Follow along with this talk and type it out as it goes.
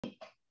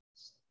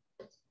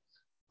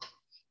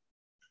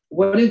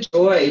what a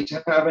joy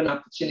to have an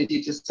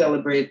opportunity to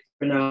celebrate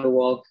Rinaldo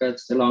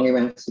Walcott's The Long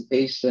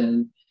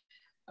Emancipation.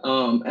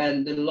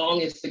 And the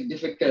long is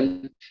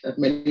significant of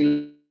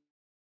many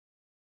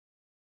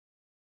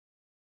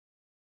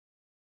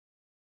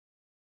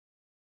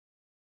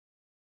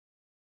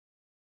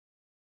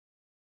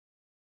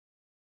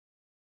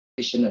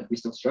that we're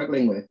still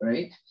struggling with,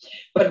 right?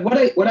 But what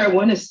I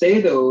want to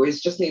say though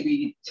is just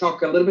maybe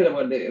talk a little bit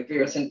about the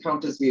various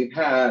encounters we've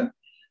had,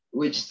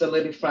 which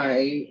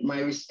solidify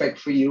my respect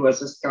for you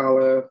as a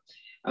scholar,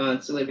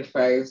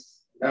 solidifies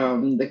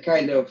the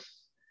kind of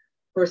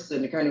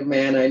person, the kind of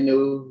man I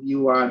know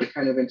you are, the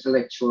kind of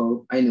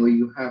intellectual I know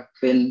you have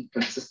been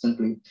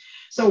consistently.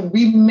 So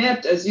we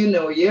met, as you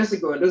know, years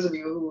ago. Those of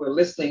you who are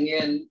listening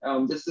in,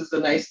 this is a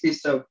nice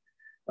piece of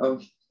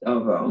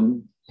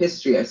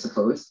history, I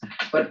suppose.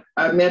 But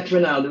I met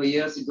Rinaldo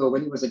years ago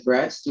when he was a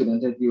grad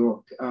student at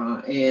York,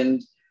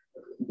 and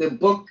the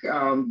book,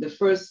 the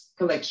first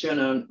collection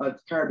on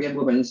Caribbean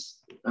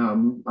women's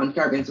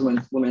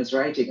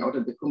writing out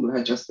of the Kumble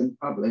had just been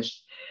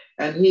published.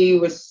 And he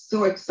was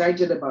so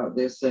excited about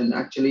this. And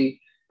actually,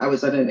 I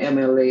was at an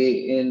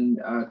MLA in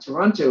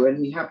Toronto,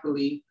 and he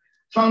happily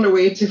found a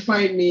way to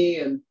find me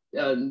and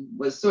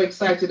was so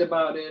excited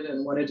about it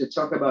and wanted to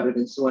talk about it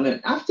and so on.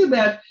 And after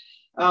that,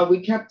 we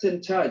kept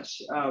in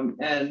touch.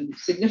 And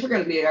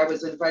significantly, I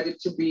was invited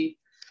to be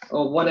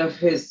one of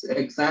his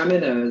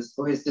examiners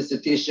for his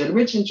dissertation,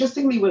 which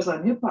interestingly was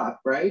on hip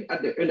hop, right?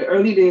 In the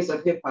early days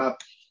of hip hop,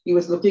 he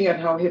was looking at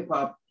how hip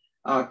hop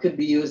could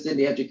be used in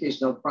the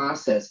educational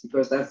process,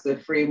 because that's the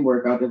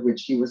framework out of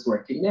which he was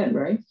working then,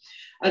 right?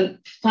 And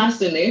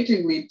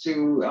fascinatingly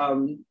too,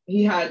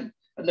 he had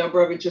a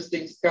number of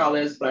interesting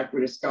scholars, Black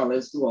British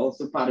scholars, who were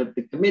also part of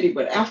the committee.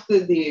 But after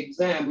the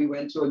exam, we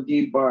went to a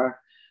gay bar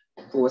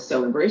for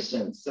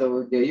celebration.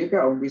 So there you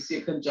go. We see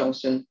a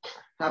conjunction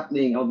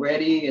happening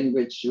already in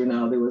which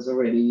Rinaldo was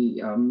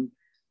already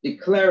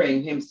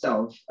declaring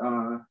himself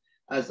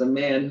as a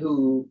man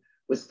who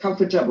was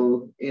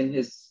comfortable in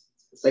his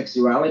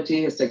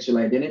sexuality, his sexual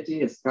identity,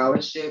 his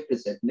scholarship,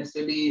 his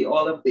ethnicity,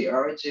 all of the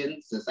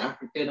origins, his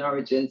African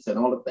origins, and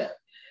all of that.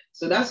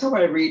 So that's how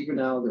I read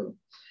Rinaldo.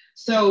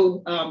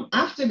 So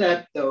after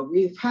that, though,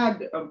 we've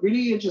had a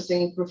really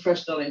interesting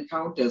professional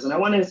encounters, and I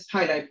want to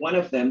highlight one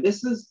of them.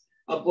 This is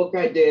a book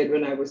I did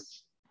when I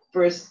was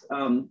first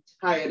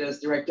hired as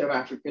Director of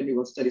African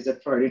Legal Studies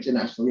at Florida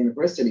International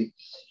University.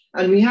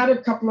 And we had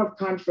a couple of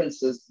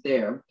conferences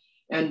there.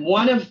 And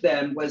one of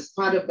them was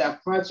part of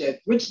that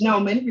project, which now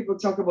many people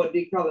talk about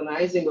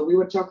decolonizing, but we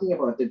were talking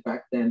about it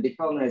back then,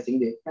 Decolonizing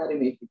the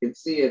Academy. If you can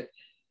see it,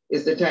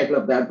 is the title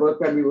of that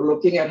book. And we were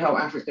looking at how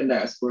African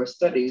diaspora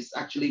studies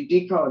actually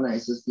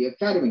decolonizes the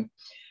academy.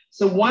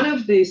 So one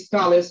of the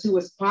scholars who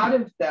was part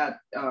of that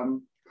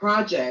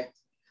project,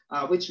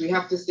 which we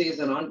have to say is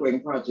an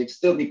ongoing project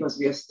still, because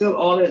we are still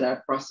all in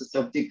that process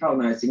of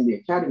decolonizing the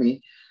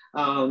academy,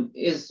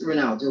 is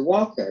Rinaldo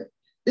Walcott.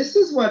 This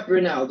is what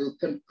Rinaldo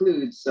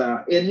concludes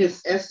in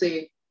his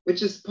essay,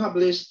 which is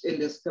published in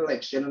this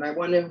collection. And I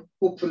want to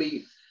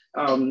hopefully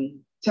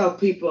tell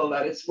people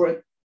that it's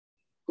worth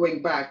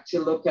going back to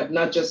look at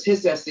not just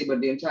his essay,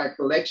 but the entire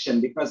collection,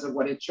 because of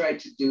what it tried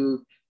to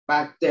do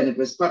back then. It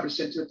was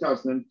published in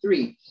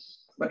 2003.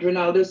 But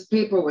Rinaldo's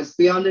paper was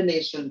Beyond the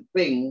Nation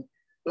Thing,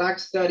 Black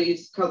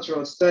Studies,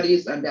 Cultural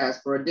Studies, and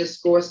Diaspora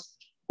Discourse,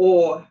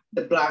 or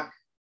the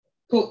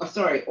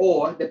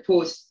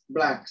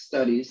post-Black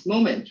Studies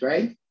moment,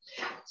 right?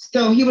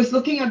 So he was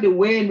looking at the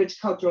way in which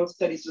cultural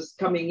studies was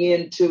coming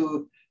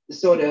into the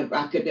sort of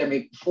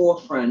academic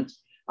forefront,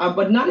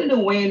 but not in a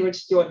way in which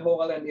Stuart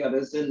Hall and the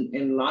others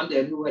in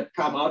London who had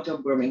come out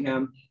of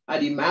Birmingham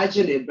had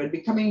imagined it, but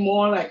becoming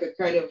more like a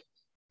kind of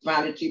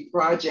vanity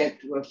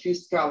project with a few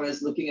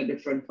scholars looking at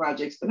different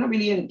projects, but not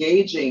really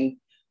engaging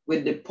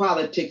with the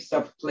politics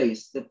of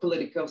place, the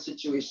political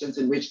situations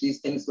in which these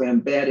things were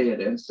embedded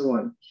and so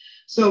on.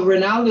 So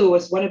Rinaldo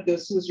was one of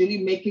those who was really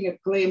making a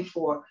claim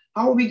for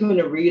how are we going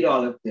to read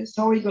all of this?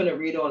 How are we going to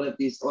read all of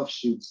these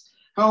offshoots?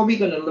 How are we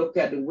going to look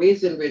at the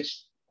ways in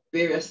which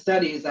various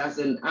studies, as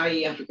in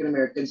i.e.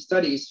 African-American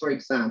studies, for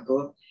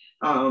example,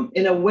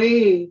 in a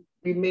way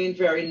remain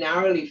very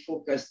narrowly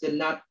focused and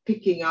not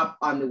picking up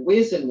on the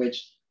ways in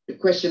which the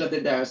question of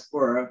the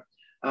diaspora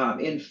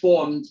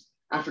informed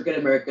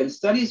African-American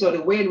studies, or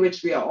the way in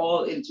which we are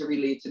all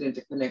interrelated,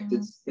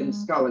 interconnected in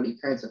scholarly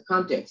kinds of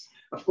contexts.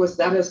 Of course,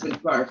 that has been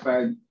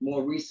clarified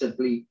more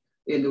recently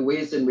in the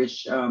ways in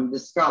which the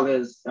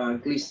scholars,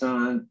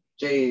 Gleason,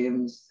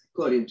 James,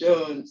 Claudia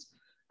Jones,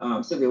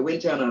 Sylvia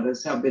Winter, and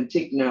others have been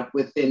taken up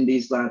within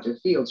these larger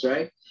fields,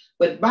 right?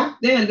 But back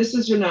then, this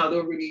is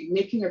Rinaldo really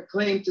making a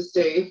claim to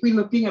say, if we're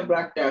looking at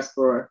Black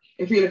diaspora,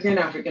 if we're looking at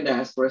African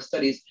diaspora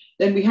studies,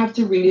 then we have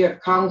to really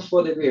account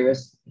for the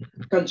various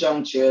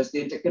conjunctures,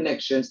 the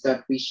interconnections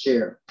that we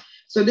share.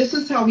 So this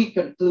is how he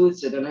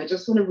concludes it. And I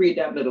just want to read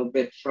that little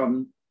bit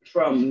from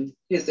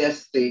his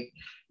essay.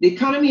 The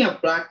economy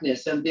of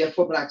Blackness, and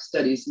therefore Black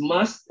studies,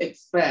 must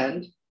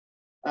expand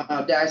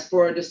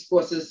diaspora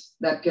discourses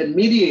that can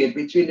mediate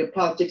between the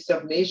politics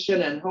of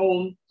nation and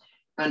home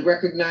and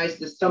recognize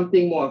that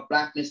something more of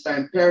Blackness are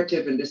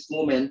imperative in this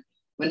moment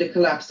when the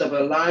collapse of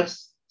a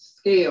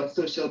large-scale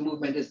social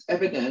movement is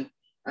evident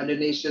and the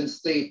nation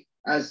state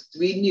as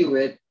we knew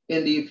it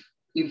in the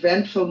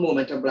eventful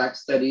moment of Black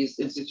studies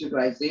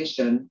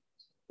institutionalization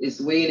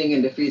is waning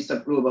in the face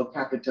of global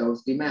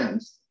capital's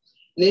demands.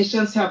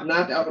 Nations have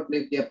not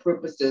outlived their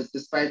purposes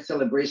despite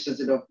celebrations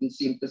that often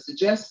seem to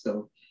suggest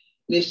so.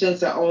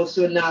 Nations are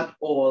also not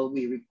all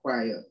we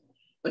require.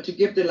 But to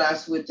give the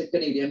last word to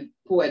Canadian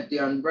poet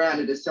Dion Brand,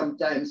 it is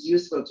sometimes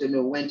useful to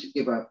know when to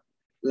give up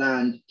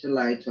land to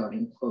light on,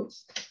 in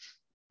quotes.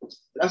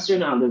 That's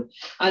Rinaldo.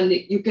 And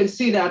you can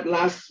see that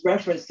last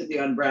reference to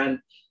Dion Brand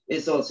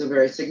is also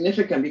very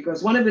significant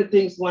because one of the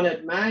things one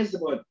admires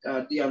about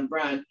Dion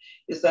Brand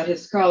is that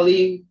his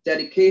scholarly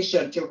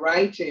dedication to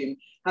writing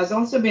has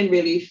also been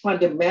really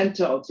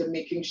fundamental to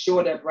making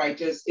sure that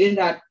writers in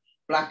that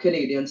Black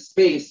Canadian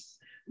space,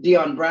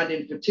 Dion Brand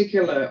in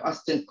particular,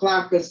 Austin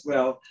Clarke as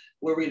well,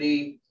 were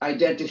really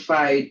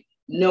identified,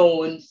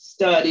 known,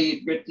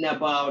 studied, written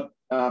about,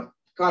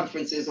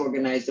 conferences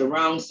organized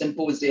around,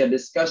 symposia,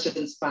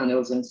 discussions,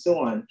 panels, and so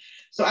on.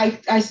 So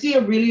I see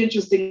a really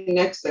interesting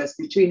nexus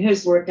between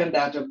his work and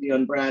that of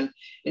Dion Brand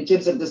in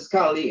terms of the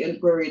scholarly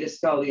inquiry, the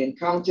scholarly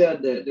encounter,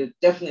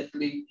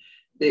 definitely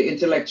the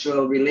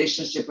intellectual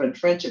relationship and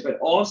friendship, but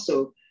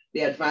also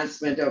the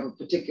advancement of a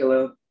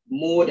particular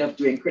mode of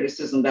doing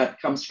criticism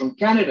that comes from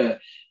Canada.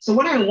 So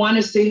what I want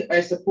to say,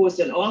 I suppose,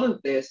 in all of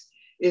this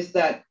is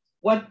that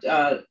what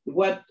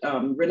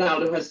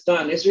Rinaldo has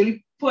done is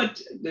really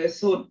put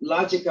this whole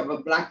logic of a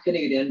Black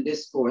Canadian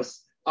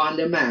discourse on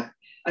the map.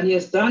 And he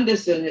has done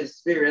this in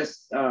his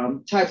various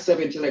types of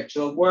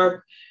intellectual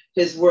work,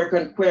 his work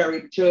on queer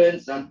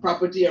returns, on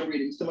property, I'm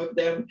reading some of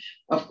them,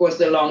 of course,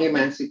 the long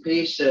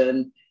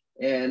emancipation,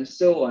 and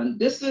so on.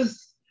 This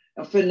is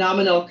a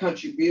phenomenal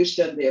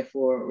contribution,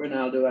 therefore,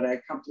 Rinaldo, and I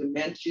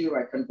compliment you,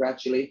 I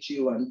congratulate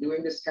you on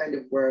doing this kind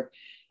of work.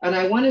 And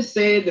I want to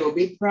say, though,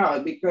 be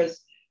proud, because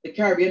the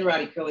Caribbean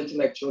radical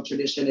intellectual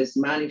tradition is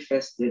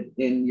manifested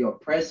in your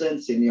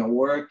presence, in your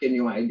work, in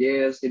your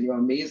ideas, in your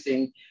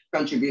amazing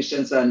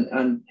contributions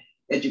on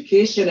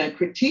education and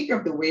critique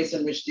of the ways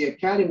in which the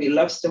Academy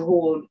loves to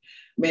hold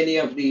many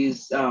of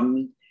these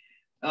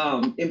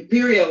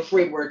imperial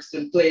frameworks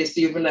in place,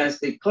 even as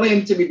they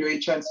claim to be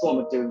doing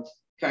transformative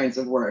kinds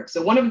of work.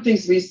 So one of the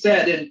things we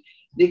said in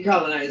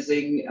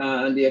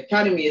decolonizing the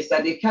Academy is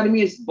that the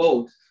Academy is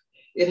both.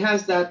 It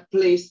has that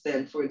place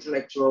then for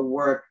intellectual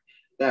work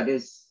that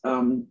is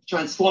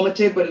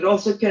transformative, but it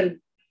also can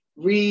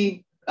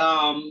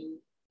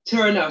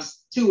turn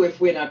us to,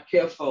 if we're not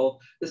careful,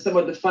 to some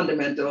of the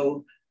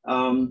fundamental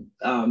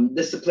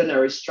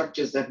disciplinary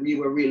structures that we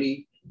were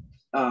really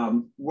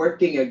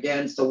working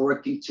against or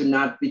working to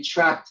not be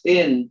trapped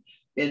in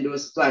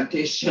those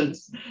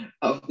plantations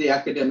of the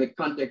academic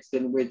context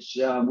in which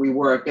we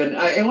work. And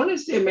I want to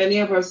say many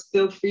of us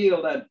still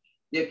feel that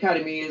the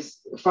Academy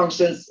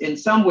functions in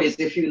some ways,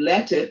 if you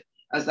let it,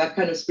 as that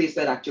kind of space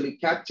that actually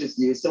captures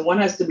you. So one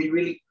has to be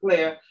really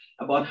clear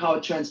about how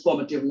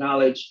transformative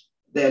knowledge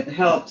that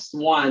helps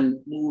one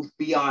move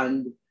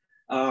beyond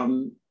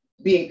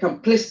being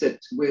complicit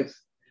with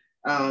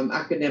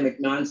academic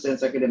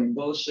nonsense, academic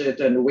bullshit,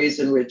 and the ways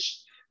in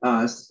which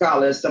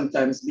scholars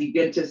sometimes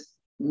begin to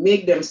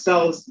make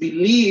themselves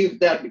believe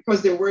that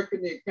because they work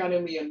in the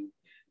Academy and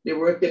they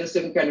work in a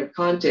certain kind of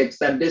context,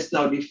 that this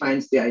now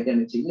defines the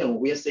identity. No,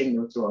 we are saying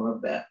no to all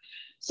of that.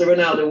 So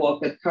Rinaldo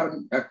Walcott,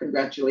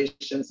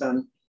 congratulations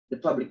on the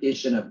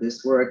publication of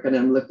this work, and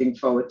I'm looking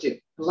forward to a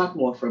lot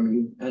more from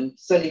you and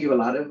sending you a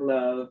lot of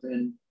love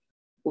and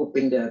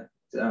hoping that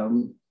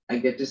I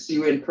get to see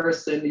you in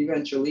person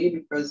eventually,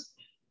 because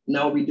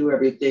now we do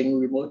everything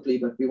remotely,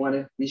 but we want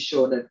to be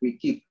sure that we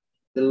keep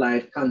the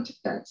live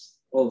contacts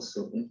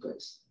also in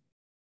place.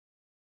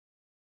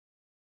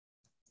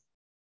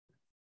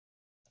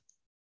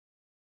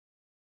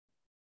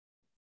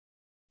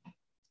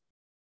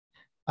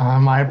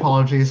 My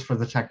apologies for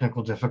the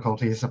technical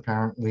difficulties.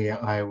 Apparently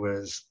I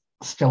was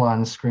still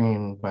on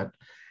screen, but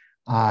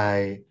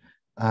I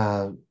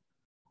will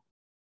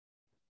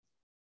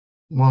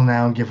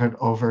now give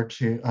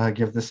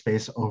the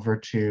space over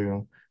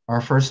to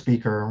our first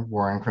speaker,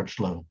 Warren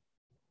Crichlow.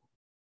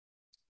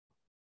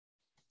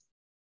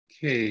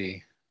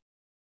 Okay,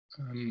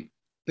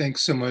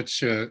 thanks so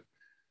much,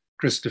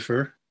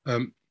 Christopher.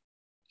 Can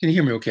you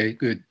hear me okay?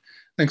 Good.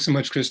 Thanks so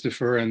much,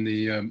 Christopher, and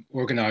the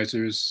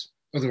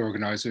other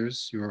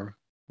organizers, your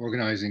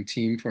organizing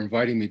team, for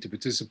inviting me to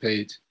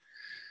participate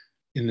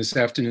in this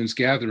afternoon's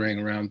gathering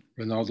around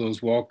Rinaldo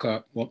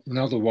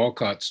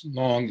Walcott's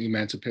long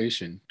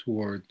emancipation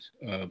toward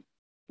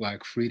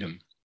Black freedom.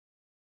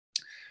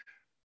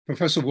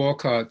 Professor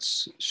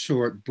Walcott's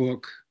short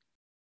book,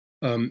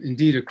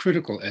 indeed a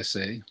critical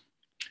essay,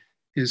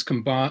 is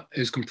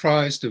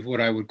comprised of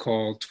what I would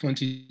call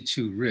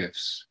 22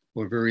 riffs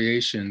or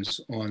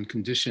variations on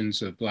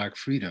conditions of Black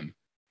freedom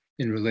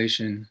in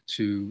relation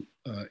to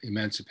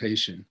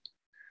emancipation.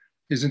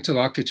 His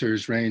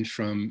interlocutors range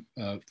from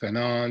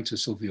Fanon to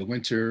Sylvia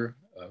Wynter,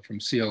 from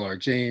C.L.R.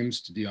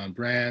 James to Dion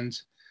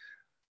Brand,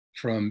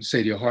 from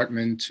Saidia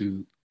Hartman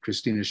to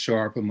Christina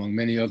Sharp, among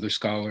many other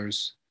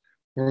scholars,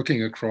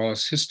 working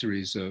across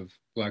histories of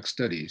Black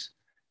studies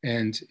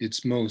and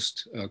its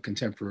most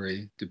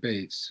contemporary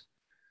debates.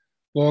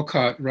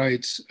 Walcott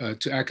writes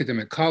to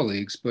academic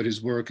colleagues, but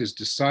his work is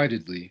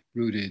decidedly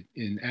rooted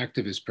in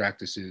activist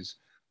practices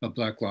of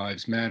Black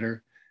Lives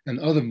Matter and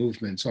other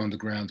movements on the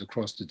ground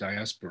across the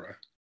diaspora.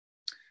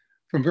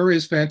 From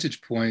various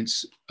vantage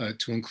points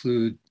to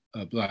include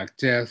Black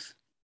death,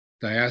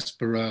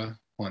 diaspora,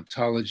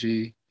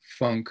 ontology,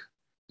 funk,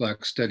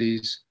 Black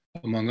studies,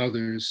 among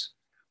others,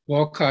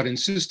 Walcott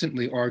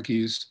insistently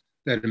argues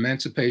that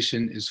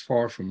emancipation is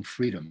far from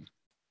freedom.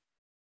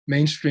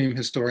 Mainstream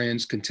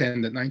historians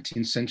contend that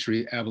 19th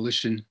century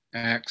abolition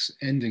acts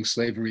ending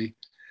slavery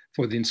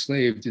for the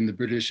enslaved in the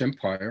British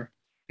Empire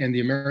and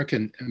the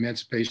American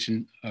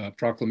Emancipation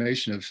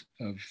Proclamation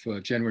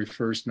of January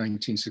 1st,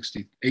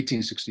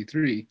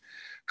 1863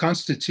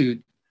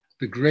 constitute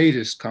the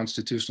greatest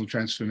constitutional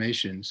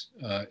transformations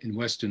in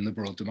Western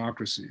liberal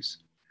democracies.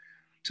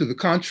 To the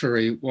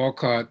contrary,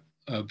 Walcott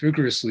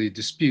vigorously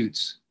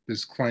disputes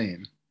this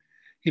claim.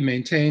 He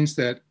maintains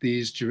that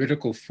these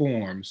juridical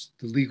forms,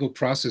 the legal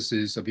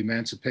processes of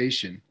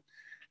emancipation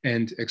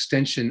and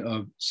extension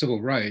of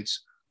civil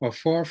rights, are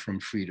far from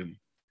freedom.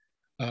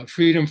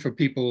 Freedom for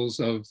peoples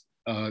of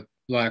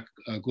Black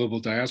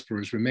global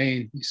diasporas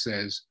remain, he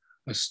says,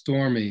 a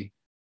stormy,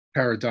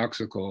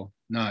 paradoxical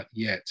not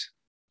yet.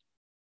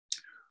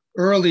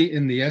 Early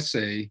in the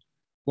essay,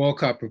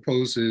 Walcott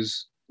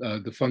proposes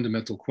the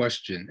fundamental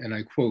question, and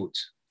I quote,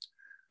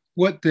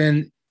 what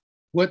then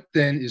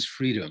is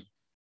freedom?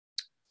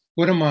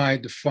 What am I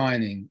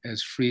defining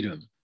as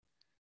freedom?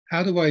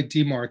 How do I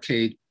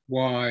demarcate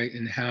why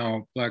and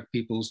how Black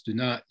peoples do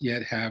not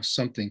yet have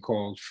something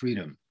called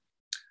freedom?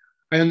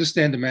 I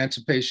understand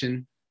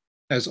emancipation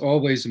as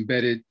always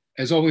embedded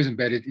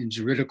in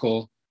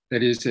juridical,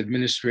 that is,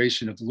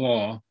 administration of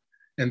law,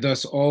 and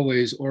thus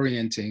always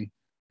orienting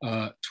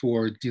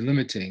toward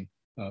delimiting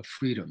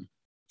freedom.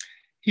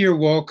 Here,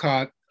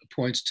 Walcott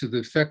points to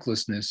the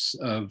fickleness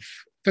of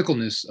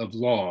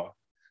law,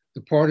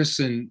 the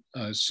partisan,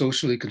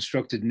 socially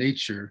constructed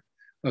nature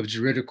of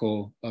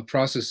juridical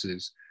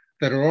processes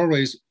that are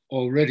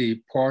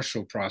already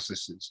partial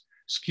processes,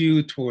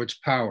 skewed towards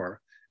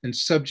power and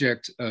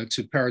subject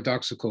to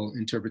paradoxical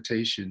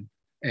interpretation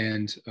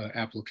and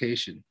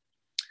application.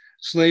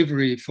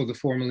 Slavery for the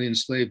formerly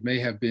enslaved may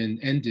have been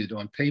ended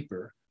on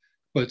paper,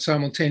 but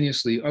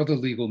simultaneously other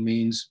legal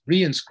means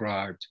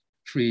reinscribed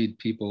freed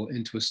people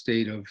into a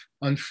state of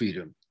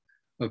unfreedom,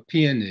 of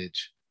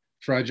peonage,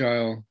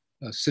 fragile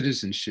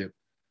citizenship,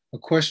 a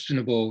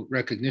questionable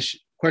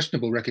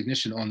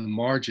recognition on the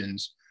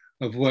margins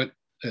of what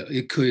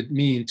it could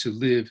mean to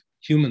live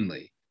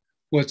humanly,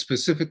 what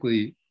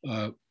specifically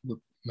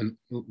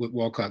what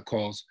Walcott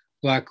calls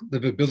Black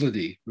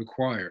livability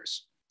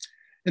requires.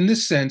 In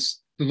this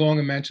sense, The Long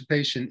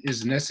Emancipation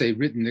is an essay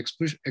written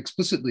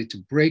explicitly to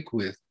break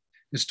with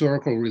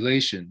historical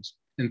relations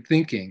and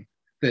thinking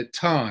that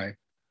tie,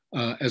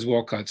 as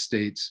Walcott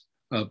states,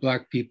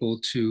 Black people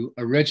to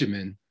a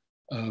regimen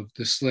of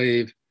the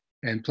slave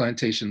and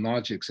plantation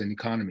logics and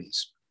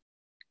economies.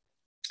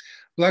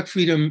 Black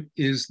freedom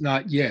is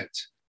not yet,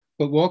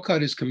 but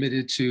Walcott is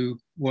committed to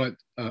what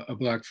a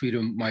Black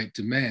freedom might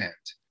demand.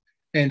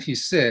 And he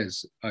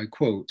says, I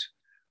quote,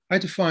 I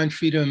define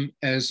freedom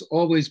as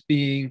always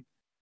being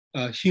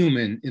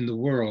human in the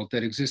world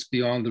that exists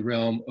beyond the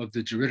realm of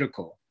the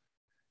juridical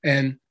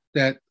and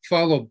that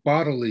follow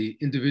bodily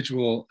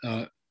individual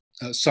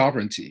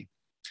sovereignty.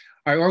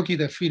 I argue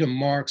that freedom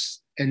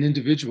marks an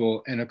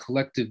individual and a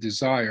collective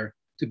desire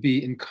to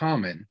be in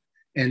common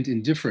and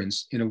in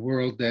difference in a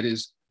world that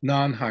is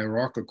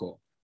non-hierarchical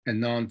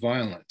and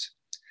non-violent.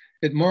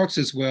 It marks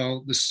as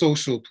well the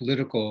social,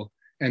 political,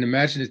 and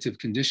imaginative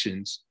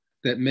conditions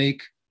that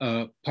make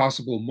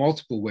possible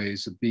multiple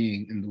ways of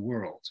being in the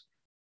world.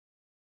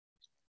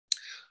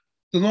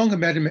 The Long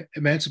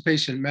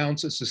Emancipation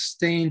mounts a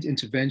sustained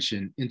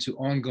intervention into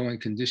ongoing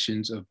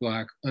conditions of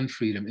Black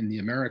unfreedom in the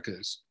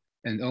Americas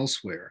and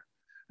elsewhere.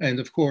 And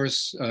of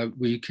course,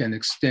 we can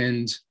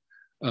extend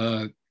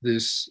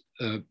these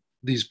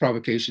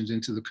provocations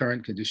into the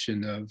current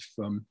condition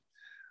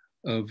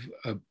of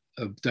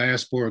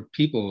diasporic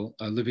people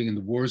living in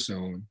the war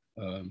zone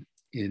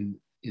in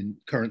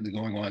currently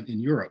going on in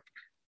Europe.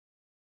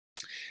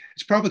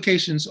 Its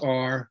provocations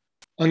are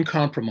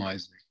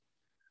uncompromising,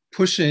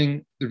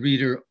 pushing the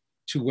reader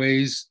to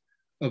ways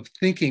of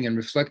thinking and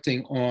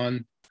reflecting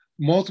on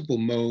multiple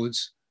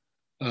modes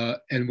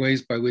and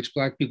ways by which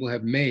Black people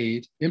have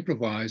made,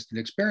 improvised, and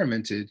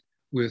experimented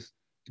with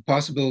the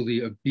possibility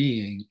of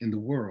being in the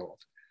world.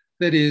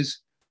 That is,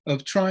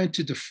 of trying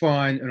to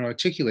define and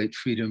articulate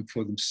freedom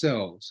for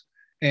themselves,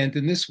 and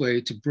in this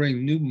way to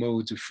bring new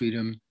modes of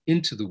freedom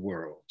into the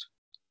world.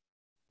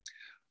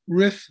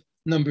 Riff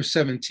number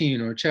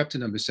 17, or chapter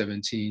number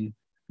 17,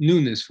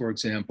 newness, for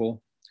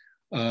example,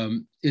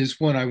 is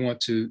one I want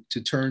to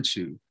turn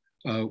to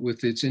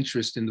with its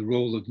interest in the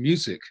role of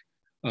music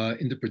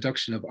in the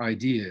production of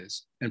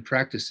ideas and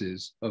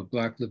practices of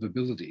Black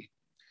livability.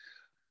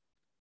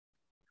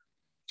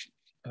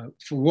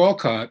 for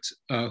Walcott,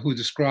 who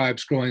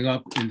describes growing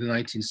up in the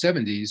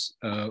 1970s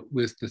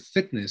with the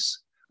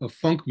thickness of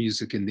funk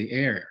music in the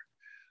air,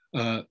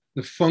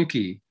 the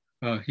funky,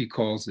 he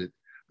calls it,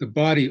 the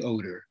body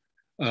odor,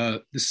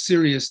 the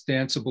serious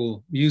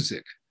danceable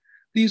music.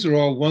 These are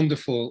all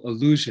wonderful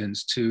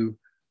allusions to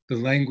the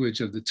language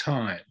of the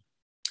time.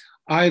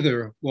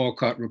 Either,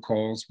 Walcott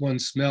recalls, one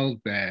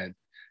smelled bad,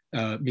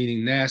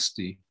 meaning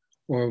nasty,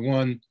 or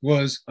one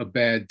was a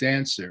bad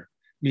dancer,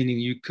 meaning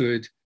you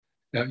could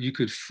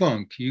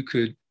funk, you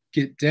could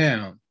get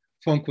down.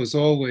 Funk was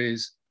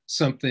always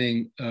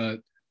something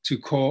to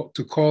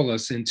call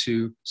us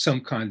into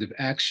some kind of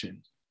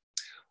action.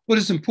 What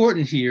is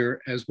important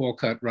here, as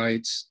Walcott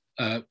writes,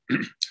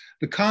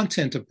 the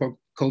content of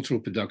cultural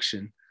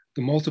production,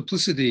 the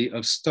multiplicity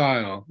of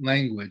style,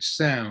 language,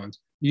 sound,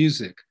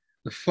 music,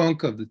 the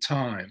funk of the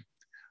time.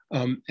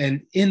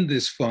 And in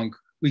this funk,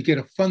 we get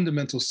a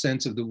fundamental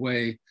sense of the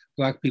way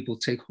Black people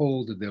take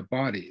hold of their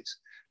bodies,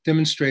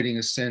 demonstrating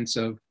a sense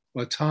of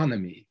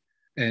autonomy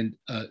and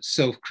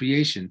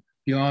self-creation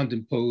beyond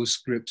imposed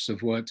scripts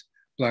of what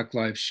Black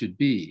life should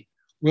be,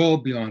 well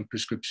beyond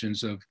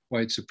prescriptions of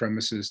white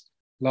supremacist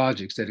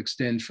logics that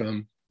extend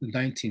from the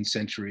 19th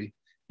century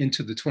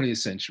into the 20th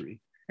century,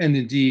 and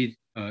indeed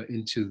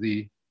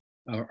into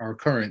our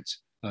current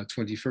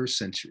 21st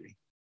century.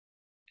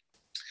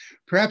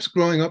 Perhaps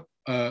growing up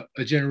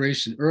a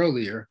generation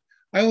earlier,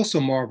 I also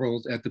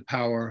marveled at the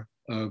power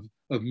of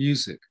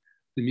music,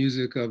 the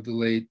music of the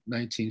late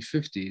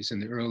 1950s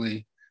and the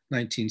early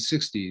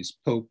 1960s,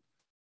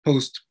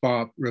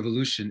 post-bop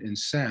revolution in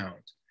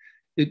sound.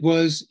 It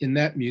was in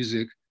that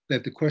music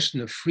that the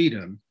question of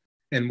freedom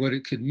and what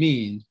it could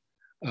mean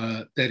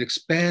that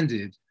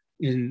expanded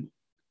in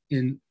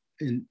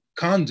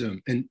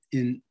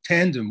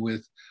tandem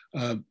with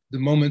the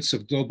moments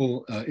of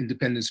global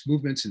independence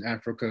movements in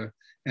Africa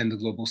and the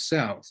global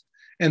South,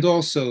 and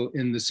also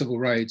in the civil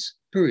rights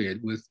period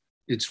with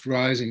its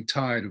rising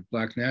tide of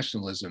Black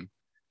nationalism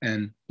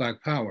and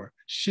Black power,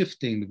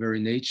 shifting the very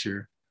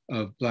nature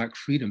of Black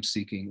freedom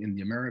seeking in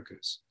the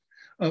Americas.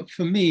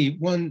 For me,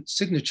 one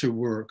signature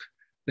work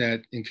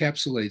that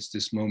encapsulates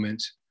this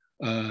moment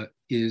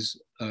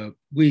is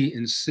We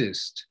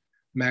Insist,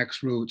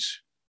 Max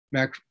Roach's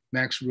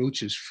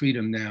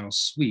Freedom Now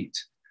Suite,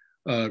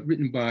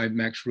 written by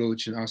Max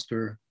Roach and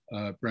Oscar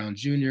Brown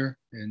Jr.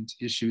 and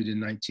issued in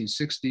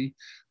 1960.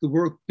 The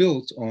work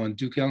built on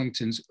Duke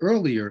Ellington's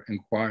earlier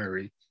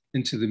inquiry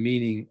into the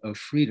meaning of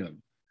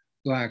freedom,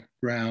 Black,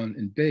 brown,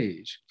 and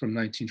beige from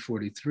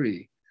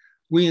 1943.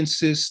 We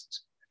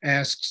Insist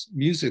asks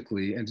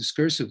musically and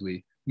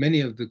discursively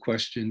many of the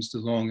questions the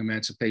long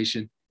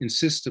emancipation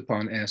insists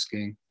upon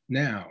asking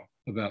now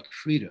about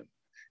freedom.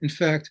 In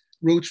fact,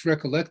 Roach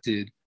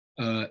recollected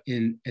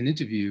in an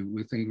interview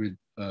with Ingrid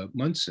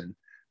Munson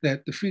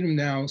that the Freedom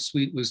Now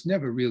suite was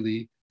never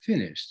really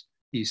finished.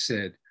 He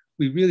said,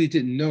 we really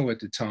didn't know at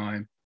the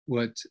time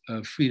what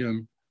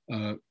freedom,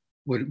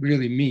 what it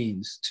really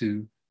means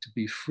to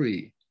be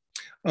free.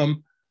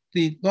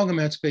 The Long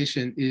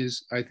Emancipation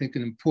is, I think,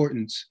 an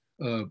important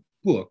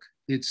book.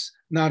 It's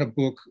not a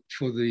book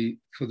for the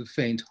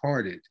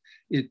faint-hearted.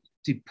 It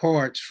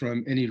departs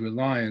from any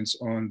reliance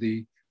on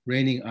the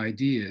reigning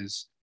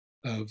ideas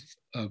of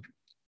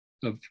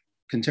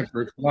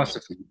contemporary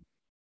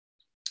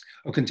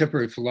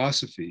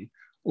philosophy,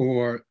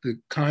 or the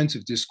kinds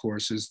of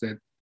discourses that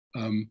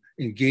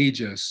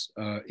engage us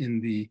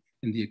in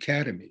the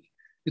academy.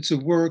 It's a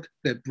work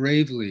that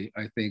bravely,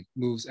 I think,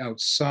 moves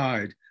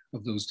outside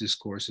of those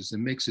discourses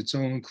and makes its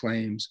own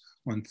claims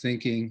on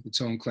thinking,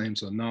 its own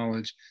claims on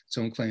knowledge, its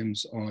own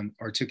claims on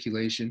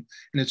articulation,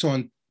 and its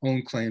own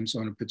claims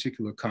on a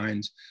particular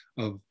kind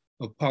of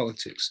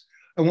politics.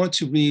 I want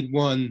to read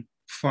one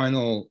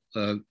final,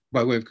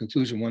 by way of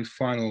conclusion, one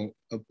final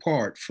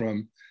part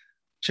from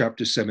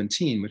chapter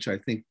 17, which I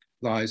think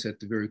lies at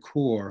the very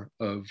core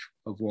of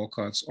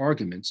Walcott's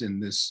arguments in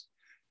this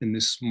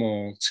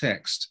small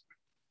text.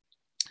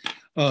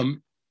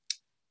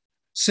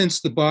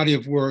 Since the body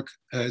of work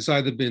has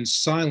either been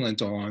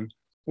silent on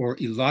or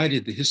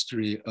elided the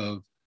history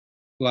of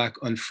Black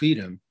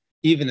unfreedom,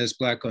 even as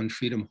Black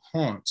unfreedom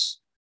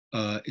haunts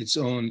its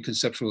own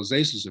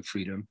conceptualizations of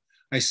freedom,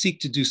 I seek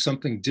to do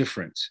something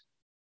different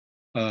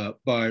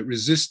by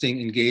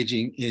resisting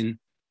engaging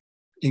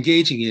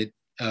it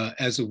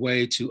as a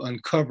way to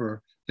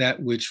uncover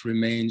that which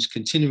remains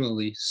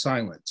continually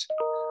silent.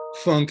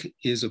 Funk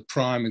is a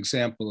prime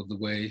example of the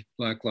way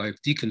Black life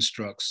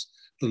deconstructs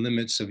the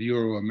limits of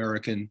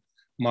Euro-American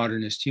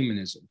modernist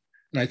humanism.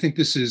 And I think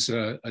this is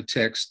a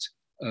text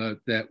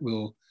that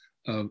will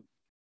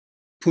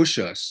push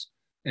us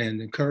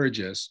and encourage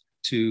us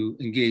to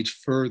engage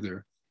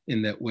further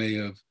in that way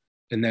of,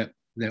 in that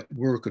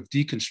work of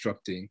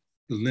deconstructing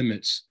the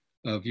limits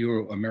of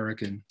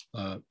Euro-American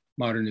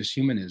modernist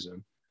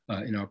humanism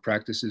in our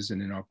practices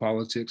and in our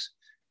politics,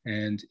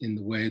 and in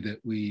the way that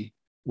we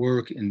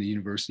work in the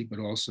university, but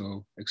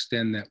also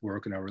extend that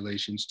work in our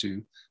relations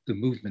to the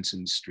movements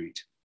in the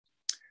street.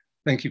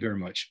 Thank you very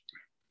much.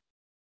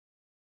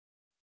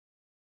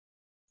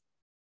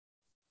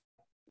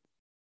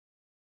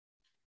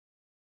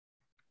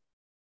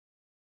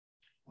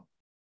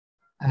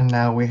 And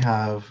now we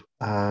have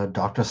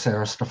Dr.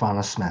 Sarah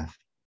Stefana Smith.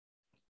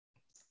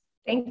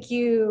 Thank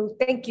you.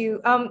 Thank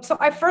you. So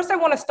I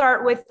want to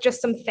start with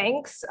just some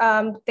thanks.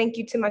 Thank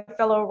you to my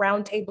fellow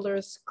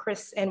roundtablers,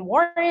 Chris and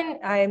Warren.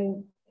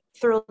 I'm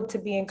thrilled to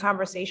be in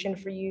conversation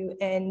for you.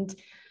 And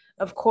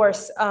of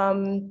course,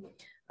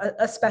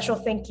 a special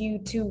thank you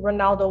to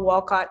Rinaldo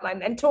Walcott, my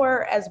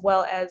mentor, as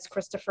well as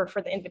Christopher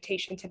for the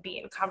invitation to be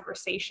in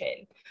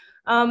conversation.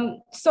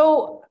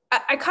 So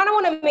I kind of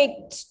want to make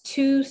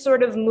two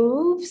sort of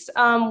moves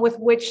with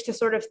which to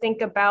sort of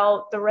think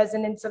about the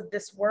resonance of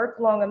this work,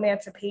 Long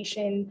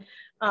Emancipation,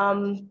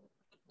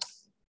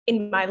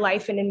 in my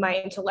life and in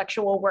my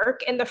intellectual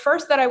work. And the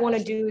first that I want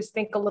to do is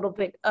think a little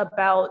bit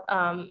about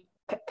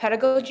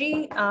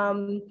pedagogy,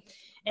 and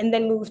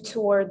then move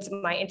towards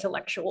my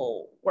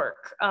intellectual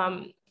work.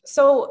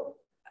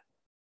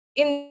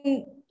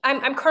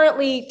 I'm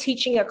currently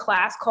teaching a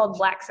class called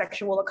Black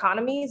Sexual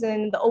Economies, and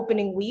in the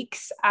opening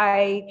weeks,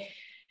 I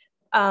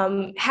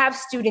have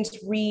students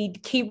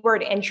read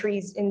keyword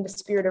entries in the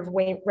spirit of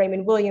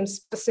Raymond Williams,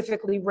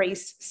 specifically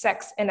race,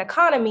 sex, and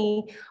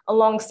economy,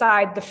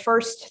 alongside the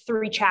first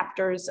 3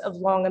 chapters of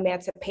Long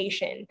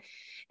Emancipation.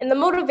 And the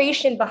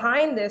motivation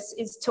behind this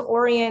is to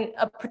orient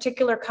a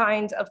particular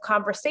kind of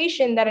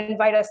conversation that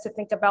invite us to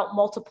think about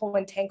multiple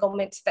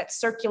entanglements that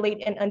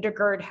circulate and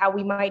undergird how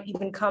we might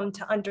even come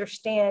to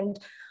understand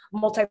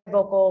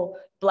multivocal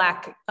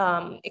Black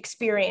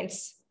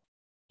experience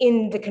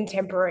in the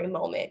contemporary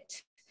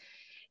moment.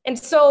 And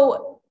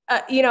so,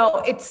 I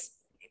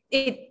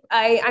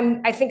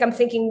think I'm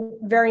thinking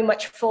very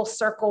much full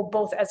circle,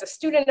 both as a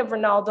student of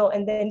Rinaldo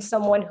and then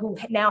someone who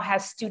now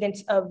has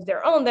students of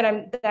their own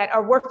that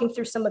are working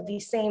through some of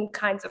these same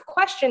kinds of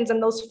questions.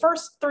 And those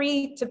first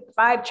 3 to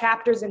 5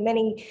 chapters in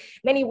many,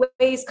 many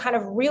ways kind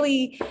of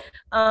really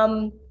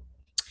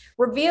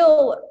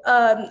reveal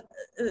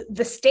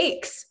the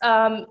stakes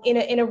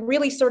in a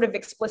really sort of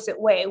explicit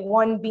way.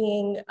 One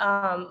being,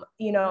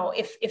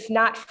 if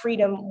not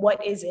freedom,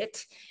 what is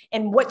it?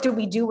 And what do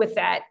we do with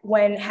that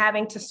when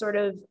having to sort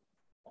of,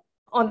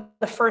 on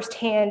the first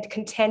hand,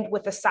 contend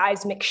with a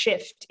seismic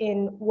shift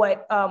in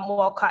what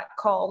Walcott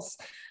calls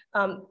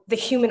the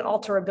human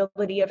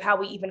alterability of how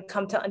we even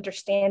come to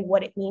understand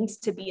what it means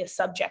to be a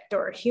subject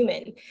or a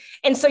human.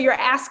 And so you're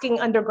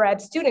asking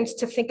undergrad students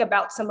to think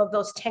about some of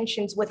those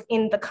tensions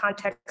within the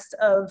context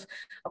of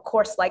a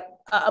course like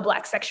a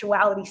Black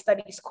sexuality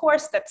studies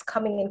course that's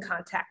coming in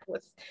contact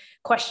with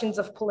questions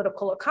of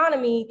political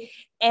economy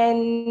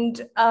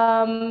and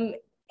the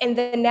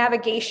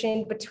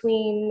navigation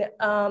between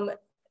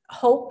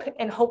hope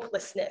and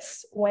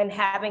hopelessness when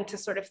having to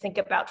sort of think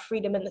about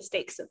freedom and the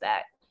stakes of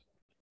that.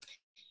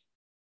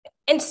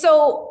 And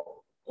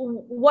so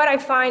what I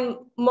find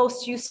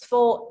most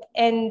useful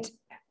and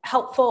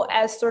helpful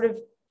as sort of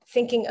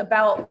thinking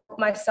about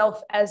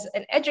myself as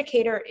an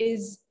educator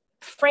is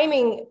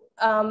framing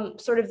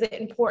sort of the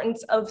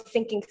importance of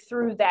thinking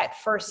through that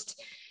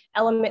first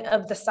element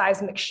of the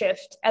seismic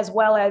shift, as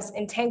well as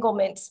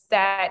entanglements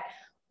that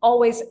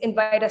always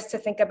invite us to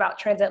think about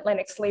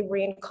transatlantic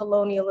slavery and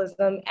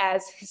colonialism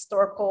as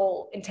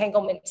historical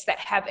entanglements that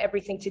have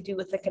everything to do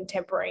with the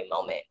contemporary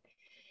moment.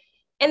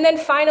 And then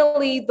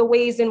finally, the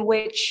ways in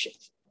which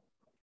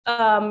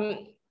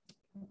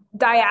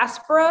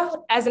diaspora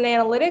as an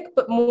analytic,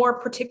 but more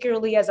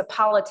particularly as a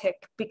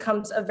politic,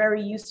 becomes a very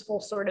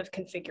useful sort of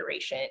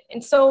configuration.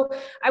 And so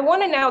I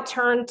want to now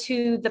turn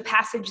to the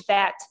passage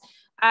that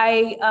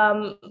I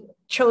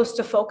chose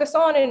to focus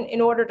on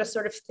in order to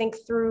sort of think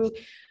through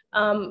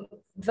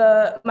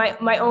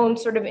my own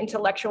sort of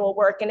intellectual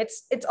work. And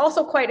it's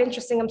also quite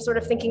interesting. I'm sort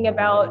of thinking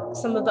about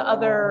some of the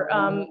other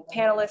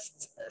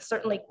panelists,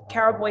 certainly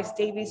Cara Boyce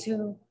Davies,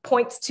 who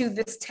points to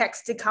this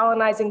text,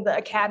 Decolonizing the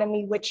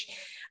Academy, which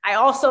I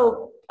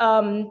also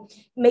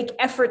make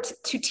effort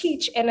to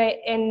teach,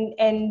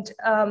 and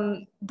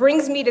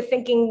brings me to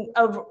thinking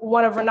of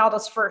one of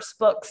Rinaldo's first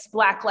books,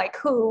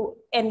 BlackLife,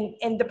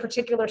 and the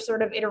particular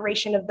sort of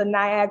iteration of the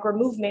Niagara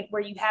movement,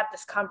 where you have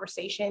this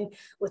conversation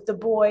with the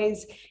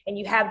boys, and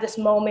you have this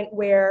moment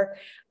where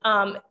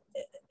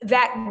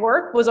that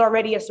work was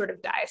already a sort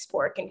of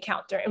diasporic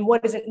encounter. And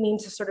what does it mean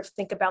to sort of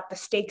think about the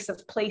stakes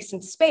of place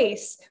and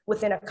space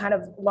within a kind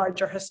of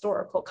larger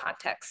historical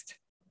context?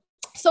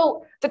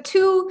 So the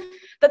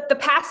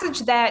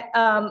passage that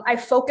I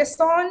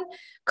focused on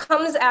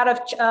comes out of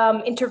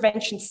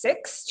intervention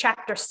 6,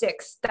 chapter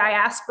 6,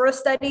 diaspora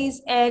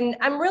studies. And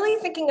I'm really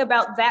thinking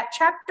about that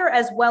chapter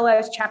as well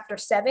as chapter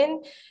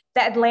 7,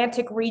 the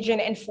Atlantic region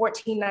in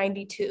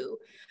 1492.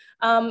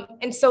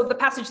 And so the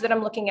passage that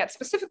I'm looking at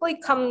specifically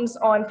comes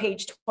on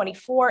page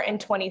 24 and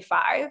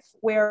 25,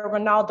 where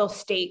Rinaldo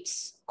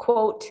states,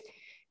 quote,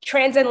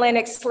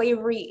 "Transatlantic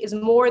slavery is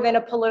more than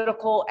a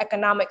political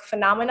economic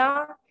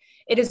phenomena.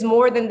 It is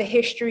more than the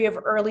history of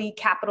early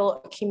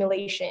capital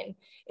accumulation.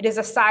 It is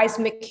a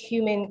seismic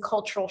human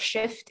cultural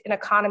shift in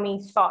economy,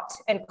 thought,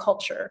 and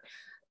culture,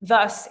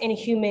 thus in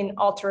human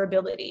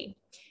alterability.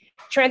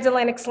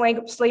 Transatlantic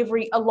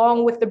slavery,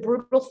 along with the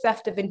brutal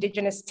theft of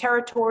indigenous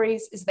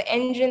territories, is the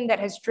engine that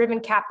has driven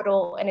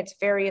capital and its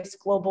various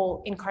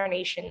global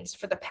incarnations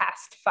for the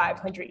past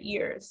 500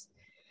 years.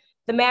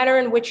 The manner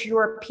in which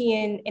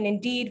European and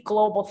indeed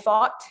global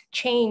thought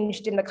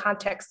changed in the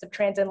context of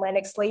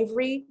transatlantic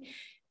slavery,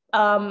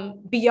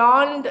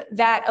 beyond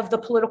that of the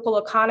political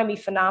economy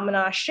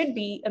phenomena, should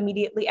be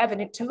immediately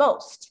evident to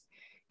most.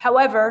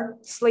 However,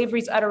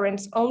 slavery's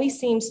utterance only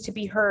seems to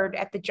be heard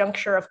at the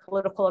juncture of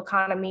political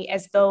economy,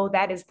 as though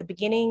that is the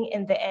beginning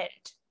and the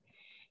end.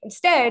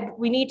 Instead,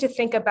 we need to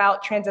think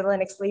about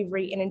transatlantic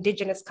slavery and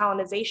indigenous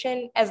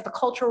colonization as the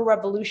cultural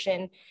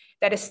revolution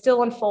that is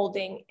still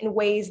unfolding in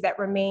ways that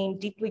remain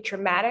deeply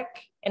traumatic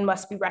and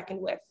must be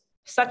reckoned with.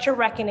 Such a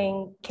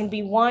reckoning cannot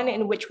be one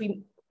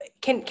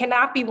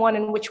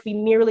in which we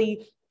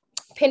merely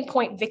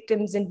pinpoint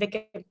victims and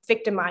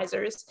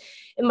victimizers.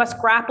 It must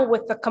grapple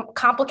with the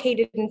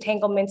complicated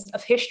entanglements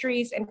of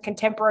histories and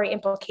contemporary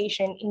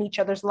implication in each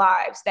other's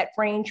lives that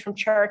range from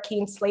Cherokee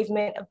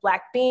enslavement of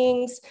Black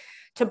beings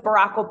to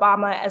Barack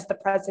Obama as the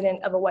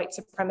president of a white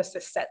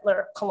supremacist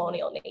settler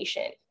colonial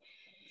nation.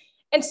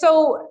 And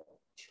so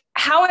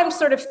how I'm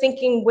sort of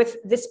thinking with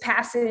this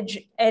passage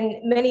and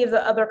many of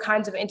the other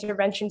kinds of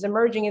interventions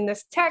emerging in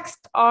this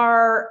text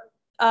are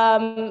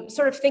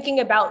sort of thinking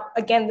about,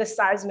 again, the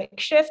seismic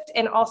shift,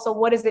 and also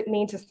what does it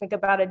mean to think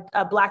about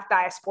a Black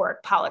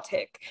diasporic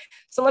politic.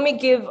 So let me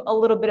give a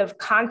little bit of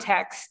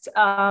context.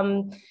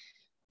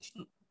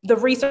 The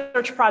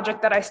research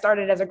project that I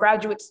started as a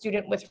graduate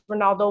student with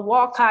Rinaldo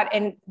Walcott,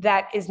 and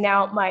that is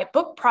now my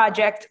book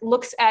project,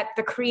 looks at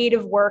the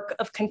creative work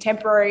of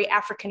contemporary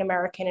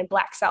African-American and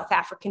Black South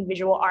African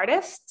visual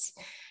artists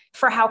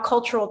for how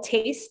cultural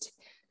taste,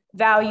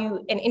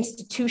 value, and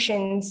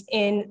institutions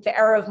in the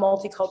era of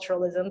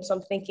multiculturalism, so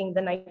I'm thinking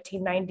the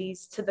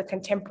 1990s to the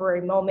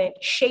contemporary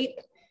moment, shape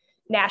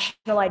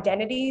national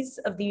identities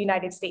of the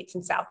United States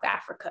and South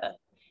Africa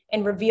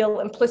and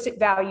reveal implicit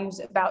values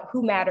about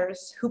who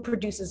matters, who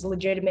produces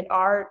legitimate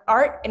art,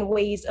 and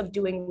ways of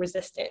doing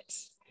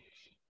resistance.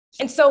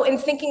 And so in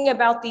thinking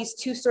about these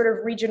two sort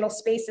of regional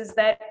spaces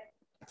that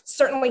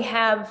certainly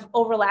have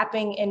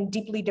overlapping and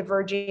deeply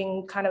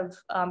diverging kind of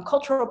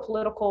cultural,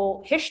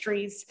 political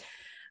histories,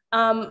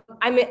 the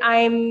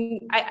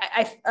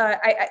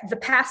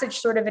passage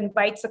sort of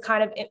invites a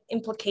kind of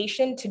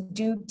implication to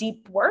do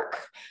deep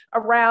work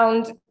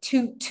around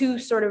two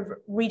sort of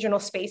regional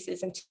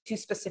spaces and two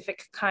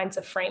specific kinds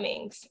of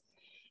framings.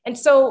 And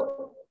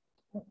so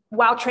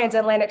while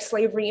transatlantic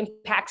slavery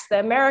impacts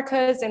the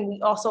Americas, and we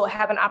also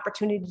have an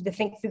opportunity to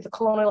think through the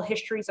colonial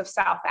histories of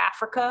South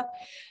Africa,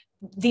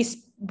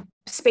 these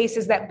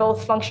spaces that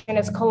both function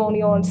as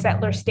colonial and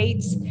settler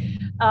states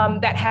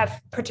that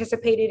have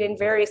participated in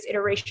various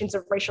iterations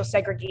of racial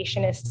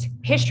segregationist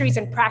histories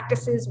and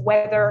practices,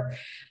 whether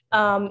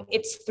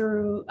it's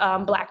through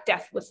Black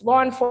death with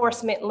law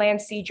enforcement, land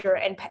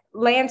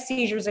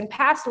seizures and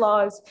pass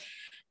laws.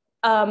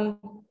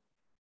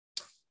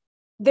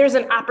 There's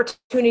an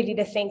opportunity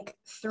to think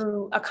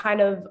through a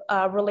kind of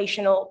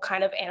relational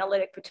kind of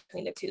analytic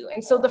between the two.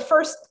 And so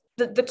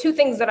the two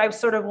things that I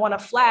sort of want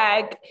to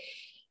flag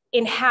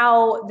in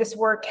how this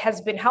work has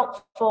been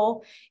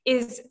helpful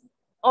is,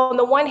 on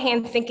the one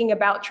hand, thinking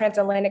about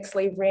transatlantic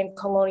slavery and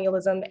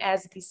colonialism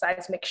as these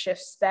seismic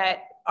shifts that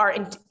are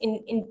in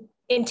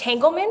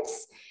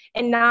entanglements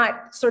and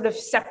not sort of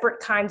separate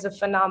kinds of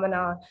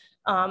phenomena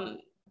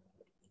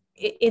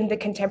in the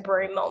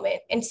contemporary moment.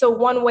 And so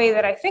one way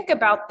that I think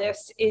about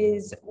this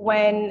is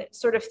when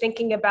sort of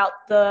thinking about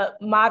the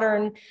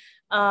modern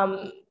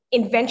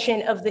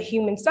invention of the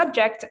human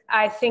subject,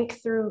 I think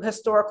through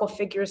historical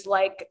figures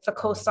like the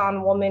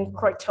Khoisan woman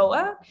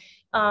Crichlow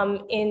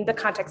in the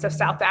context of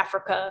South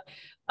Africa,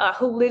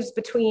 who lives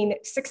between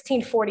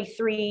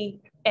 1643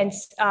 and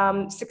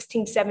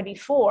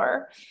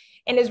 1674,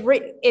 and is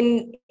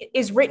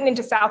written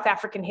into South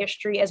African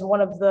history as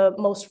one of the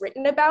most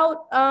written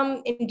about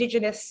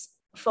indigenous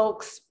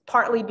folks,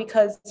 partly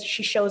because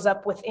she shows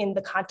up within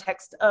the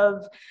context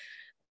of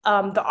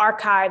the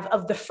archive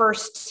of the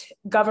first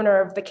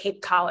governor of the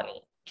Cape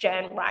Colony,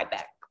 Jan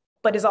Riebeck,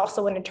 but is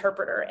also an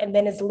interpreter, and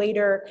then is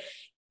later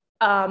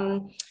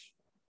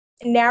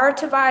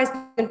narrativized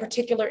in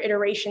particular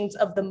iterations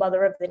of the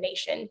mother of the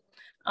nation,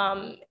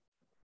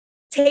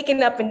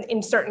 taken up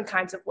in certain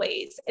kinds of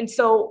ways. And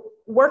so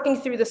working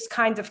through this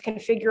kind of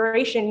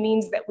configuration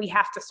means that we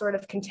have to sort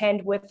of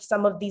contend with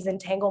some of these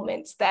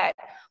entanglements that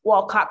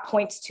Walcott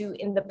points to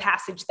in the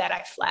passage that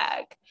I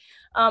flag.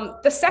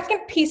 The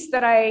second piece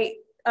that I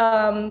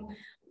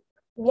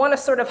want to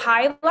sort of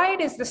highlight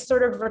is this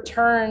sort of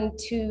return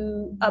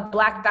to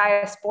Black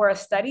diaspora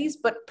studies,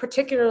 but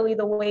particularly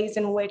the ways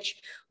in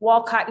which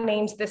Walcott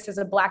names this as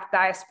a Black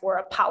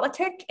diaspora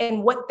politic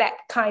and what that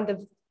kind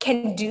of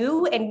can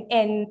do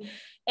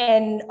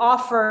and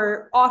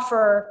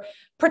offer,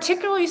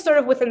 particularly sort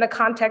of within the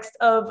context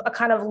of a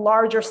kind of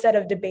larger set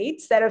of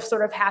debates that have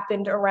sort of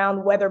happened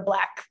around whether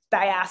Black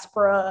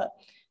diaspora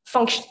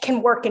function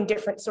can work in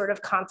different sort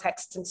of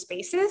contexts and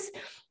spaces.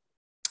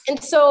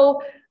 And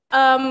so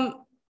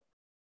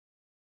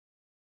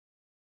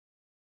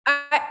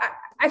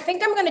I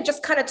think I'm going to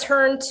just kind of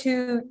turn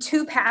to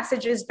two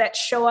passages that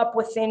show up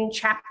within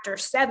chapter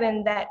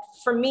 7 that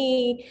for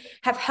me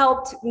have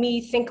helped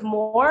me think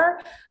more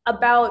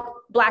about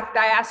Black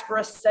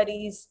diaspora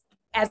studies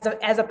as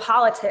a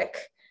politic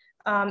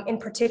in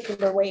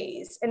particular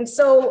ways. And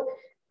so,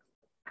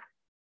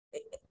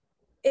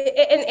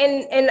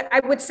 and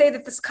I would say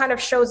that this kind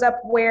of shows up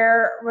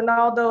where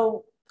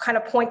Rinaldo kind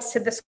of points to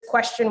this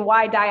question,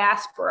 why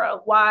diaspora?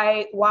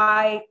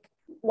 Why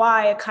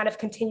a kind of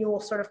continual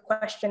sort of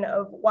question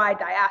of why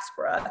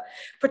diaspora,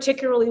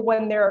 particularly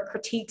when there are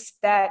critiques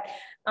that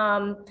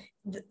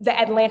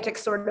the Atlantic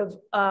sort of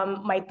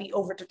might be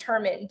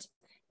overdetermined.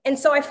 And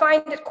so I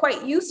find it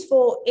quite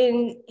useful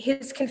in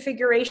his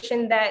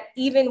configuration that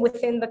even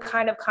within the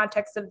kind of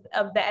context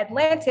of the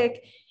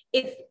Atlantic,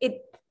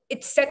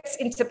 it sets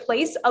into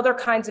place other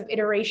kinds of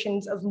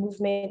iterations of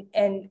movement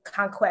and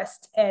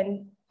conquest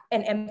and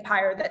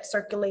empire that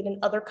circulate in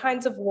other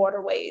kinds of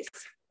waterways.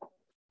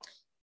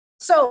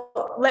 So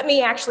let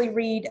me actually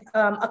read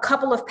a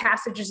couple of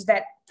passages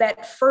that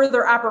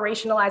further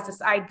operationalize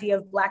this idea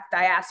of Black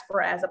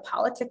diaspora as a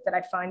politic that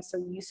I find so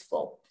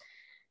useful.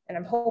 And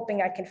I'm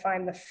hoping I can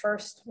find the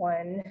first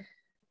one.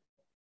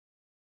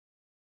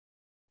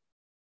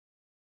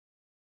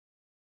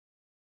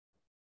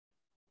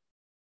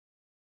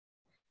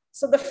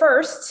 So the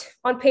first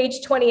on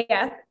page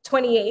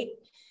 28,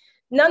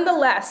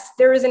 nonetheless,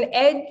 there is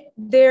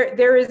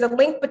a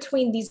link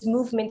between these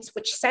movements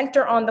which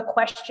center on the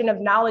question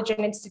of knowledge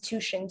and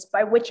institutions,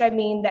 by which I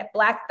mean that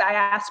Black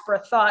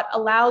diaspora thought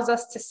allows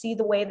us to see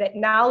the way that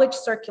knowledge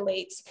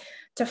circulates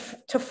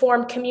to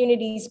form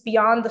communities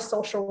beyond the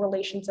social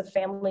relations of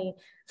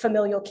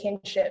familial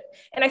kinship.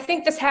 And I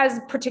think this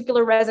has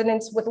particular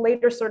resonance with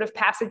later sort of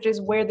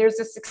passages where there's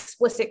this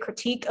explicit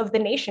critique of the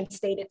nation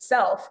state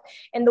itself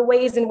and the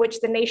ways in which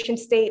the nation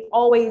state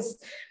always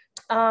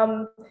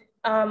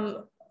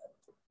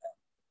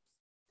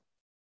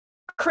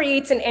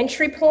creates an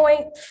entry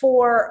point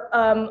for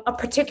a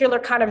particular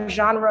kind of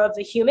genre of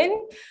the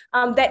human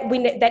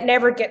that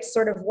never gets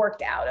sort of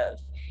worked out of.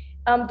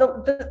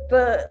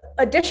 The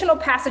additional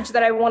passage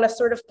that I want to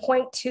sort of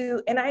point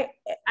to, and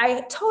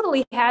I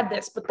totally had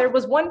this, but there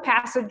was one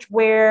passage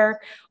where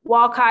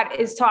Walcott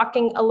is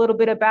talking a little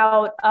bit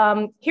about,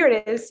 here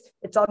it is,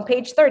 it's on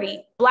page 30,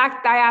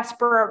 Black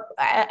diaspora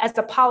as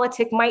a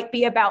politic might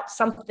be about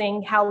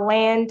something, how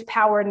land,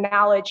 power, and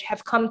knowledge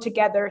have come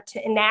together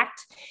to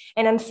enact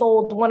and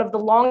unfold one of the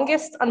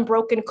longest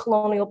unbroken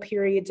colonial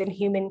periods in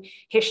human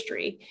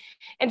history.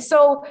 And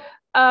so,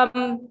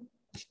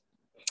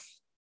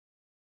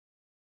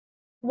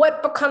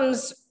 what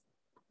becomes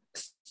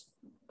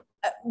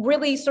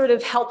really sort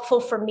of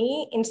helpful for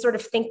me in sort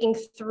of thinking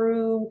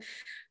through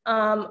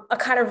a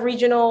kind of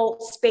regional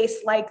space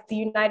like the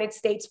United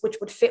States, which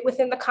would fit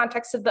within the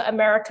context of the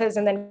Americas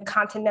and then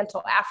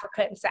continental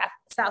Africa and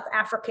South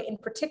Africa in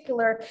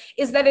particular,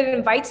 is that it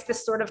invites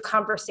this sort of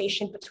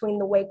conversation between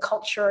the way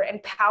culture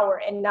and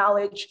power and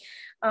knowledge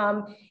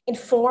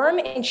inform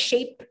and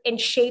shape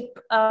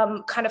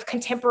kind of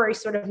contemporary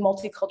sort of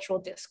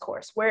multicultural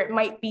discourse, where it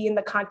might be in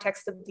the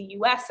context of the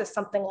US as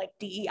something like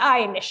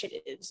DEI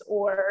initiatives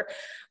or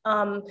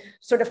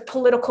sort of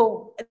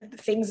political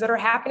things that are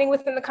happening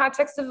within the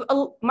context of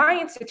my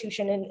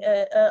institution and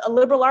a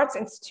liberal arts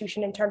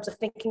institution in terms of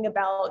thinking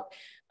about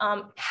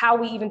how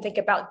we even think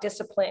about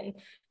discipline,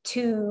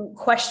 to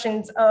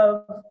questions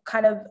of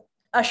kind of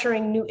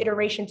ushering new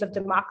iterations of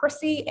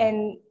democracy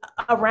and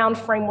around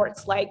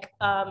frameworks like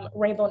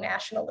rainbow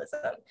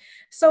nationalism.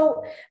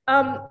 So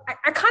I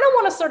kind of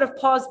want to sort of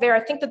pause there. I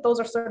think that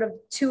those are sort of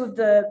two of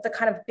the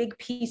kind of big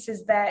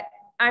pieces that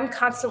I'm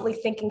constantly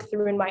thinking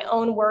through in my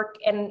own work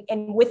and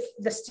with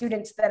the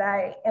students that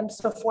I am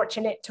so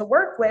fortunate to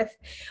work with.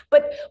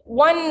 But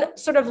one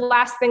sort of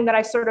last thing that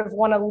I sort of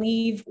want to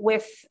leave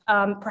with,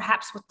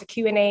 perhaps with the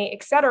Q&A,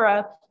 et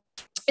cetera,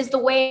 is the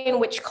way in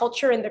which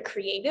culture and the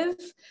creative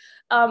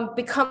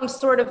becomes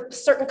sort of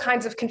certain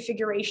kinds of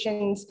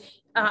configurations,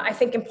 I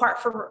think in part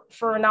for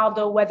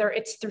Rinaldo, whether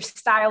it's through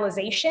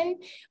stylization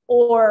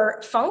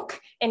or funk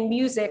and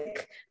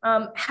music,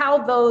 how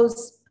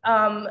those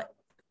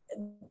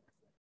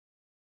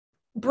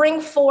bring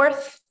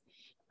forth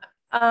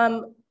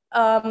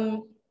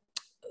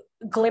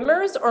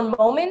glimmers or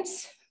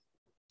moments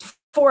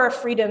for a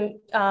freedom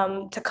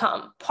to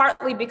come,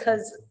 partly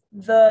because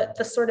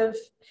the sort of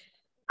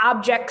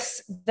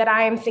objects that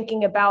I am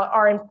thinking about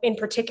are in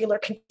particular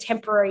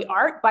contemporary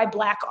art by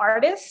Black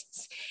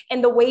artists,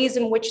 and the ways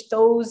in which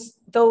those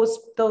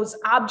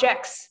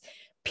objects,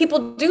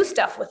 people do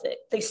stuff with it.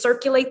 They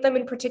circulate them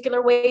in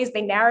particular ways,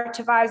 they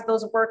narrativize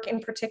those work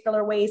in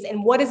particular ways.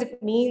 And what does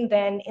it mean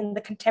then in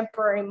the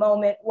contemporary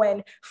moment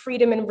when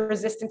freedom and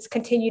resistance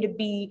continue to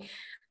be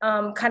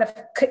kind of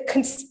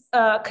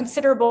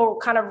considerable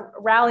kind of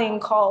rallying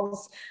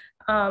calls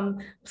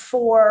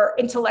for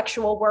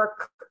intellectual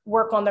work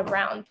on the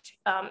ground,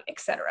 et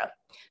cetera.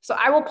 So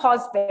I will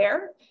pause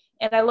there,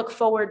 and I look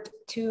forward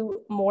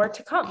to more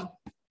to come.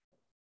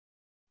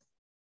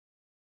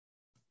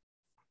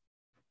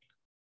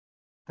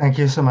 Thank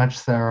you so much,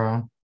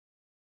 Sarah.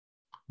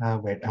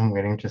 Wait, I'm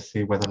waiting to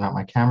see whether or not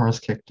my camera's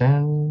kicked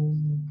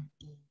in.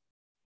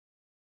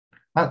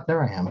 Oh,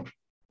 there I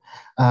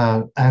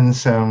am. And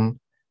so,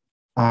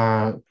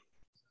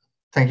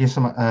 thank you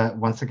so much,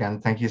 once again,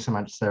 thank you so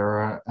much,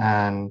 Sarah.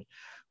 And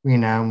we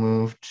now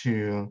move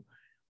to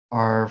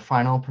our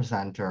final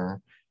presenter,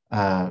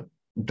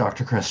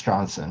 Dr. Chris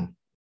Johnson.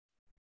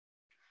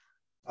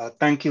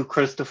 Thank you,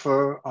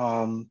 Christopher.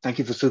 Thank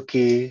you,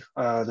 Vasuki,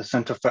 the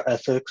Center for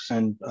Ethics,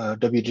 and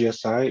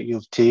WGSI at U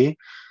of T.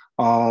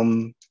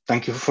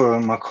 Thank you for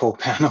my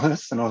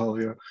co-panelists and all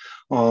of your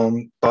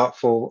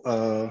thoughtful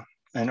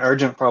and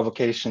urgent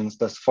provocations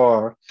thus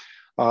far.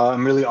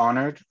 I'm really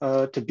honored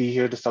to be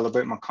here to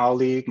celebrate my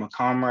colleague, my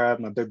comrade,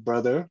 my big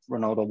brother,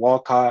 Rinaldo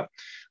Walcott,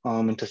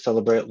 and to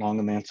celebrate long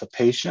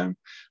emancipation.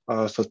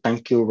 So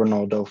thank you,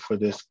 Rinaldo, for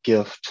this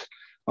gift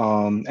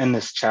and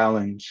this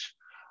challenge.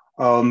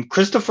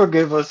 Christopher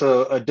gave us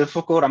a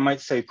difficult, I might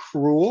say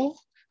cruel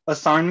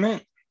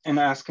assignment in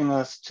asking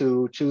us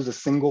to choose a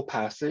single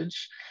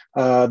passage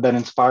that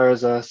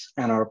inspires us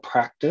and our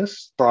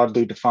practice,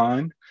 broadly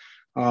defined,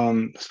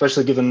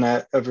 especially given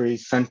that every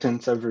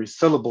sentence, every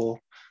syllable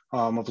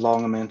of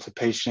long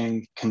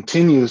emancipation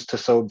continues to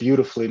so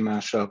beautifully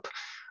mash up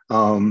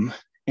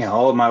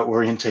all of my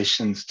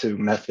orientations to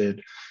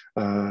method,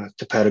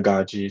 to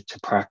pedagogy, to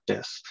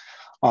practice.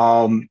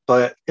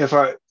 But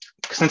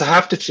since I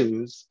have to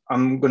choose,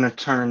 I'm going to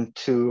turn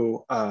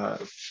to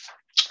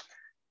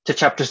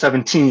chapter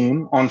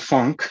 17 on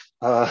funk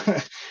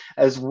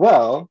as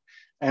well.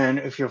 And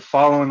if you're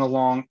following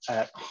along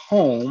at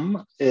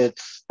home,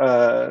 it's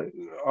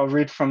I'll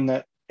read from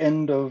the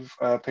end of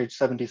page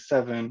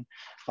 77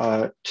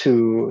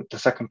 to the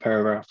second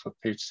paragraph of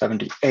page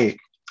 78.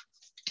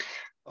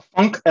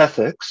 Funk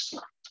ethics,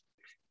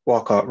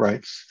 Walcott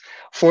writes,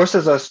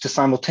 forces us to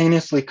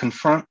simultaneously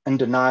confront and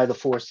deny the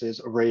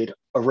forces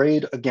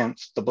arrayed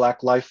against the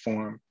Black life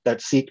form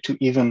that seek to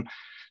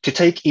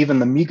take even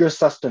the meager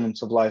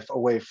sustenance of life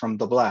away from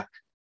the Black,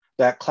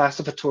 that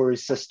classificatory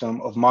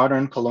system of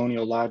modern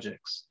colonial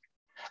logics.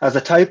 As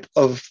a type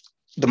of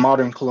the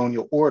modern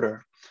colonial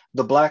order,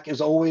 the Black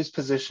is always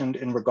positioned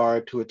in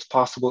regard to its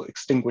possible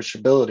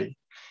extinguishability,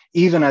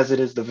 even as it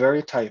is the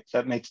very type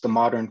that makes the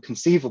modern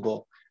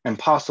conceivable and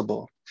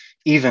possible,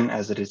 even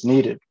as it is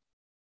needed.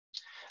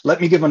 Let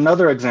me give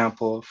another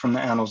example from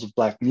the annals of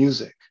Black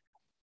music.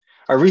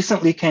 I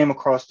recently came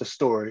across the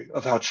story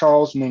of how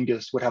Charles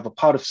Mingus would have a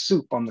pot of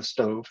soup on the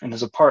stove in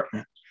his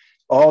apartment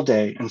all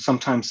day and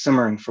sometimes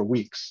simmering for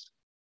weeks.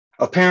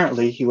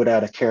 Apparently, he would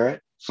add a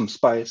carrot, some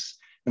spice,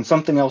 and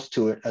something else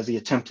to it as he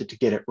attempted to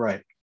get it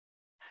right.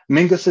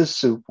 Mingus's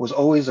soup was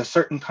always a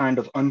certain kind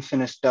of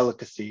unfinished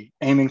delicacy,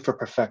 aiming for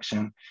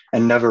perfection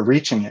and never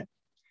reaching it,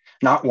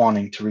 not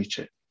wanting to reach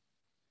it.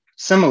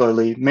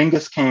 Similarly,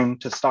 Mingus came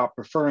to stop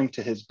referring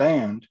to his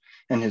band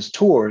and his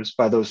tours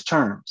by those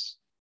terms.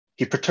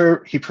 He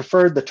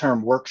preferred the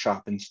term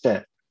workshop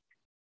instead.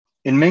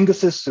 In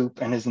Mingus's soup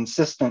and his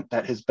insistence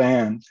that his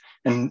band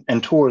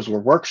and tours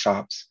were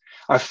workshops,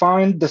 I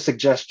find the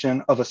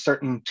suggestion of a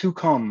certain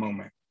to-come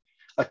moment,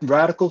 a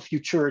radical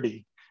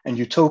futurity and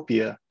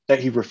utopia that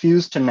he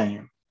refused to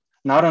name,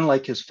 not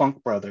unlike his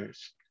funk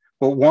brothers,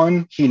 but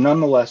one he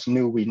nonetheless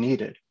knew we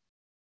needed.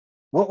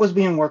 What was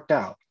being worked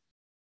out?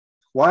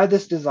 Why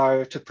this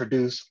desire to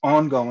produce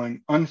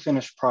ongoing,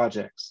 unfinished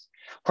projects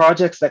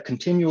that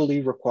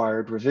continually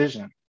required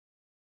revision?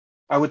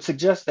 I would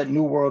suggest that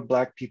New World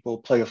Black people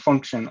play a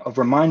function of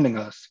reminding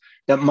us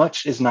that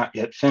much is not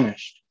yet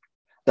finished,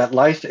 that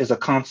life is a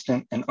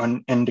constant and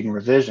unending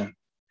revision,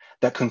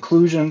 that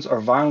conclusions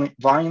are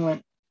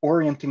violent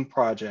orienting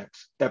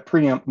projects that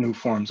preempt new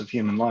forms of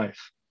human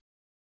life.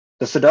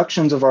 The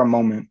seductions of our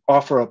moment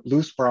offer up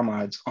loose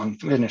bromides on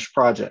finished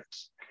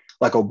projects,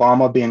 like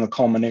Obama being a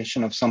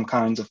culmination of some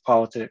kinds of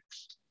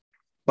politics.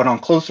 But on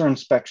closer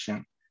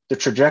inspection, the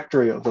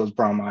trajectory of those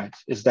bromides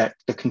is that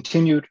the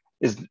continued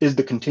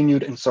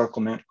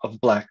encirclement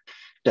of Black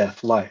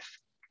death life.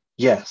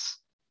 Yes,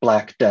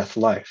 Black death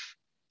life.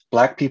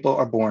 Black people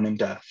are born in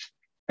death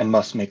and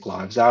must make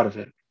lives out of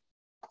it.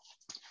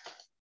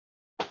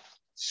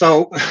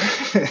 So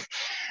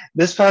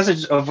this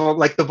passage,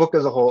 like the book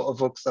as a whole,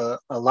 evokes a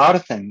lot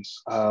of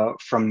things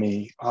from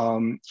me.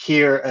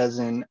 Here, as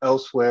in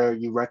elsewhere,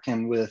 you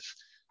reckon with,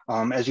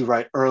 as you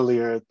write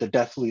earlier, the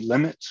deathly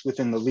limits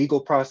within the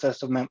legal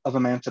process of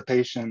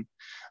emancipation,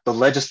 the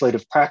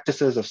legislative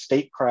practices of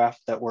statecraft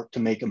that work to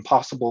make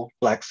impossible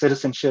Black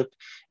citizenship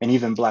and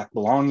even Black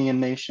belonging in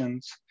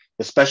nations,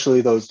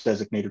 especially those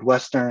designated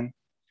Western.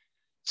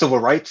 Civil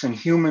rights and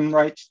human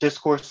rights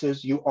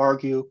discourses, you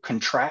argue,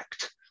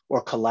 contract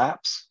or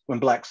collapse when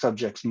Black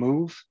subjects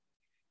move.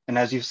 And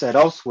as you've said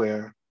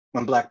elsewhere,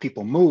 when Black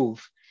people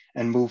move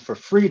and move for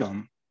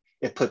freedom,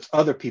 it puts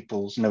other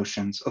people's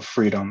notions of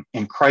freedom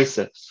in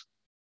crisis.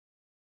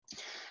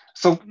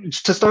 So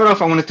to start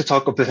off, I wanted to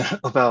talk a bit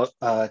about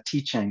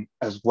teaching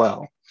as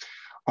well.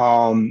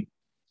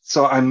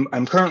 So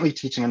I'm currently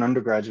teaching an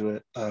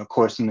undergraduate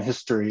course in the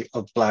history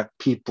of Black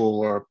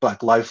people or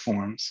Black life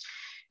forms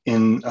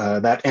in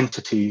that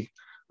entity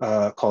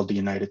called the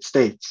United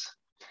States.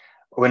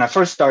 When I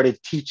first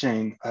started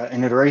teaching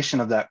an iteration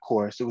of that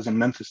course, it was in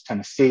Memphis,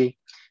 Tennessee,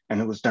 and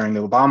it was during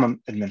the Obama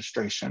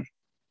administration.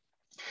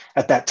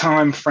 At that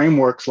time,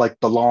 frameworks like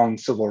the long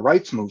civil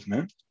rights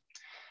movement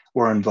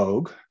were in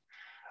vogue.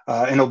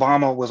 And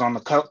Obama was on the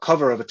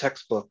cover of a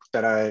textbook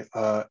that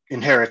I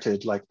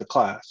inherited, like the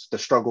class, The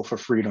Struggle for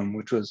Freedom,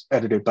 which was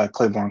edited by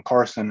Claiborne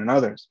Carson and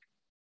others.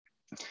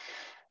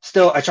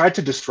 Still, I tried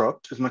to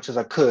disrupt as much as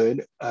I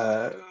could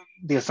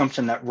the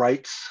assumption that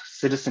rights,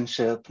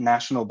 citizenship,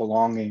 national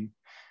belonging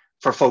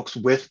for folks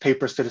with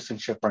paper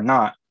citizenship or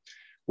not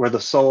were the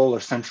sole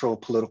or central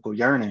political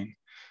yearning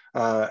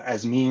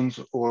as means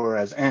or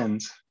as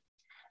ends,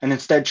 and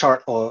instead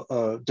chart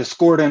a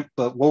discordant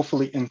but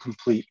woefully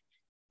incomplete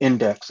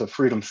index of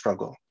freedom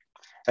struggle,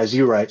 as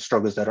you write,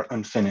 struggles that are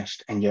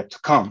unfinished and yet to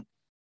come.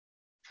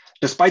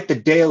 Despite the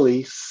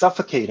daily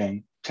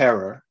suffocating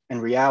terror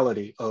and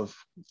reality of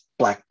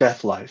Black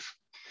death life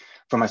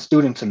for my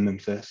students in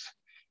Memphis,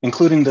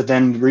 including the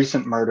then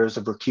recent murders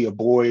of Rekia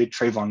Boyd,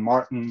 Trayvon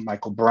Martin,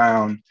 Michael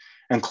Brown,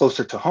 and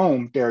closer to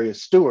home,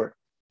 Darius Stewart,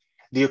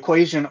 the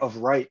equation of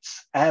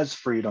rights as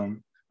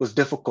freedom was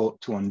difficult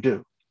to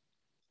undo.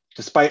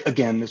 Despite,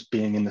 again, this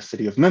being in the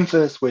city of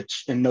Memphis,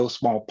 which in no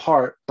small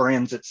part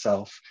brands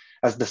itself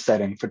as the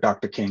setting for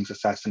Dr. King's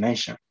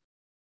assassination.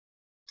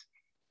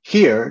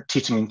 Here,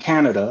 teaching in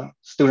Canada,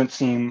 students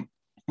seem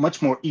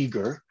much more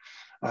eager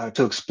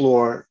to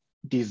explore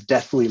these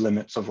deathly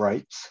limits of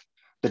rights,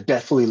 the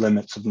deathly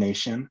limits of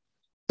nation,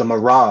 the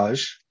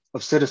mirage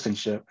of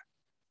citizenship,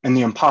 and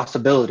the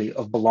impossibility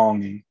of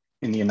belonging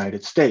in the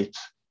United States.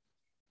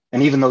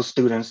 And even those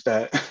students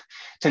that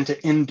tend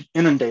to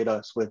inundate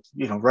us with,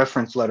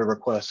 reference letter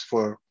requests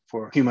for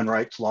human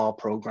rights law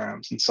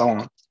programs and so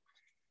on.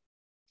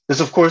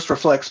 This, of course,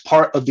 reflects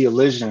part of the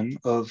illusion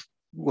of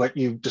what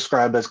you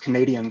describe as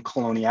Canadian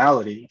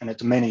coloniality and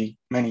its many,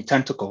 many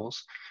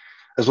tentacles,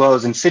 as well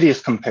as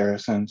insidious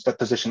comparisons that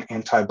position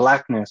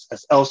anti-Blackness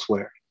as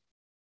elsewhere.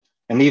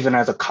 And even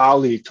as a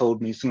colleague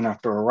told me soon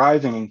after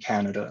arriving in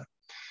Canada,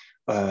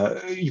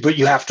 but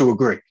you have to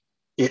agree,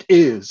 it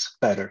is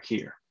better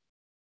here.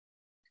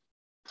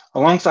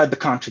 Alongside the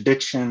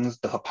contradictions,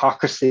 the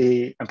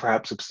hypocrisy, and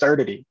perhaps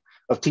absurdity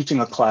of teaching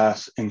a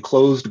class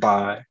enclosed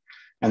by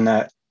and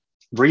that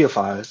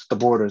reifies the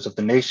borders of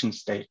the nation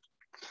state,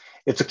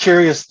 it's a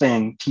curious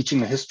thing teaching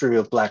the history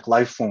of Black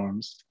life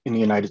forms in the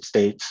United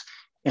States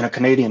in a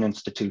Canadian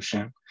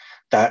institution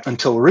that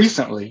until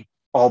recently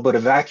all but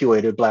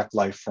evacuated Black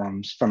life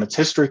forms from its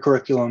history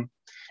curriculum,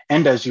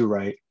 and as you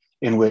write,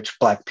 in which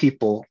Black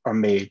people are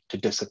made to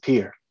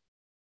disappear.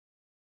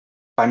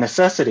 By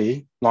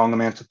necessity, long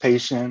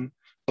Emancipation,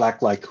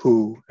 Black Like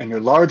Who, and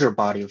your larger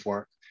body of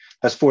work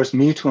has forced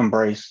me to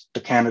embrace the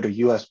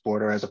Canada-US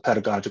border as a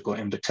pedagogical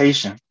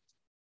invitation.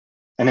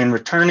 And in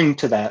returning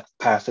to that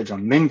passage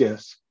on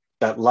Mingus,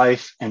 that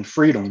life and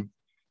freedom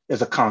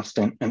is a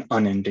constant and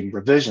unending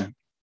revision.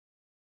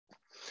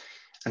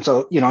 And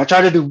so, I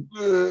try to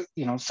do,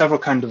 several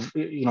kind of,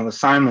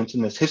 assignments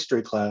in this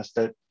history class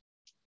that,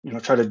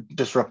 try to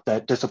disrupt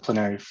that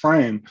disciplinary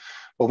frame,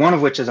 but one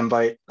of which is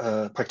invite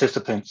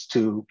participants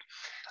to,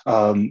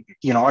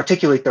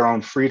 articulate their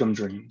own freedom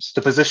dreams,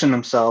 to position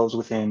themselves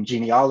within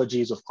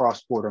genealogies of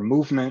cross-border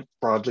movement,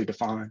 broadly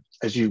defined,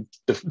 as you,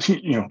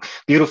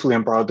 beautifully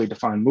and broadly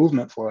defined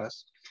movement for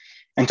us,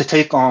 and to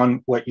take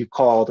on what you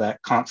call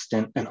that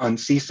constant and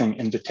unceasing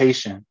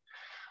invitation,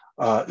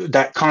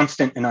 that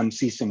constant and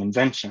unceasing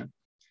invention,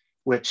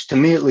 which to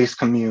me at least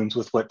communes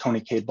with what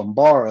Tony K.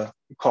 Bambara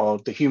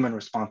called the human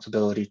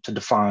responsibility to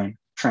define,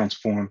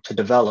 transform, to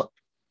develop.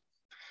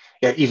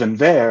 Yet even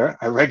there,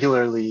 I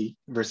regularly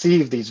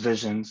receive these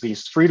visions,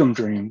 these freedom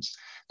dreams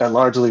that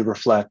largely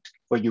reflect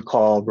what you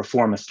call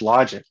reformist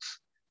logics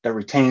that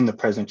retain the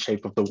present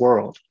shape of the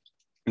world,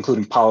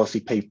 including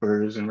policy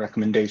papers and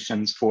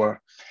recommendations for,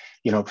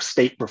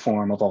 state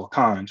reform of all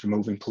kinds,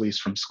 removing police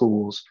from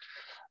schools,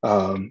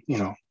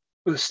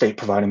 the state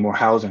providing more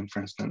housing, for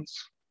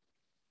instance.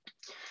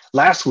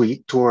 Last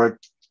week, toward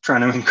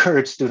trying to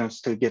encourage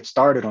students to get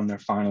started on their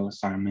final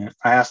assignment,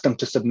 I asked them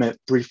to submit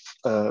brief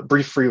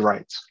free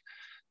writes,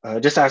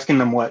 just asking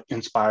them what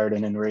inspired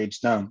and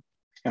enraged them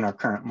in our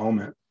current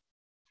moment.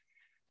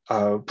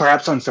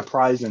 Perhaps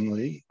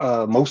unsurprisingly,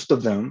 most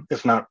of them,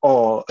 if not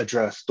all,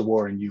 addressed the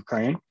war in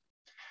Ukraine,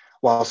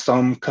 while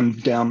some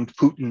condemned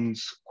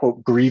Putin's,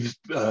 quote,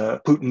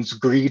 Putin's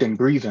greed and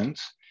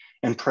grievance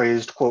and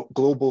praised, quote,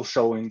 global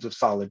showings of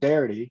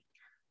solidarity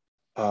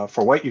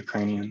for white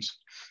Ukrainians.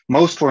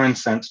 Most were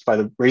incensed by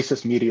the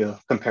racist media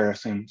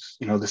comparisons,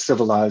 the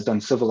civilized,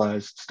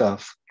 uncivilized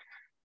stuff,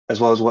 as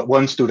well as what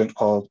one student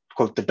called,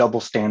 quote, the double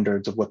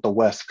standards of what the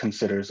West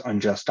considers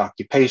unjust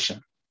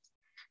occupation.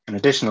 And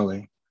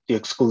additionally, the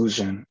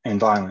exclusion and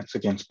violence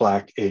against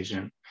Black,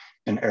 Asian,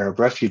 and Arab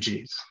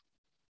refugees.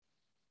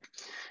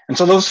 And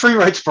so those free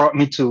writes brought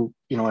me to,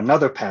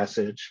 another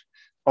passage,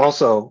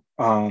 also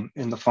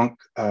in the Funk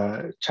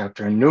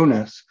chapter in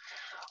Newness.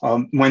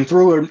 When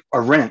through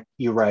a rent,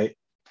 you write,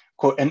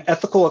 quote, an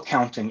ethical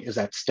accounting is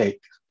at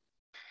stake.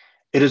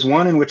 It is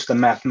one in which the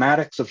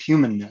mathematics of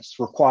humanness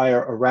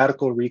require a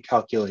radical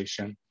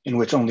recalculation in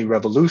which only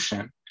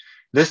revolution,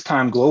 this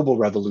time global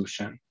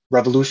revolution,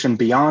 revolution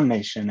beyond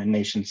nation and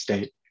nation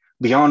state,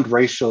 beyond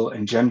racial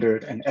and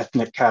gendered and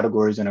ethnic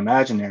categories and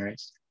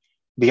imaginaries,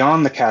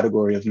 beyond the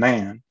category of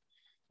man,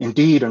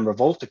 indeed in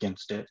revolt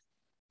against it,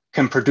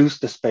 can produce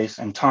the space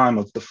and time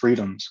of the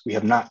freedoms we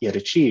have not yet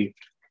achieved,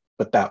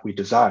 but that we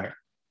desire.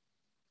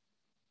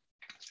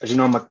 As you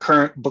know, my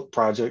current book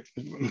project,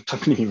 I'm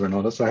talking to you,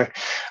 Rinaldo, sorry,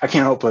 I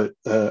can't help but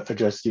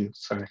address you,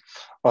 sorry,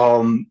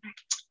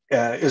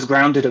 is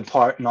grounded in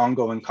part in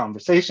ongoing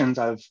conversations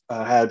I've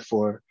had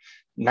for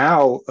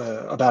now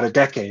about a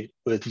decade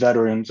with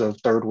veterans of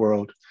third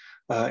world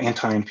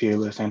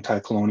anti-imperialist,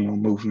 anti-colonial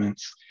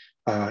movements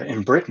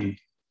in Britain.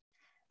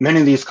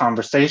 Many of these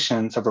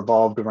conversations have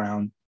revolved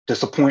around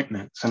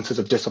disappointment, senses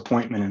of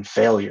disappointment and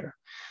failure.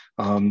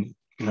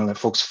 That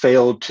folks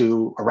failed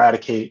to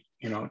eradicate,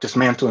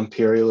 dismantle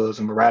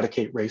imperialism,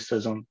 eradicate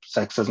racism,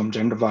 sexism,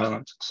 gender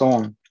violence, and so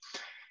on.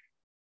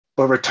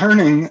 But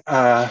returning,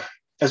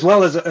 as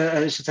well as,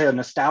 I should say, a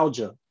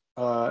nostalgia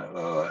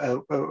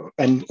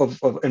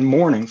and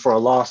mourning for a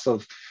loss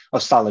of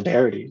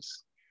solidarities.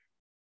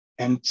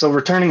 And so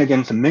returning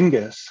again to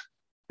Mingus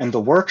and the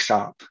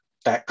workshop,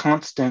 that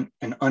constant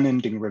and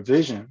unending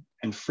revision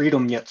and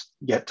freedom yet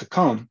to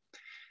come,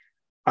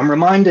 I'm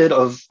reminded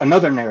of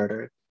another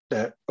narrative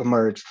that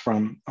emerged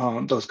from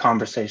those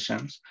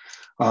conversations,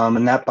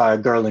 and that by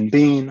Gerlin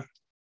Bean,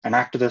 an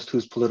activist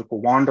whose political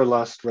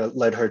wanderlust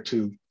led her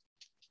to,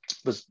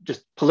 was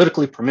just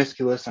politically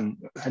promiscuous and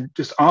had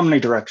just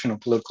omnidirectional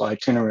political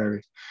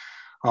itinerary,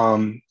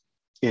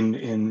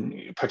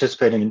 in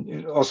participating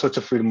in all sorts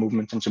of freedom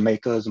movements in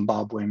Jamaica,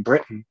 Zimbabwe, and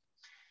Britain.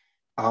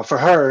 For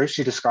her,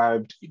 she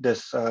described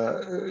this,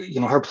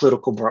 her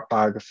political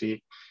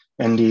biography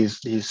and these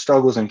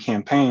struggles and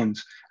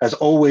campaigns as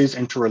always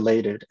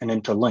interrelated and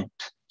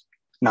interlinked,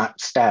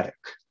 not static.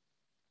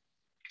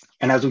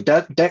 And as we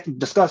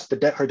discussed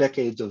her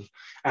decades of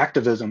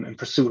activism in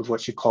pursuit of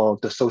what she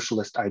called the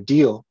socialist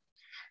ideal,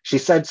 she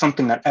said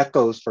something that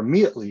echoes, for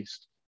me at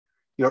least,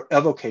 your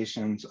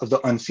evocations of the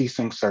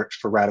unceasing search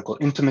for radical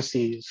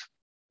intimacies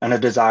and a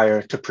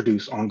desire to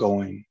produce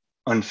ongoing,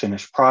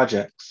 unfinished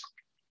projects.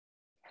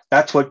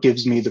 That's what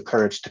gives me the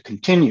courage to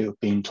continue,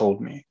 Bean told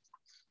me,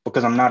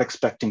 because I'm not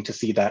expecting to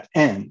see that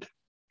end,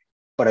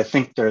 but I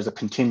think there's a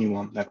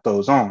continuum that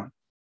goes on.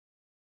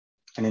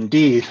 And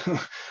indeed,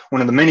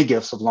 one of the many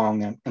gifts of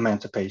long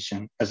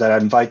emancipation is that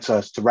it invites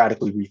us to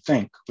radically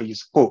rethink, we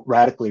use quote,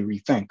 radically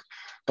rethink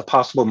the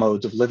possible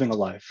modes of living a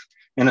life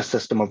in a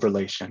system of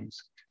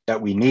relations that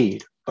we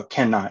need, but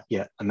cannot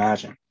yet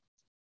imagine.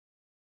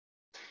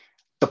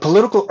 The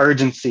political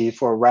urgency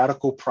for a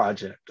radical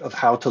project of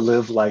how to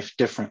live life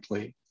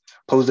differently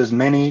poses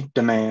many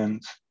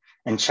demands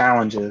and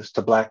challenges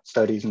to Black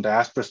studies and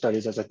diaspora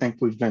studies, as I think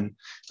we've been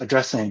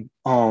addressing,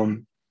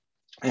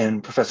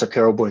 and Professor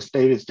Carol Boyce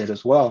Davies did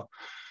as well,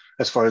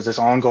 as far as this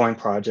ongoing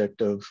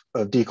project of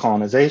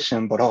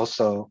decolonization, but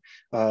also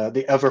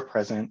the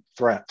ever-present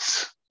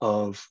threats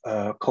of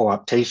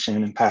co-optation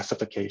and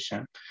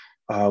pacification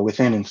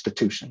within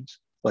institutions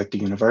like the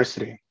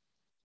university.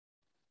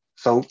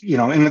 So,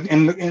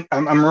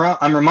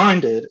 I'm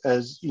reminded,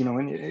 as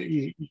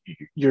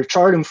you're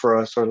charting for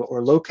us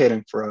or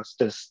locating for us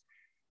this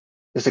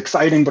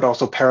exciting but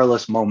also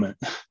perilous moment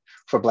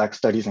for Black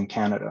studies in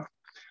Canada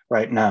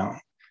right now,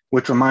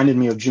 which reminded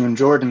me of June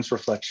Jordan's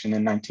reflection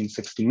in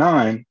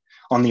 1969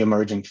 on the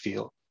emerging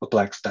field of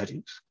Black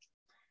studies.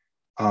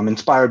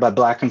 Inspired by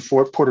Black and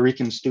Puerto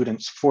Rican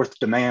students' fourth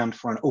demand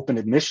for an open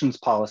admissions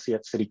policy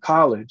at City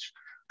College,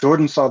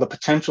 Jordan saw the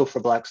potential for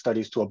Black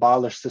studies to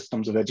abolish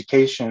systems of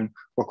education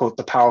where, quote,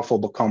 the powerful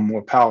become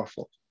more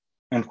powerful,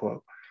 end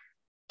quote.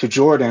 To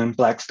Jordan,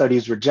 Black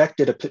studies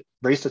rejected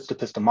racist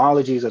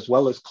epistemologies as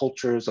well as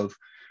cultures of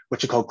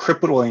what you call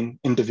crippling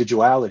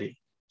individuality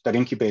that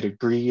incubated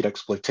greed,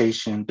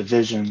 exploitation,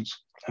 divisions,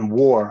 and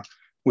war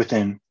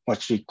within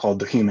what she called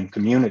the human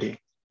community.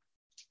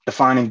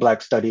 Defining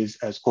Black studies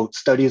as, quote,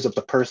 studies of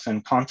the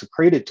person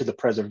consecrated to the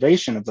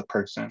preservation of the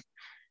person,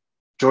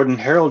 Jordan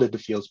heralded the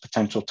field's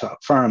potential to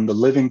affirm the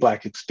living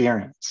Black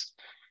experience.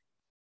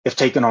 If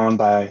taken on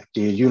by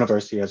the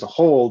university as a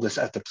whole, this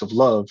ethics of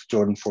love,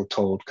 Jordan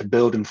foretold, could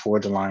build and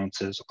forge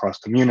alliances across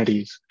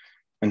communities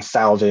and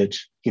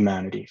salvage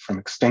humanity from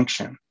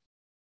extinction.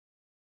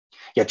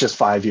 Yet just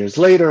 5 years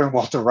later,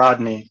 Walter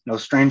Rodney, no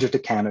stranger to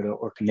Canada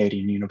or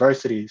Canadian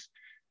universities,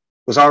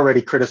 was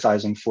already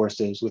criticizing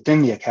forces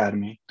within the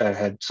academy that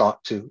had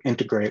sought to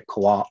integrate,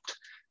 co-opt,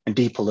 and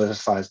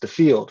depoliticize the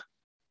field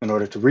in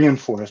order to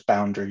reinforce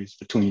boundaries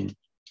between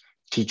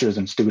teachers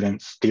and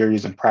students,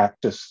 theories and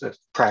praxis,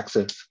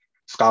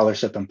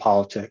 scholarship and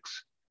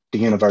politics, the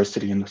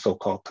university and the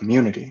so-called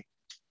community.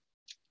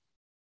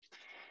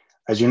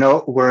 As you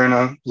know, we're in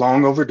a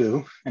long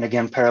overdue and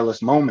again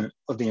perilous moment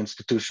of the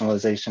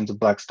institutionalizations of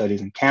Black studies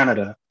in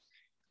Canada,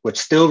 which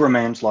still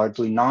remains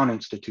largely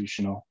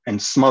non-institutional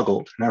and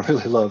smuggled. And I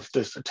really love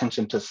this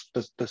attention to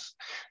this,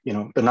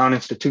 the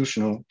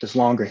non-institutional, this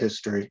longer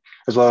history,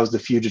 as well as the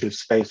fugitive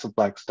space of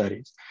Black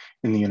studies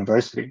in the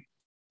university.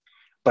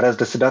 But as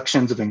the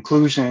seductions of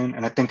inclusion,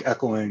 and I think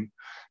echoing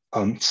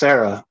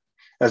Sarah,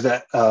 as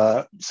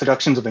that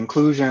seductions of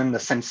inclusion, the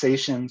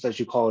sensations, as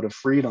you call it, of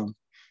freedom,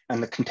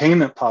 and the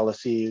containment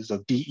policies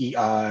of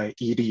DEI,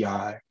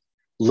 EDI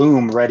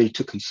loom ready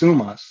to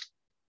consume us.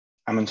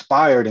 I'm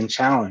inspired and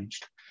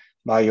challenged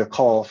by your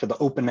call for the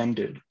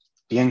open-ended,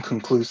 the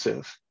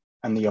inconclusive,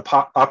 and the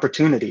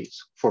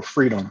opportunities for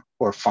freedom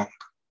or funk.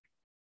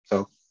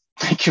 So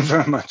thank you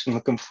very much. I'm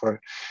looking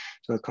forward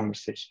to the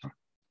conversation.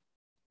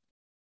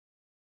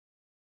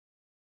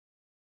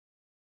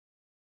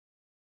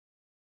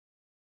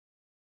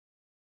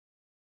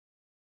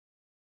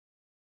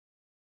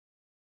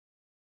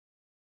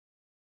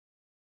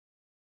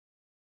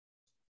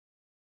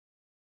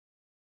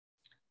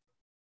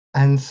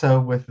 And so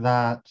with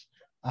that,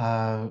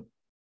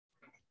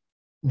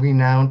 we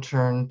now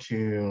turn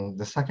to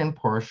the second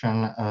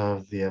portion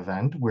of the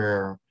event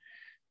where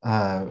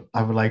I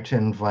would like to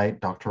invite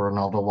Dr.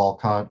 Rinaldo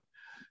Walcott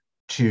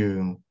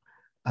to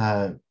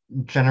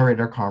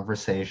generate a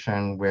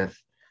conversation with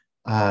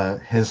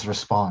his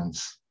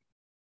response.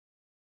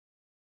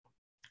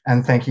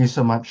 And thank you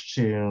so much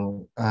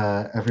to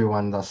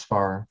everyone thus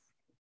far.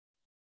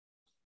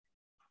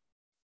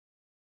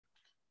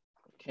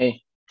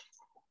 Okay.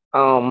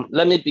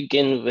 Let me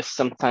begin with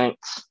some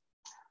thanks.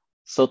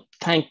 So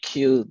thank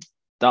you,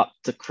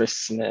 Dr. Chris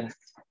Smith,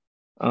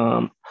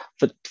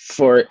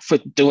 for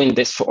doing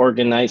this, for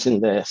organizing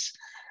this.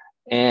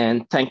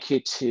 And thank you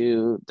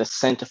to the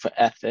Center for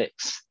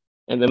Ethics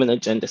and Women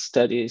and Gender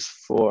Studies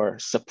for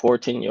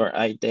supporting your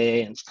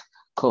idea and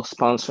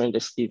co-sponsoring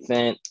this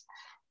event.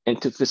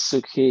 And to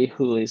Visuki,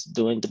 who is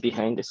doing the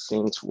behind the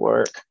scenes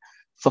work,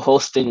 for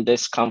hosting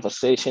this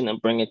conversation and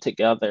bringing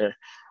together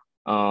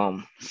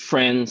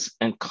friends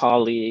and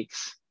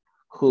colleagues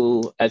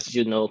who, as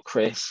you know,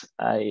 Chris,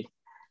 I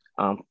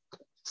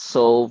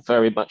so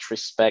very much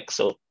respect.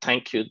 So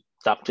thank you,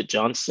 Dr.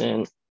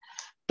 Johnson,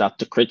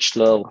 Dr.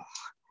 Crichlow,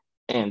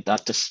 and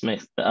Dr.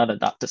 Smith, the other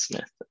Dr.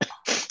 Smith.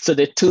 So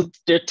there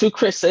are two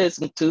Chris's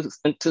and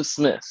two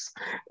Smiths.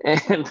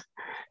 And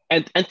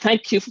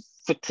thank you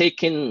for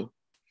taking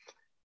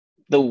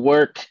the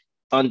work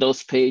on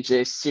those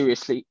pages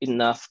seriously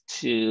enough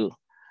to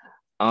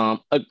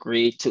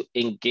agree to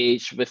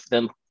engage with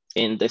them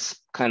in this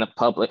kind of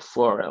public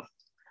forum.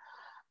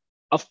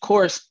 Of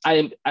course,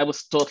 I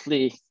was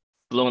totally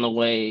blown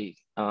away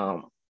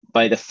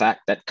by the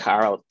fact that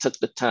Carol took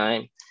the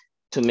time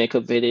to make a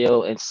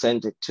video and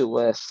send it to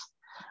us.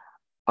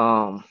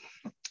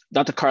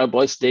 Dr. Carl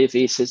Boyce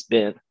Davies has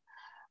been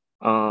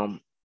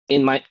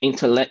in my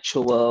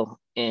intellectual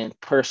and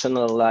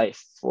personal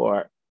life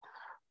for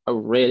a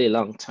really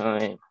long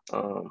time,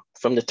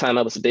 from the time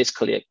I was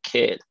basically a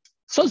kid.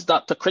 So is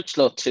Dr.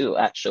 Crichlow too,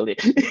 actually,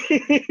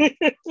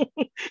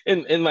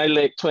 in my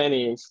late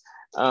 20s.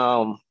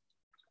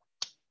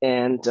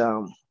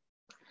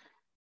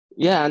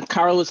 Yeah, and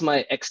Carol was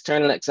my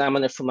external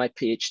examiner for my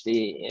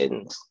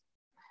PhD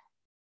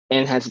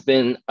and has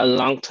been a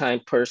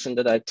longtime person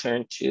that I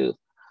turn to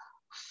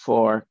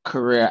for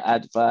career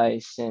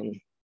advice.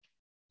 And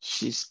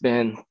she's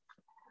been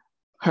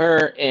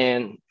her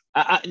and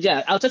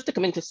yeah, I'll just take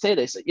a minute to say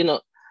this. You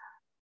know,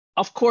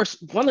 of course,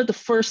 one of the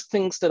first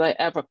things that I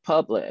ever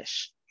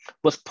published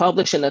was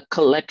publishing a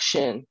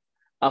collection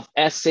of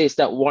essays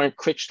that Warren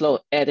Crichlow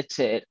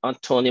edited on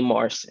Toni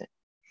Morrison.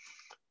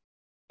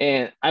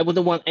 And I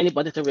wouldn't want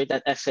anybody to read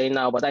that essay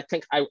now, but I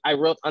think I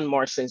wrote on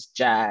Morrison's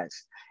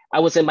jazz. I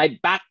was in my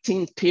back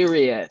teen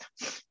period,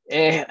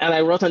 and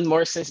I wrote on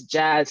Morrison's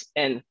jazz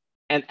and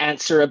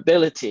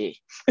answerability.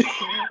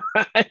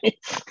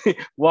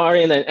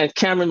 Warren and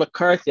Cameron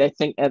McCarthy, I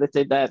think,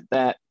 edited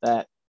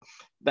that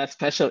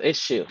special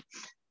issue.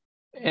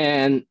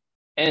 And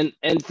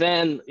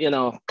then, you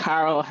know,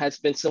 Carol has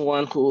been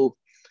someone who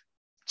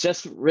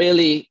just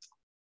really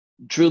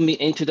drew me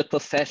into the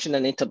profession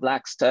and into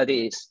Black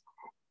studies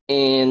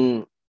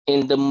in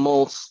the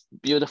most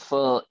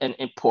beautiful and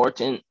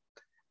important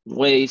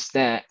ways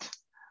that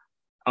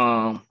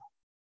a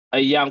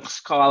young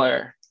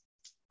scholar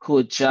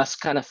who just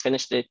kind of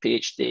finished their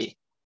PhD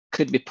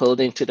could be pulled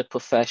into the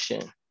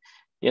profession.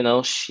 You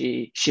know,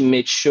 she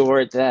made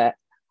sure that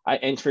I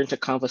entered into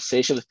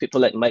conversation with people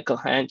like Michael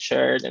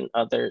Hanchard and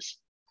others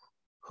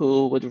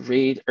who would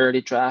read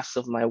early drafts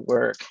of my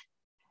work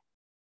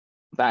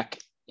back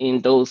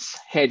in those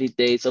heady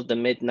days of the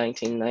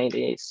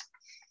mid-1990s,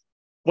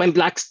 when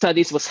Black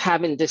studies was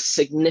having this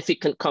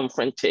significant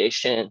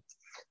confrontation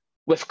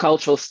with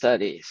cultural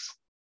studies.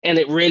 And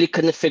it really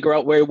couldn't figure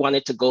out where it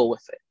wanted to go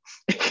with it.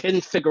 It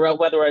couldn't figure out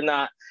whether or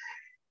not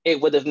it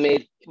would have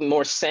made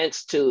more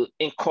sense to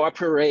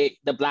incorporate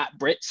the Black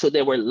Brits, who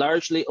they were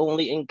largely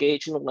only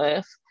engaging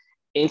with,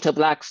 into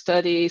Black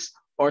studies,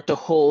 or to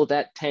hold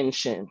that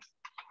tension.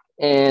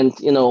 And,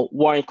 you know,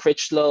 Warren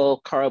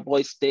Crichlow, Carl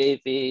Boyce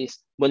Davies,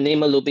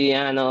 Wanima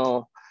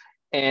Lubiano,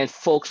 and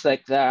folks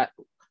like that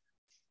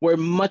were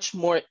much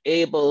more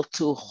able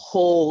to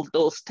hold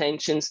those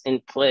tensions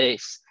in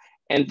place.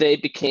 And they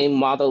became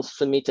models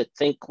for me to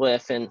think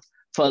with. And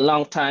for a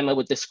long time, I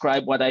would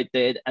describe what I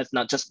did as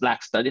not just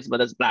Black studies,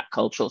 but as Black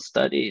cultural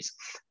studies,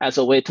 as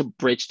a way to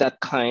bridge that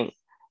kind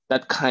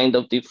that kind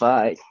of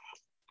divide.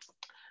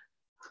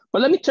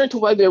 But let me turn to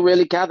why we're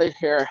really gathered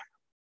here.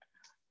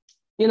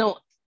 You know,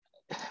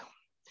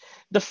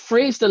 the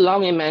phrase "the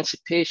long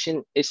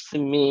emancipation" is for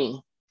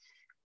me,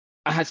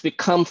 has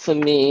become for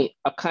me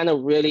a kind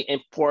of really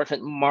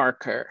important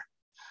marker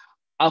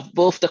of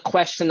both the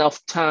question of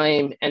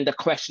time and the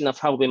question of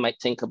how we might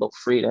think about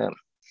freedom.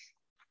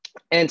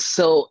 And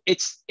so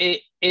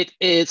it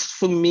is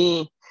for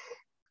me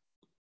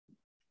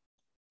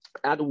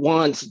at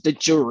once the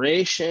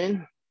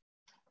duration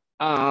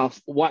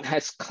of what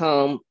has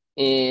come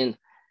in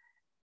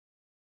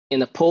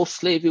a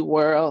post-slavery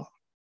world.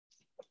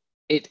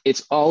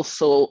 It's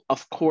also,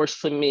 of course,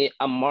 for me,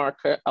 a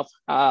marker of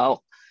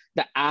how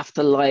the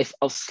afterlife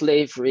of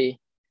slavery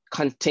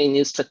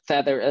continues to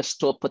tether us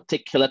to a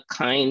particular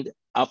kind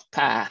of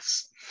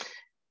past.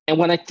 And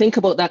when I think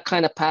about that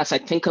kind of past, I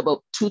think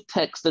about two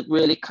texts that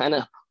really kind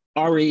of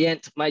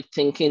orient my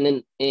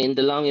thinking in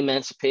the long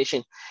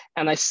emancipation.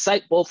 And I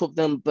cite both of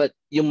them, but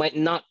you might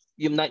not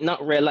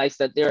realize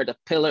that they are the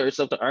pillars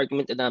of the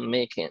argument that I'm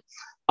making.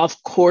 Of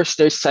course,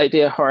 there's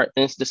Saidiya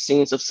Hartman's The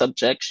Scenes of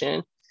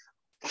Subjection,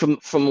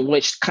 from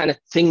which kind of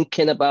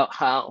thinking about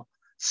how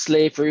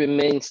slavery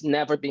remains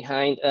never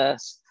behind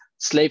us.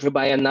 Slavery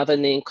by another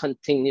name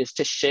continues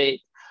to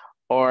shape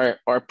our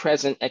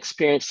present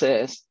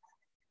experiences.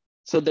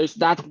 So there's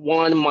that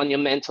one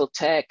monumental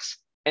text.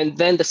 And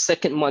then the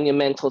second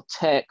monumental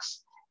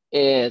text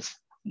is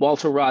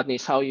Walter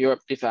Rodney's How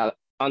Europe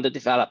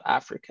Underdeveloped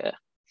Africa.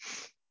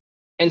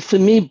 And for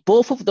me,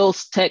 both of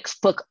those texts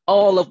put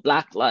all of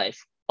BlackLife,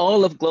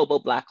 all of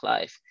global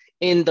BlackLife,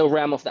 in the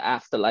realm of the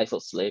afterlife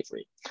of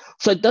slavery.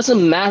 So it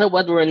doesn't matter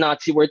whether or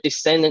not you were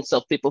descendants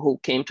of people who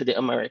came to the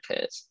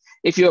Americas.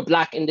 If you're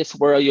Black in this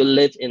world, you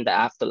live in the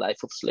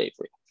afterlife of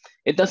slavery.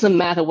 It doesn't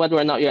matter whether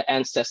or not your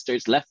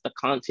ancestors left the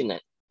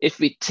continent. If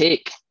we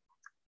take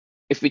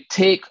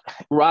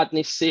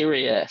Rodney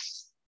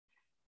serious,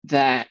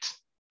 that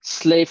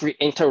slavery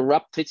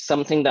interrupted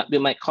something that we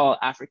might call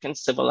African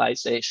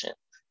civilization,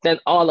 then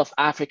all of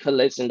Africa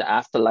lives in the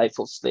afterlife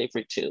of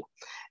slavery too.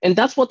 And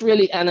that's what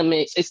really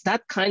animates, it's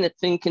that kind of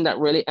thinking that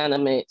really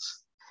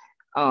animates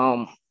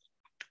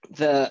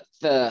the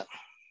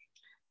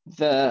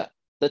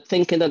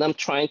thinking that I'm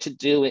trying to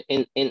do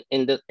in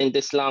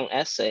this long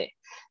essay.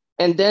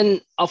 And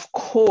then, of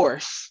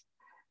course,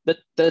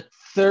 the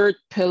third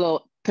pillar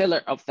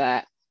of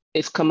that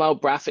is Kamal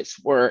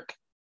Braffitt's work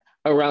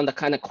around the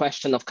kind of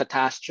question of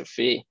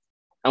catastrophe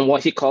and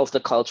what he calls the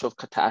culture of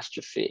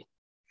catastrophe.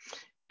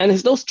 And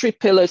it's those three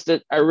pillars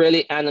that are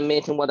really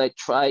animating what I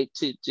try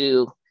to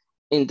do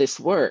in this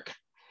work.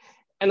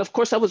 And of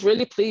course, I was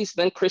really pleased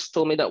when Chris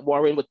told me that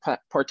Warren would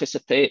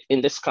participate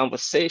in this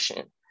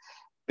conversation,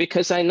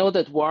 because I know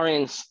that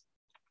Warren's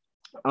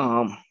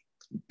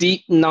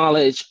deep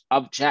knowledge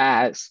of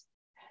jazz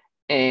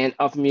and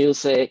of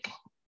music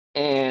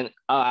and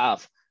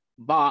of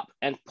bop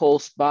and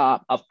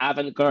post-bop, of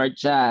avant-garde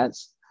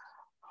jazz,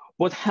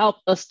 would help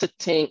us to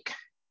think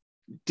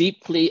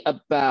deeply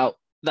about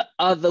the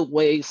other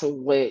ways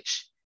in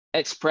which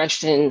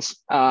expressions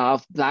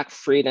of Black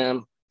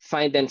freedom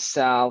find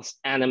themselves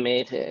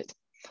animated.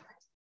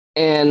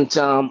 And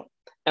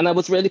I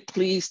was really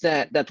pleased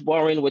that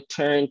Warren would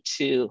turn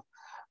to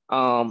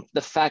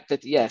the fact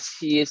that, yes,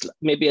 he is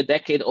maybe a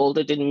decade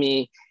older than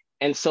me,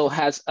 and so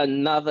has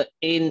another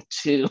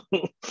into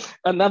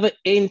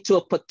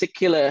a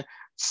particular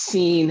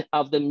scene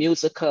of the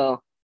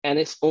musical and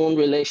its own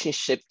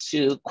relationship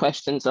to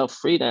questions of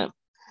freedom.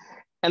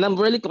 And I'm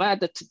really glad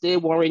that today,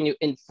 Warren, you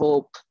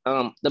invoked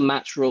the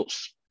Max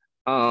Roach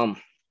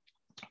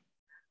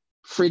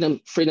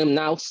Freedom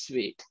Now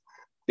suite,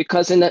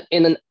 because in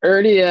an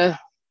earlier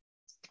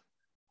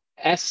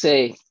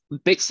essay,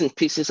 bits and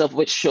pieces of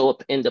which show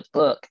up in the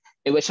book,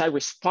 in which I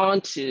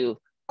respond to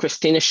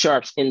Christina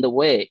Sharp's In the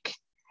Wake,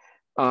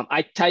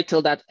 I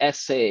titled that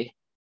essay,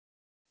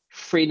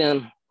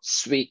 Freedom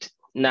Suite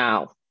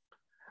Now.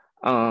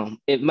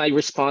 In my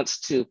response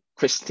to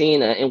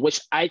Christina, in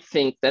which I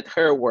think that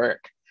her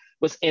work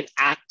was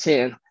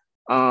enacting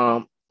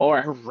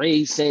or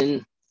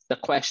raising the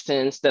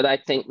questions that I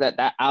think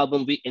that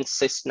album We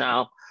Insist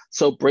Now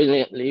so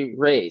brilliantly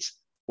raised.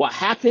 What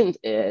happened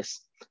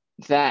is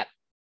that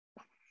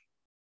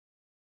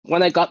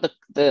when I got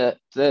the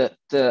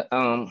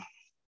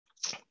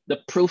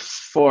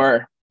proofs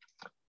for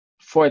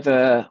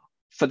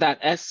that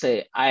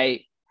essay,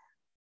 I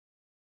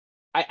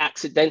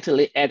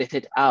accidentally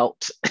edited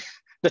out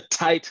the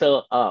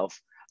title of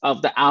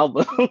the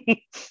album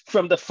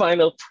from the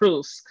final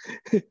proofs.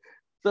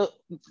 So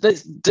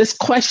this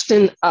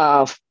question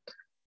of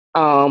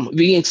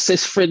We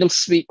Insist Freedom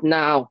Suite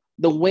Now,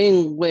 the way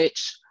in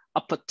which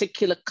a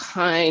particular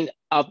kind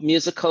of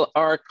musical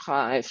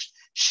archive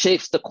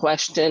shapes the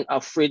question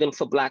of freedom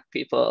for Black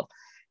people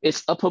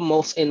is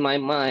uppermost in my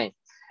mind.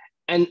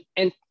 And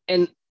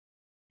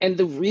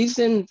the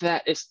reason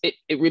that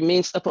it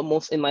remains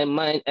uppermost in my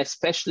mind,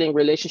 especially in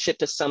relationship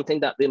to something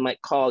that we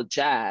might call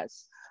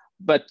jazz,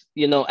 but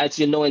as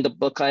you know in the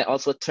book, I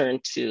also turn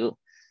to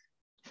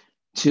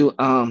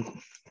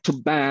to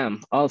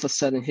bam, all of a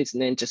sudden his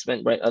name just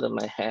went right out of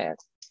my head.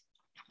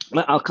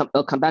 But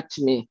it'll come back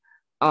to me.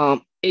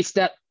 Is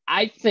that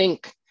I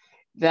think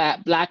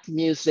that Black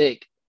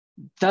music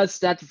does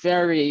that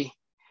very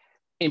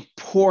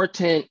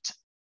important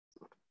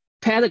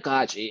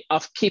pedagogy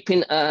of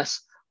keeping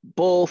us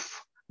both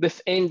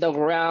within the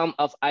realm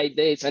of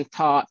ideas and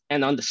thought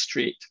and on the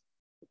street.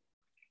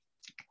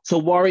 So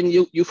Warren,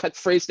 you had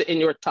phrased it in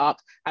your talk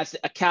as the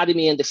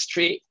academy and the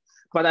street,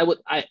 but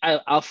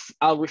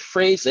I'll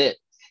rephrase it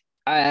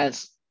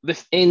as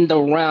within the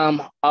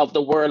realm of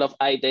the world of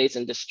ideas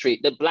in the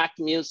street. The Black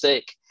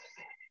music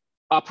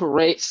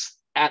operates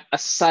at a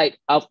site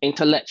of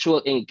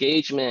intellectual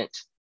engagement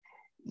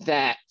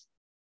that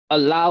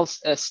allows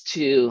us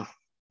to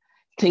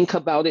think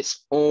about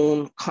its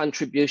own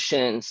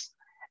contributions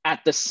at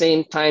the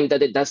same time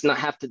that it does not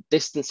have to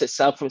distance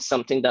itself from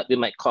something that we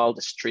might call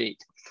the street.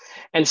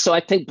 And so I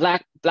think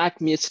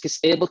Black music is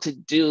able to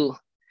do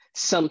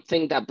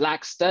something that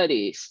Black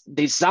studies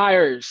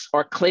desires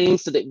or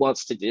claims that it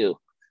wants to do,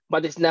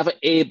 but it's never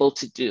able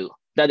to do,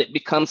 that it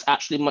becomes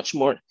actually much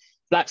more,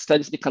 Black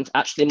studies becomes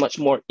actually much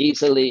more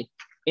easily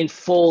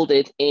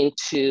enfolded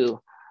into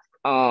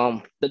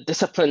the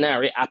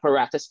disciplinary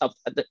apparatus of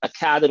the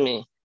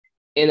academy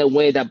in a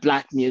way that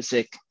Black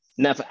music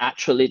never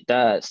actually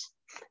does.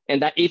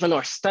 And that even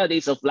our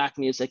studies of Black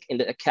music in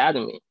the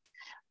academy,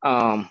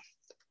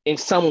 in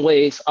some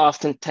ways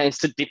often tends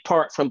to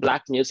depart from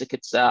Black music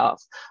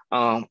itself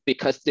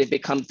because they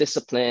become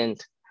disciplined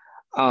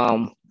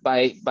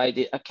by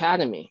the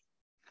academy.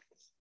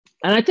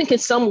 And I think in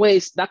some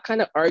ways that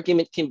kind of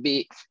argument can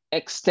be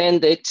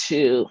extended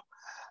to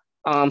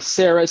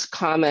Sarah's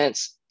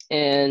comments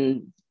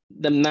and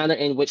the manner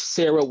in which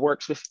Sarah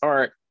works with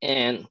art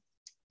and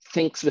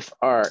thinks with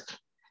art,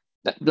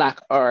 that Black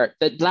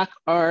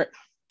art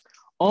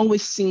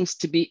always seems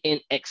to be in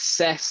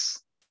excess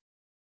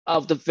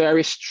of the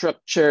very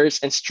structures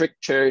and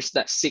strictures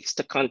that seeks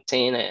to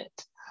contain it.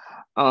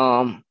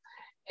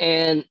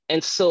 And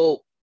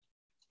so,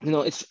 you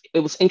know, it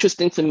was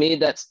interesting to me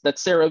that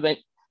Sarah went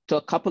to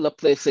a couple of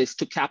places,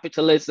 to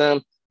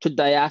capitalism, to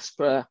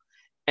diaspora,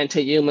 and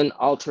to human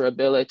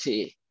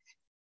alterability.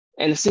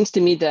 And it seems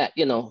to me that,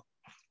 you know,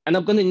 and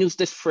I'm going to use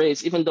this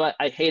phrase, even though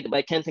I hate it, but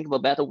I can't think of a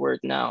better word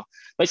now.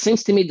 But it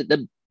seems to me that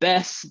the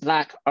best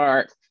Black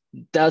art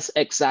does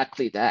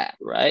exactly that,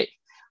 right?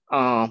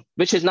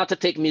 Which is not to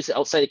take music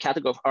outside the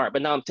category of art,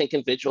 but now I'm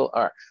thinking visual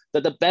art,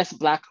 that the best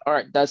Black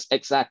art does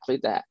exactly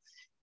that.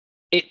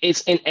 It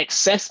is in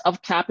excess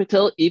of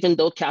capital, even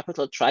though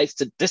capital tries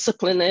to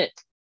discipline it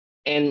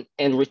and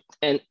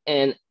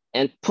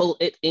pull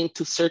it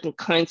into certain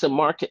kinds of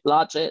market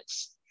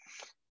logics.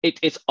 It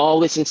is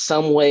always in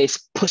some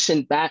ways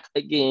pushing back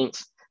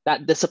against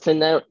that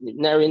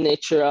disciplinary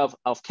nature of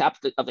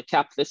the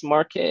capitalist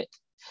market.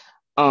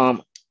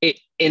 It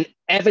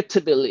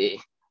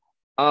inevitably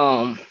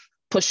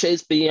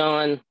pushes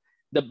beyond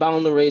the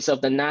boundaries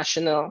of the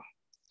national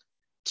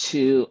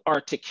to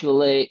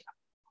articulate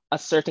a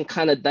certain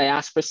kind of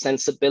diaspora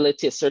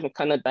sensibility, a certain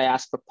kind of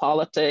diaspora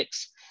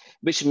politics,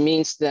 which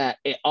means that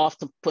it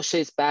often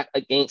pushes back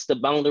against the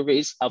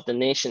boundaries of the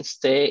nation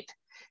state.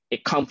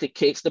 It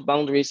complicates the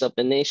boundaries of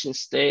the nation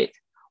state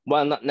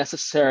while not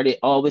necessarily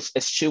always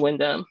eschewing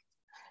them.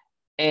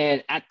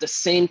 And at the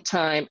same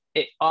time,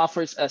 it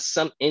offers us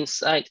some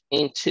insight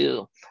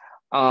into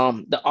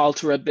the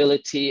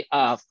alterability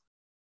of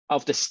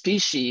the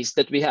species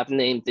that we have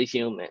named the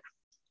human.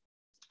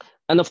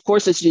 And of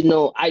course, as you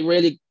know, I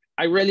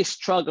really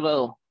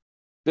struggle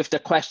with the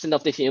question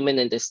of the human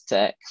in this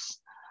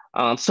text.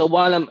 So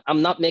while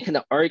I'm not making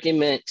an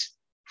argument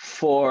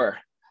for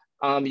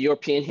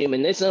European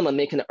humanism, I'm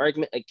making an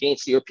argument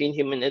against European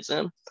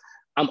humanism,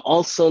 I'm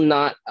also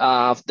not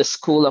of the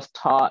school of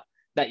thought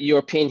that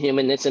European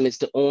humanism is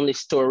the only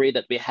story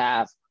that we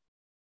have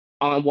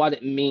on what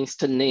it means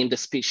to name the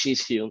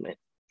species human.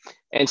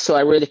 And so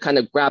I really kind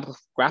of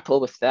grapple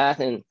with that.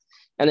 And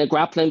then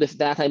grappling with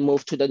that, I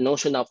moved to the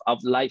notion of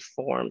life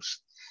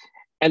forms.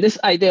 And this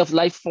idea of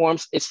life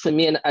forms is for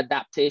me an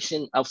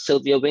adaptation of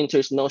Sylvia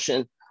Wynter's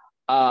notion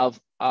of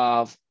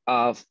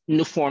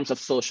new forms of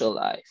social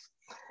life.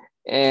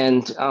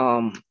 And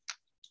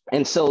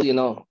so, you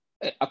know,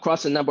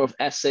 across a number of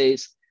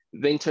essays,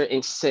 Wynter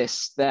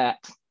insists that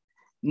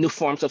new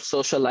forms of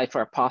social life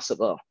are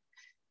possible.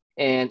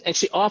 And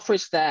she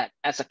offers that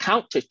as a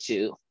counter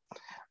to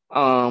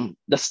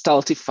the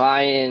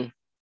stultifying,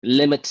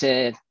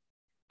 limited,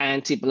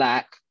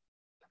 anti-Black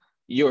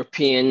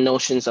European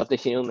notions of the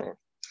human.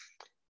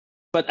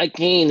 But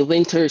again,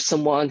 Wynter is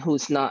someone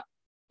who's not,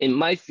 in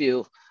my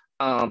view,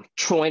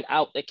 throwing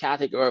out the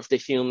category of the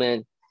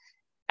human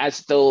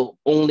as though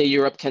only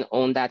Europe can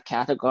own that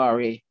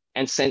category.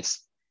 And since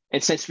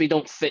we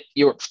don't fit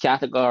Europe's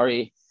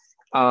category,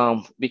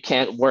 we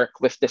can't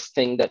work with this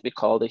thing that we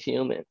call the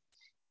human.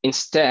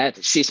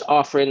 Instead, she's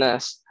offering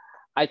us,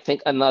 I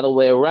think, another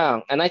way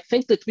around. And I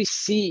think that we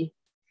see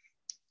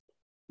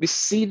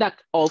that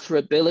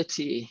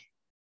alterability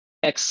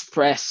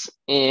expressed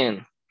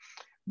in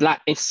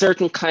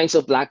certain kinds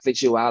of Black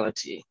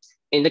visuality.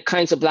 in the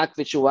kinds of Black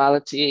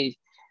visuality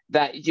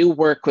that you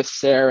work with,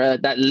 Sarah,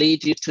 that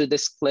lead you to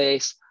this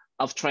place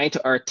of trying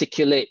to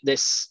articulate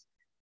this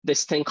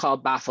thing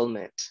called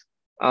bafflement.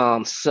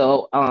 The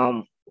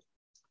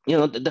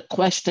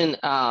question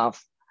of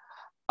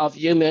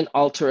human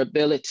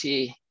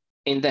alterability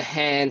in the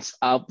hands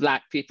of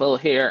Black people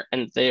here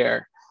and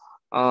there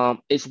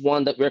is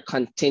one that we're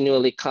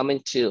continually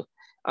coming to.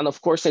 And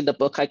of course, in the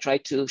book, I try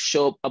to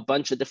show a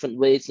bunch of different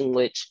ways in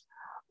which,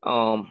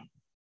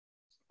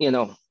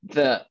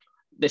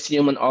 this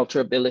human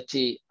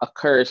alterability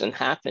occurs and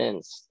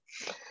happens.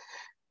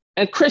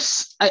 And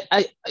Chris,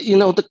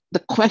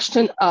 the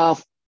question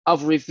of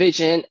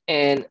revision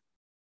and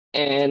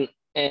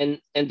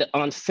the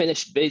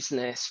unfinished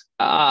business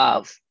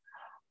of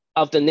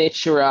the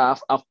nature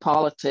of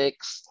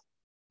politics,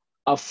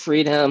 of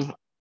freedom,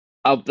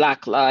 of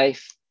Black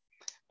life,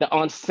 the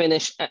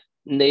unfinished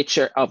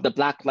nature of the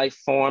Black life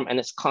form and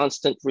its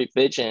constant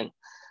revision.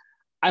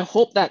 I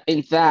hope that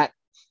in that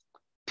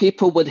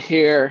people would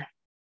hear,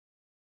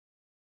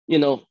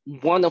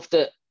 one of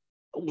the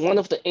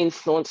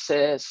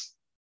influences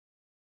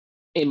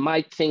in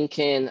my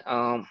thinking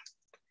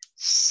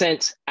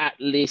since at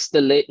least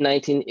the late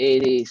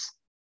 1980s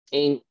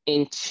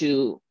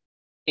into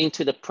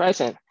the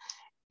present,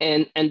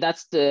 and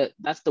that's the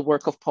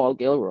work of Paul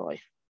Gilroy.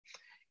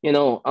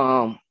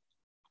 The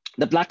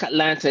Black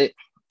Atlantic,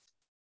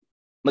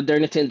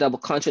 Modernity and Double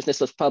Consciousness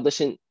was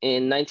published in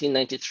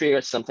 1993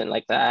 or something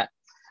like that.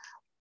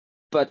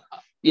 But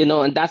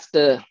and that's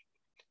the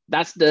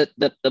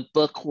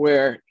book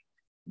where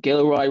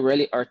Gilroy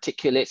really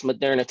articulates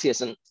modernity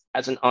as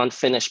an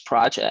unfinished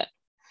project.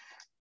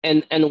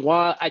 And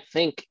while I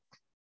think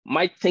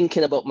my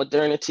thinking about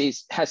modernity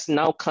has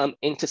now come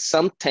into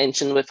some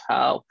tension with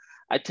how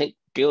I think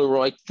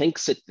Gilroy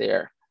thinks it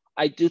there,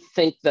 I do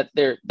think that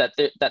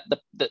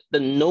the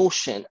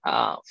notion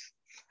of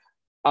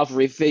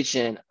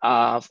revision,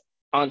 of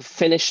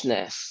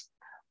unfinishedness,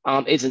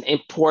 is an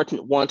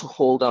important one to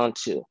hold on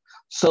to.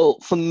 So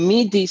for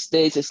me these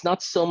days, it's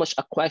not so much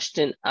a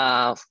question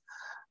of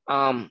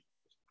the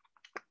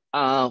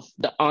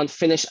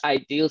unfinished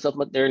ideals of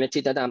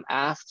modernity that I'm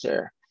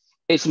after.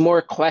 It's more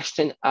a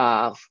question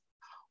of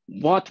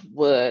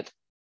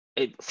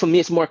for me,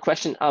 it's more a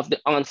question of the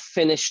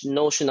unfinished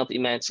notion of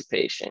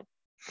emancipation.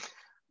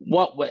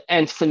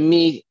 And for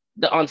me,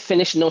 the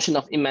unfinished notion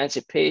of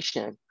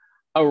emancipation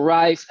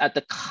arrives at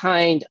the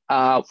kind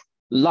of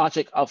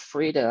logic of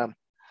freedom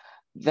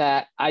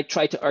that I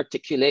try to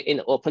articulate in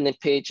the opening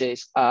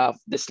pages of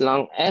this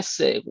long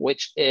essay,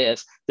 which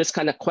is this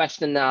kind of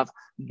question of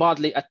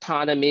bodily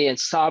autonomy and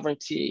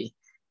sovereignty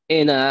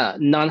in a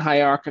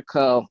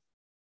non-hierarchical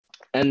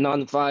and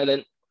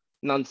non-violent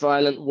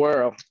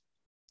world.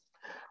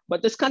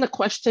 But this kind of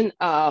question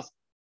of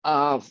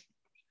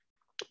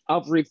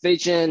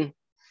revision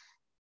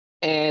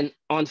and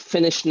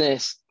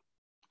unfinishedness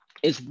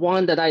is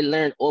one that I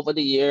learned over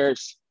the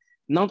years,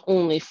 not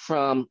only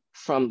from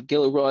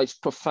Gilroy's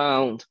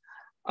profound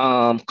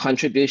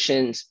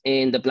contributions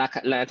in the Black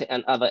Atlantic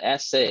and other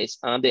essays,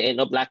 There Ain't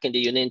No Black in the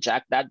Union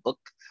Jack, that book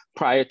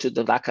prior to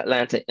the Black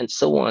Atlantic and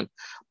so on,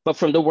 but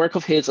from the work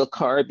of Hazel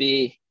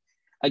Carby,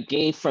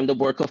 again from the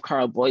work of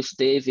Carl Boyce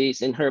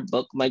Davies in her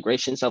book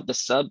Migrations of the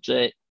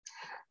Subject,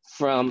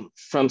 from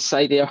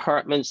Saidiya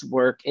Hartman's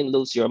work in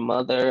Lose Your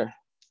Mother,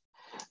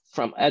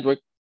 from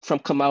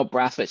Kamal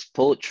Bradford's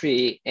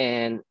poetry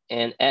and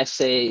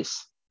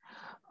essays,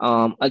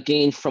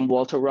 again from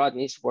Walter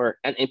Rodney's work,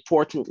 and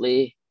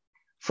importantly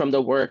from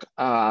the work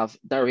of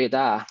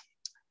Derrida.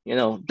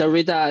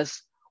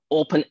 Derrida's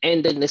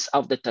open-endedness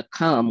of the to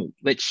come,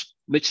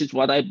 which is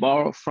what I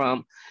borrow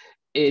from,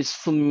 is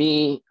for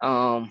me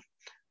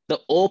the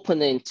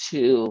opening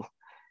to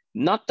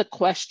not the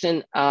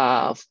question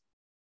of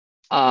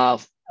a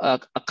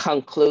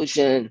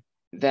conclusion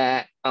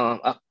that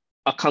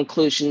a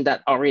conclusion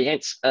that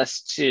orients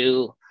us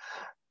to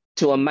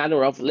a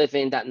manner of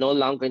living that no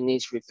longer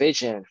needs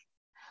revision,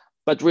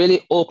 but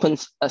really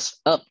opens us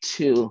up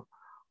to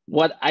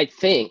what I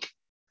think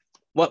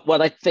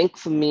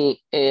for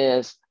me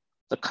is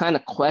the kind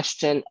of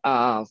question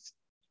of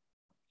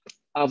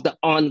the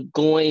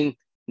ongoing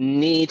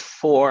need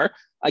for,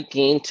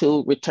 again,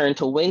 to return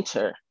to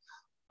winter,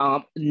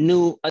 a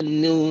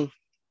new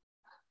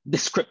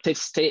descriptive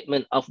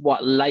statement of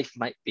what life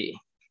might be,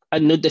 a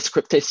new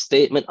descriptive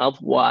statement of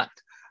what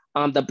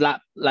the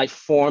Black life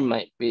form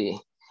might be,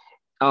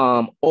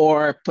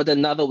 or put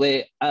another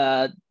way,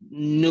 a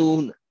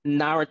new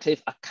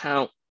narrative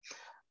account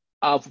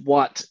of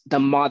what the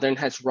modern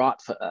has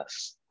wrought for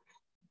us.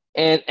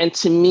 And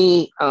to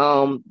me,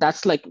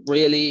 that's like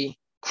really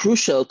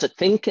crucial to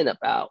thinking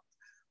about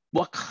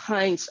what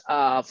kinds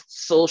of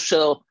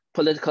social,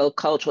 political,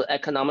 cultural,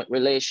 economic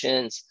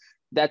relations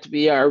that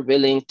we are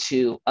willing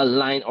to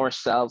align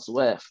ourselves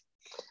with.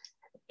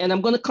 And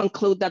I'm going to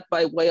conclude that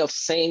by way of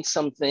saying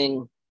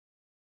something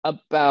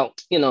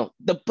about,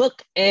 the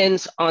book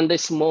ends on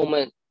this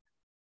moment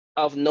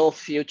of no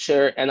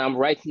future, and I'm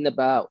writing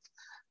about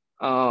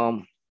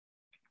the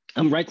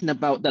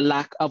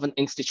lack of an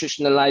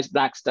institutionalized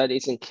Black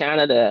studies in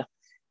Canada.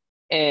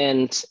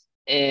 and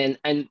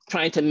and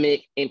trying to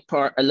make in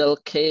part a little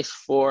case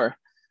for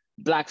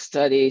Black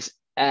studies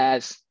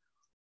as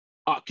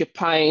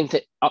occupying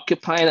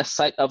a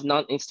site of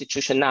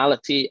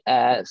non-institutionality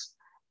as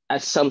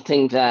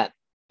something that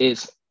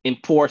is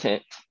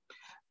important,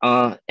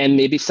 and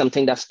maybe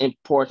something that's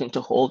important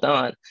to hold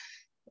on.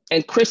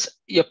 And Chris,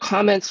 your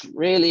comments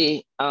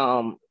really,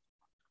 I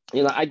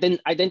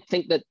didn't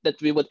think that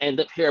we would end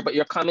up here, but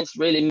your comments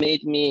really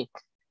made me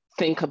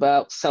think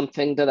about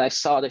something that I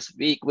saw this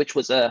week, which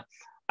was a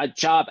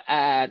job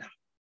ad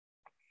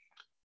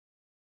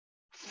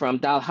from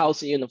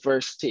Dalhousie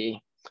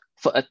University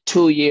for a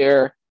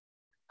 2-year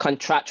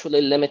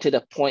contractually limited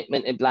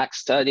appointment in Black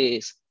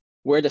Studies,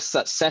 where the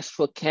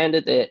successful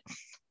candidate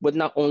would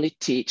not only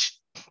teach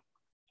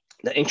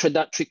the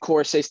introductory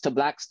courses to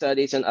Black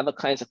Studies and other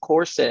kinds of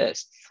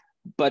courses,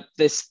 but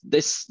this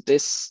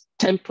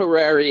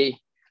temporarily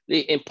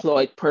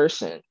employed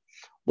person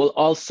will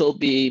also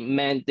be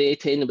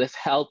mandated with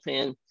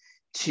helping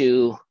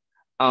to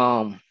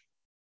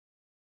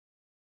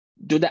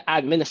do the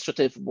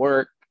administrative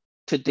work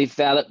to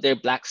develop their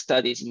Black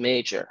Studies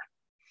major.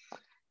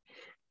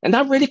 And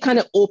that really kind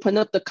of opened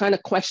up the kind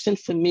of question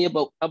for me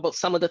about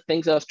some of the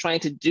things I was trying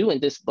to do in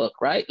this book,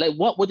 right? Like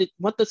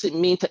what does it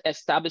mean to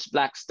establish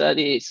Black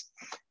Studies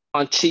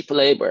on cheap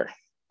labor?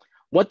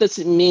 What does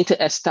it mean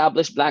to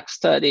establish Black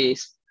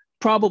Studies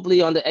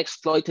probably on the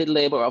exploited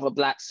labor of a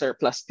Black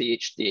surplus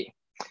PhD?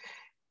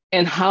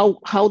 And how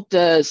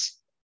does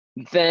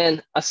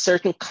then a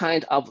certain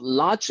kind of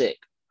logic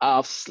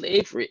of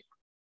slavery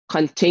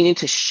continue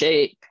to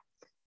shape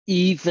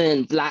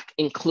even Black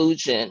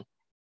inclusion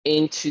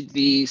into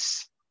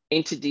these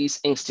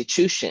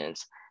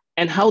institutions?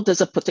 And how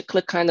does a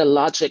particular kind of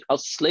logic of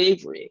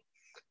slavery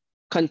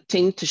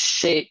continue to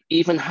shape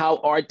even how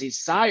our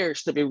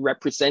desires to be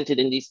represented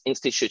in these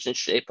institutions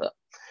shape up?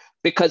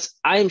 Because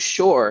I'm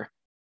sure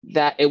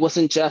that it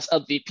wasn't just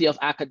a VP of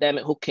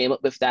academic who came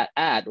up with that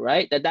ad,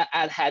 right? That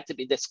ad had to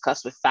be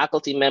discussed with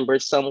faculty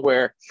members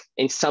somewhere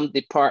in some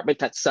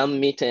department at some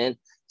meeting,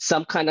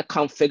 some kind of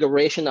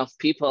configuration of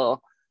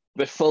people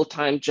with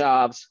full-time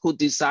jobs who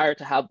desire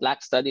to have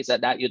Black Studies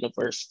at that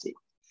university.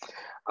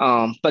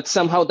 But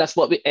somehow that's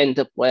what we end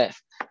up with.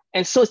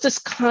 And so it's this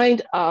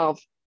kind of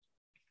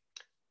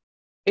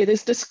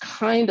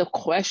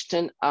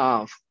question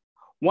of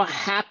what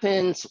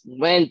happens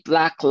when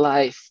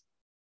BlackLife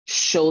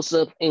shows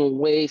up in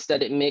ways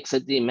that it makes a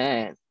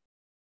demand.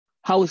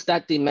 How is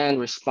that demand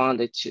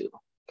responded to?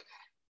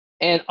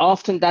 And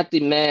often that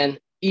demand,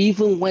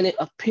 even when it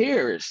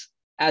appears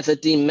as a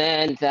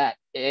demand that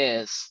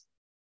is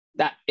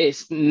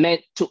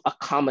meant to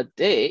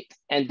accommodate,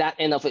 and that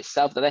in of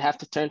itself, that I have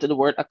to turn to the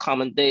word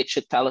accommodate,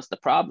 should tell us the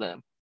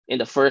problem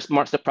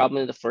marks the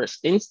problem in the first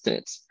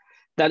instance,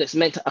 that it's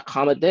meant to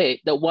accommodate,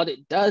 that what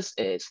it does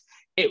is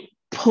it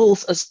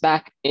pulls us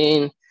back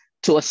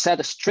into a set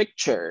of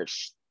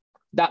strictures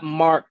that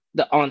marks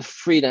on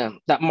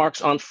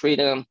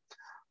freedom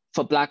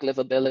for Black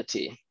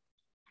livability.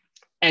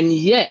 And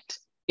yet,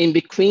 in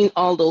between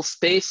all those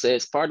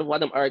spaces, part of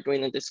what I'm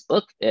arguing in this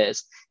book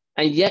is,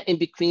 and yet in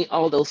between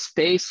all those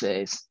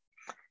spaces,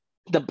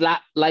 the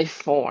Black life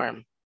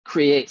form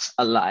creates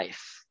a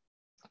life.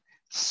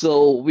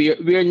 So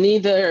we're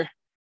neither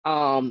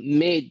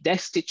made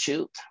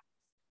destitute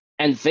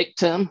and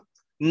victim,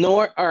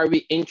 nor are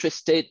we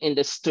interested in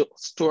the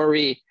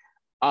story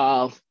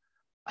of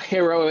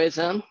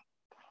heroism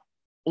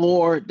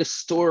or the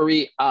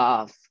story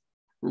of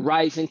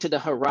rising to the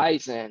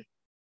horizon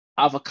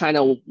of a kind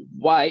of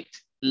white,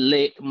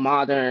 late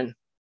modern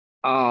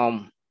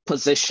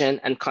position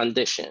and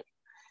condition.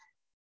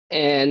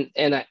 And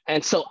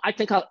so I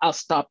think I'll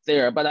stop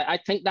there, but I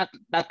think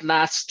that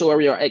last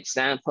story or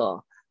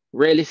example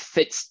really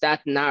fits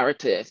that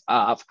narrative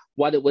of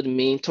what it would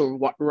mean to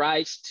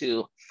rise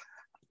to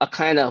a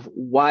kind of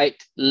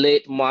white,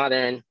 late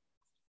modern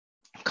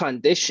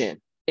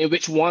condition in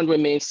which one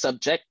remains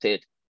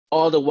subjected,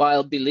 all the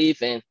while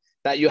believing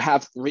that you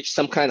have reached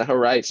some kind of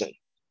horizon.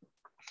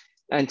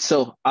 And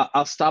so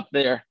I'll stop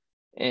there,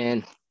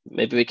 and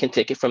maybe we can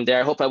take it from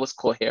there. I hope I was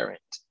coherent.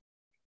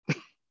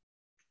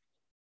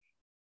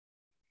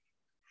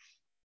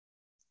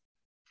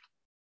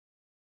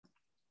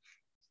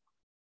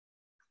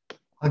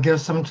 I'll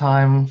give some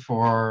time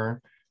for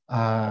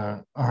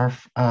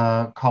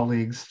our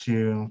colleagues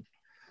to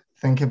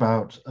think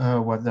about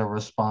what their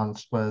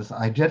response was.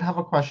 I did have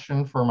a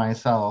question for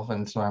myself,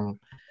 and so I'm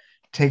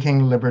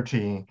taking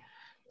liberty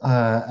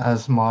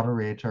as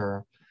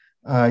moderator.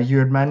 You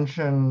had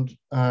mentioned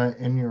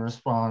in your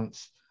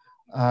response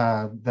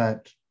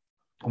that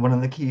one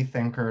of the key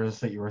thinkers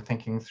that you were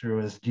thinking through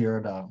is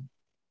Derrida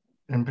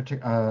in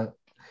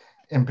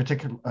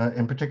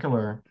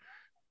particular.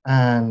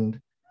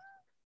 And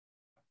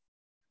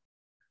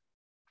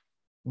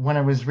when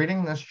I was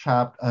reading this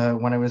chapter,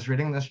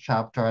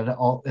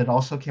 it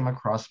also came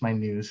across my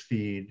news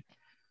feed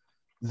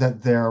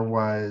that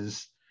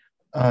there's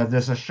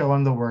a show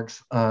in the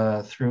works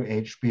through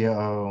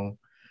HBO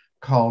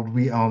called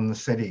We Own the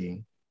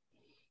City.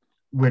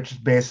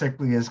 which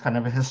basically is kind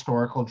of a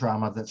historical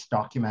drama that's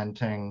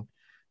documenting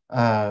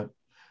the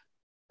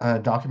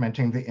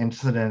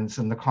incidents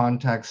in the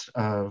context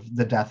of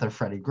the death of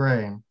Freddie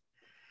Gray.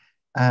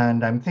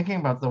 And I'm thinking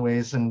about the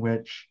ways in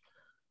which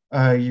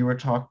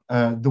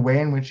the way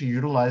in which you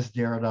utilized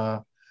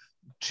Derrida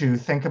to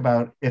think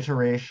about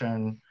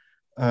iteration,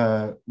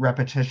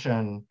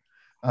 repetition,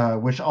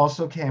 which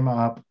also came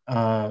up,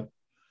 I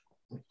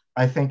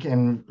think,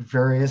 in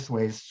various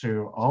ways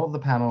to all of the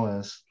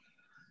panelists,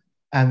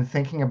 and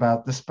thinking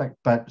about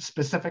but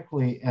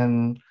specifically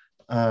in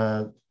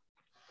the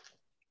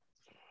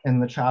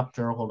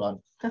chapter, hold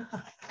on,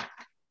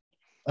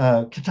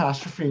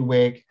 catastrophe,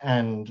 wake,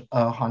 and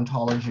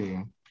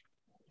hauntology.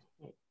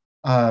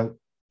 The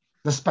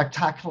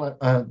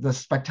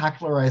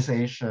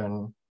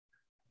spectacularization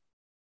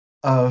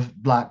of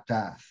Black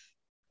Death.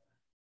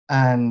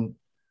 And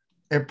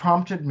it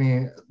prompted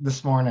me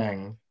this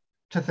morning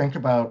to think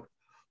about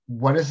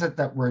what is it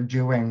that we're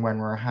doing when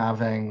we're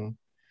having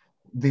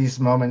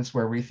these moments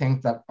where we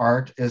think that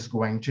art is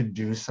going to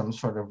do some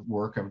sort of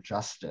work of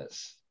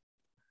justice?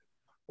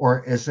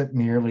 Or is it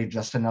merely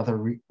just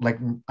another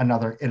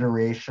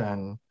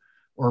iteration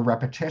or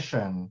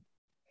repetition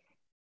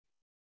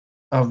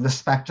of the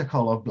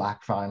spectacle of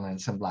Black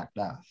violence and Black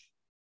death?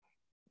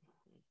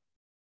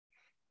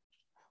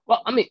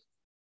 Well, I mean,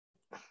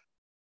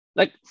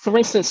 like, for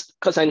instance,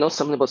 because I know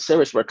something about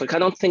Sarah's work, like, I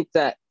don't think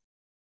that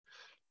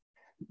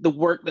the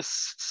work that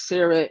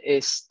Sarah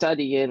is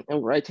studying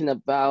and writing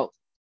about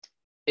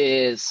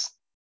is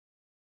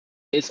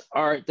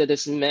art that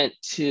is meant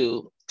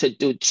to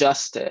do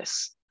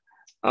justice,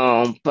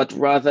 but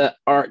rather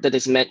art that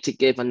is meant to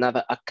give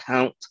another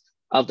account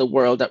of the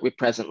world that we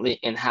presently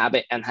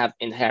inhabit and have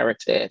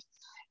inherited,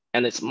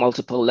 and its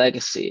multiple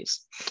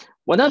legacies.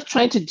 What I'm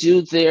trying to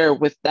do there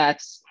with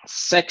that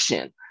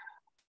section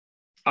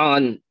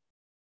on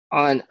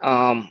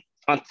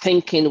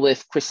thinking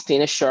with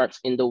Christina Sharp's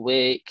In the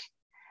Wake,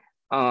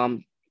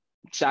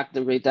 Jacques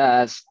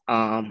Derrida's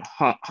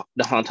The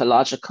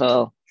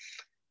Hauntological,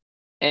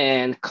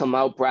 and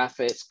Kamal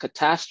Braffett's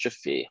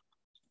Catastrophe.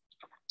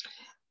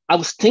 I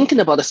was thinking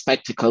about a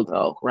spectacle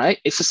though, right?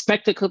 It's a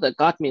spectacle that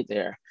got me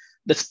there.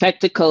 The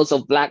spectacles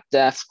of Black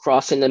deaths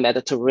crossing the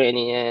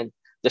Mediterranean,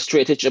 the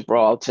Strait of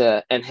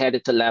Gibraltar, and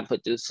headed to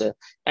Lampedusa.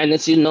 And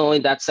as you know,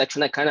 in that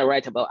section, I kind of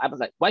write about, I was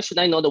like, why should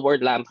I know the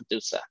word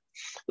Lampedusa?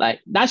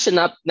 Like, that should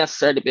not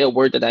necessarily be a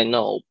word that I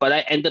know, but I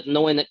ended up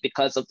knowing it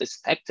because of the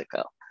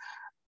spectacle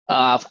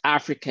of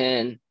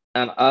African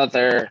and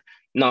other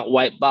not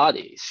white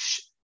bodies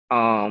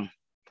packed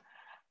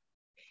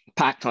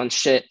on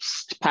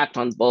ships, packed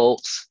on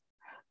boats,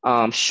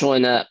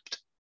 showing up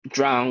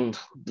drowned,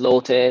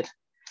 bloated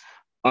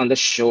on the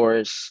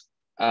shores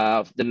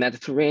of the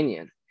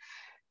Mediterranean.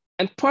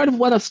 And part of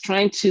what I was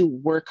trying to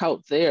work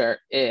out there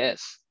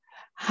is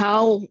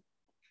how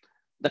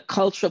the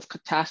culture of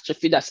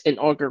catastrophe that's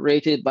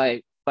inaugurated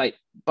by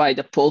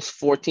the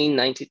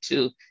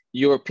post-1492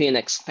 European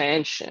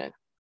expansion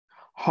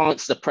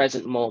haunts the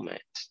present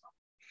moment.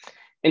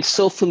 And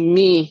so for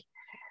me,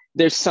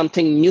 there's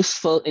something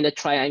useful in the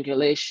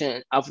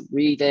triangulation of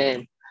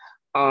reading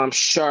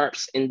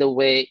Sharp's In the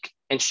Wake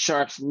and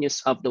Sharp's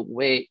News of the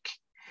Wake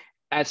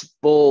as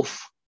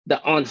both the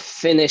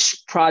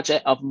unfinished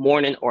project of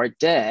Mourning or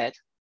Dead,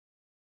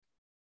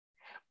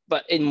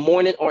 but in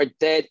Mourning or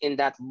Dead, in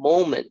that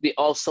moment, we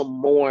also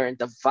mourn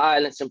the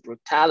violence and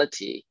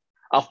brutality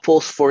of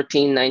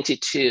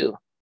post-1492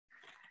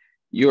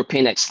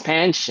 European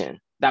expansion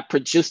that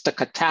produced a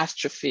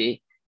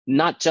catastrophe,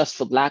 not just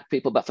for Black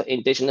people, but for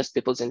Indigenous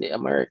peoples in the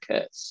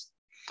Americas.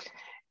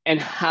 And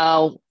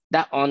how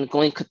that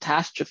ongoing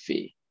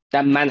catastrophe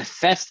that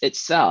manifests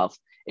itself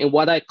in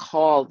what I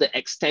call the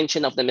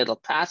extension of the Middle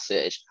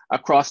Passage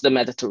across the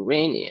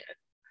Mediterranean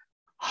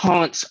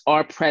haunts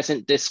our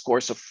present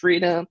discourse of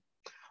freedom,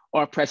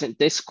 our present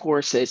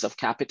discourses of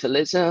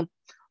capitalism,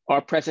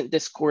 our present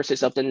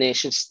discourses of the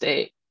nation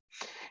state.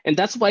 And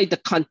that's why the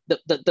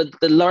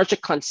larger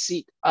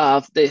conceit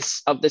of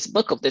this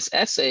book, of this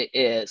essay,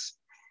 is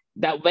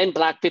that when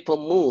Black people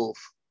move,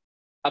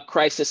 a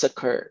crisis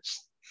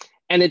occurs.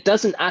 And it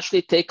doesn't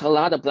actually take a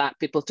lot of Black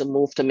people to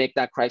move to make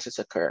that crisis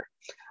occur.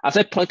 As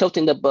I point out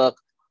in the book,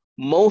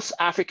 most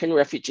African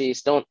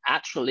refugees don't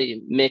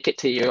actually make it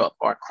to Europe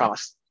or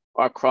across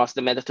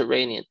the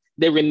Mediterranean.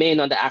 They remain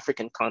on the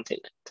African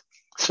continent.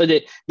 So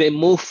they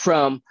move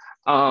from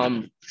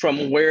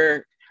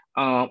where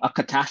a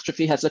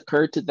catastrophe has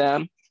occurred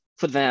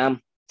for them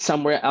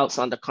somewhere else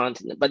on the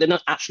continent, but they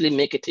don't actually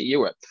make it to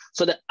Europe.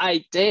 So the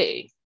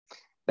idea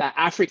that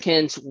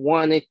Africans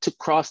wanted to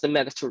cross the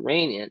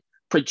Mediterranean,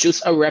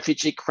 produce a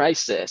refugee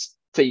crisis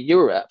for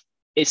Europe,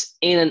 is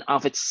in and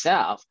of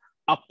itself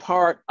a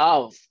part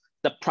of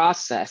the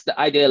process, the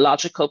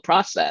ideological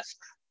process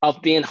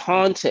of being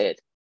haunted.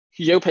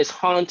 Europe is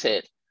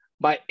haunted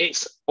by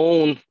its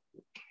own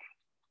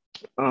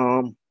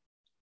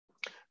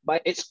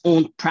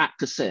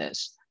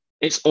practices,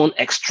 its own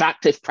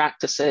extractive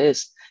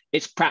practices,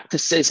 its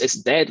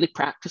deadly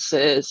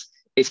practices,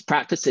 its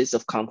practices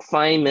of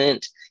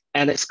confinement,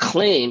 and its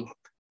claim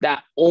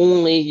that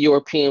only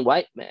European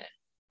white men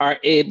are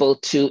able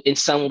to, in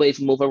some ways,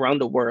 move around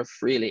the world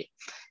freely.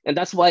 And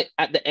that's why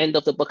at the end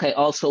of the book, I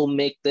also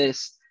make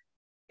this,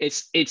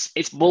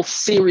 it's both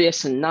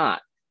serious and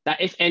not, that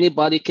if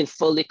anybody can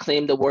fully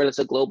claim the world as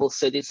a global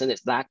citizen,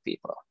 it's Black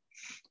people,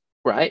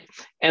 right?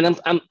 And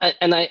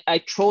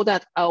I throw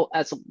that out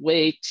as a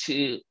way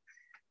to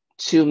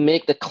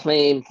make the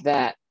claim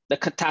that the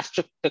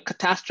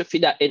catastrophe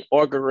that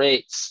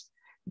inaugurates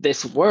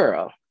this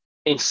world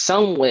in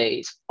some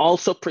ways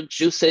also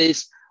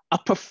produces a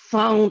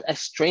profound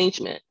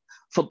estrangement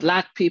for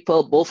Black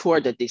people, both who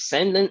are the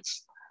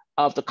descendants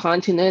of the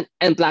continent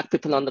and Black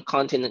people on the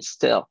continent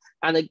still.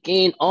 And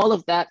again, all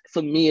of that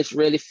for me is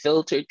really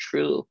filtered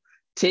through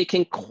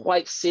taking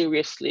quite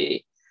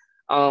seriously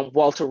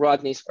Walter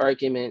Rodney's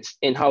arguments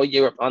in How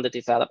Europe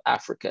Underdeveloped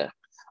Africa.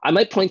 I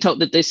might point out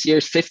that this year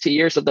is 50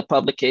 years of the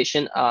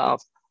publication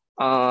of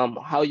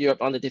How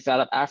Europe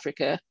Underdeveloped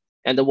Africa,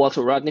 and the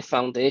Walter Rodney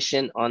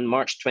Foundation on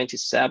March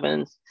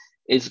 27th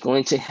is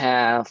going to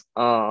have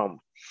an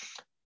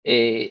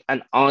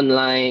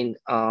online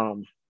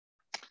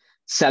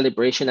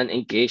celebration and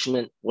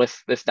engagement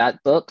with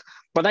that book.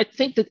 But I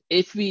think that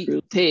if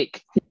we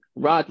take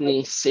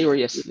Rodney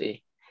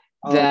seriously,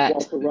 that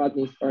Walter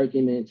Rodney's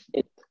arguments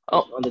in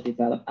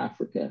Underdeveloped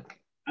Africa,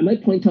 I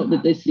might point out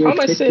that this year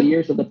is 50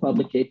 years of the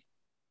publication.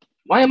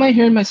 Why am I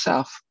hearing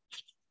myself?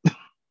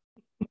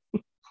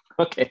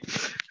 Okay.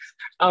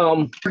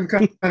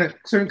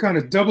 Certain kind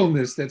of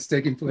doubleness that's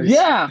taking place.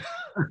 Yeah.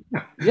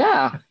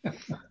 Yeah.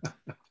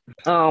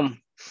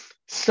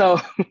 So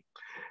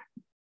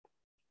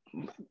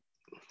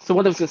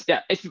what I was going to say,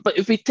 yeah,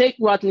 if we take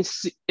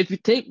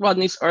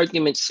Rodney's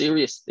argument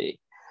seriously,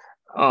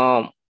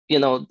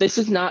 this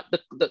is not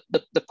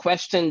the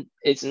question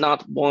is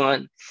not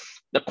one.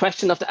 The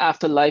question of the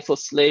afterlife of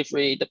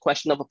slavery, the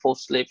question of a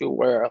post-slavery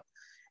world,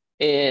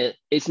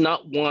 is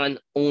not one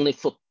only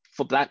for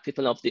Black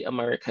people of the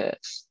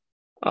Americas.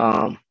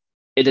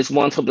 It is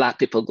one for Black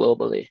people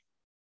globally.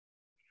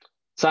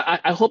 So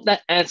I hope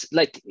that answers,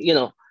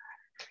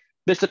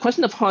 there's the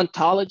question of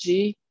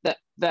hauntology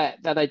that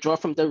I draw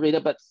from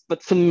Derrida,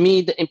 but for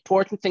me, the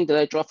important thing that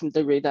I draw from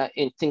Derrida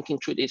in thinking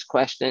through these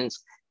questions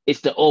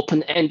is the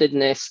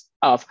open-endedness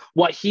of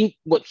what he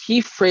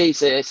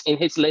phrases in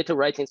his later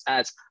writings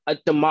as a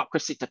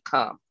democracy to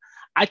come.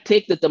 I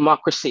take the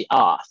democracy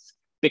off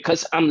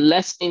because I'm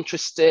less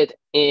interested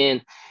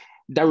in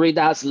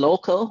Derrida's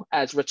local,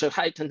 as Richard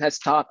Huyton has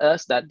taught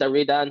us, that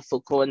Derrida and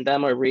Foucault and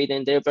them are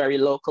reading, they're very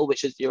local,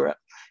 which is Europe.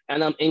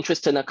 And I'm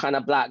interested in a kind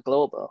of Black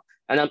global.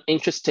 And I'm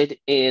interested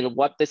in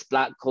what this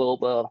Black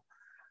global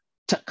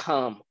to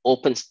come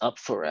opens up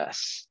for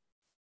us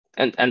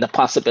and the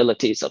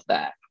possibilities of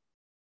that.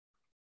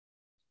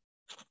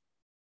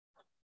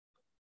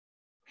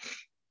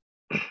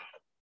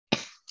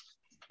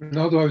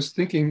 Rinaldo, I was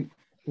thinking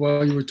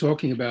while you were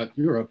talking about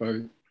Europe,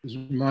 I was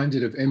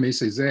reminded of Aimé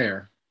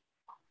Césaire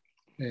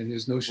and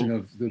his notion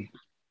of the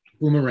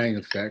boomerang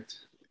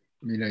effect.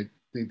 I mean, I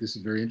think this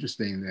is very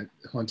interesting, that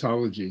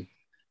hauntology,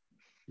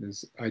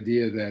 this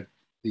idea that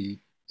the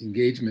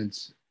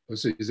engagements,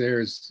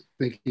 Césaire's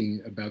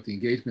thinking about the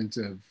engagement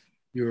of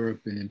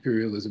Europe in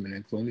imperialism and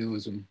in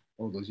colonialism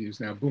all those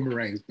years now,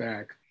 boomerangs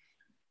back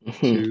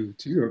to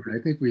Europe. And I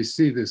think we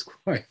see this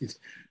quite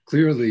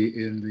clearly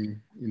in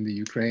the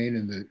Ukraine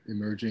and the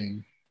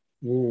emerging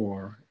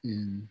war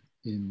in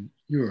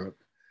Europe.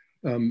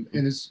 And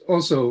it's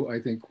also,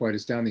 I think, quite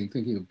astounding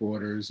thinking of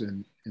borders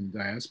and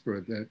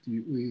diaspora, that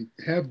we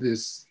have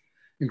this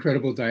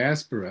incredible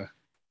diaspora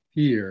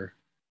here.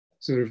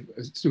 Sort of,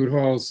 Stuart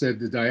Hall said,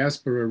 the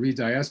diaspora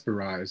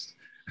re-diasporized,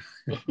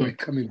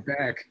 coming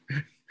back,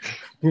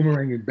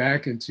 boomeranging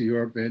back into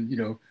Europe,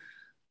 and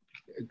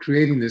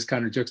creating this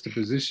kind of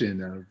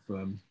juxtaposition of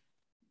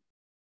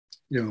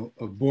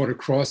border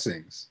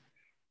crossings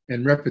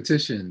and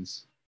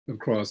repetitions of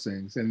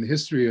crossings, and the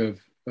history of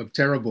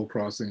terrible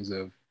crossings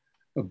of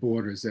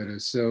borders that are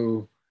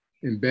so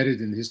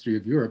embedded in the history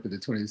of Europe in the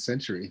 20th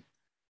century.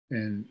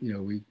 And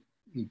we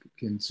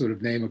can sort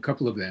of name a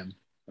couple of them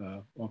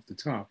off the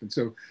top. And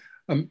so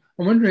I'm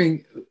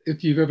wondering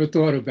if you've ever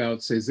thought about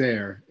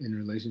Césaire in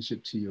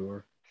relationship to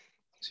your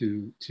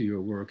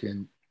work,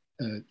 and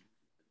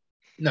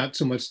not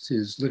so much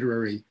his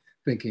literary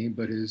thinking,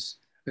 but his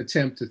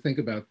attempt to think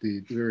about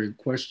the very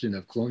question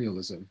of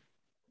colonialism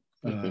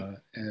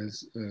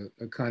as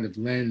a kind of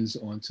lens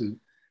onto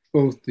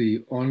both the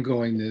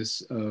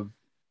ongoingness of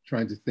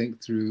trying to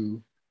think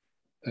through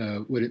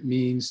what it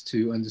means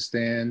to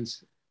understand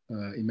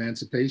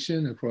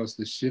emancipation across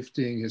the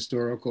shifting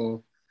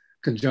historical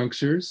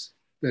conjunctures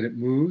that it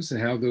moves,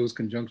 and how those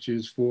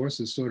conjunctures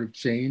force a sort of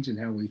change in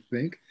how we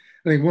think.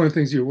 I think one of the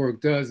things your work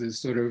does is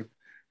sort of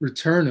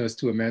return us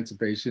to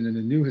emancipation in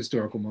a new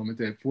historical moment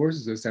that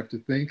forces us to have to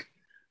think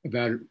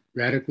about it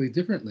radically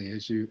differently,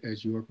 as you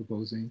are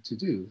proposing to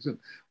do. So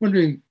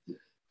wondering,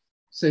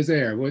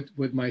 Césaire,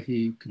 what might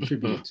he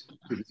contribute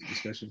to this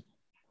discussion?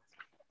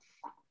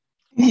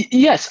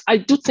 Yes, I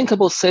do think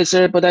about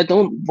Césaire, but I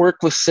don't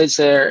work with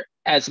Césaire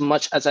as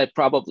much as I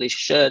probably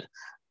should.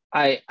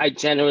 I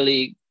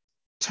generally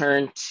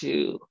turn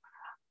to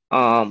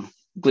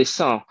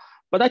Glissant.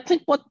 But I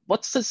think what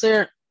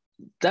Césaire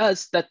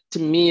does that to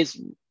me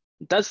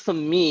does for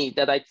me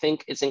that I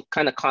think is in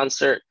kind of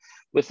concert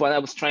with what I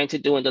was trying to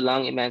do in the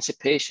long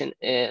Emancipation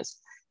is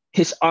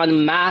his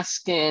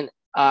unmasking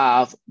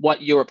of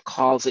what Europe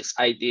calls its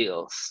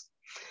ideals,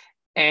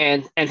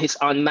 and his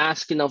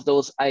unmasking of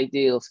those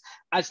ideals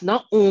as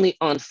not only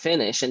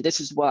unfinished, and this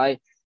is why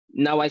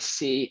now I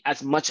see,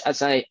 as much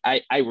as I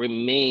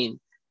remain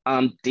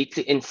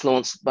deeply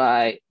influenced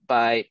by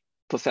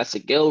Professor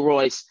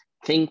Gilroy's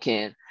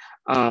thinking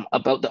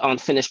about the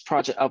unfinished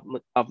project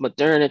of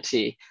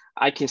modernity,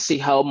 I can see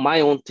how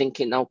my own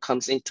thinking now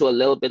comes into a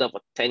little bit of a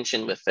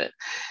tension with it.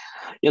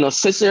 You know,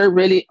 Césaire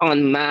really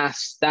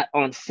unmasked that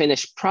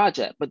unfinished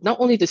project, but not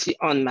only does he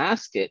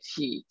unmask it,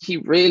 he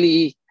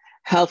really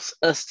helps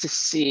us to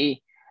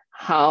see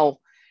how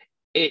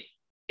it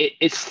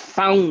is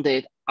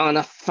founded on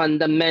a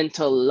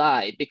fundamental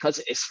lie, because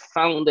it's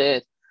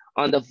founded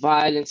on the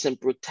violence and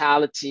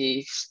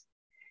brutalities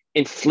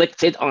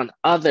inflicted on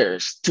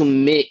others to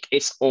make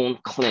its own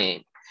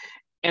claim.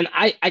 And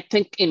I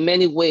think in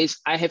many ways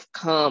I have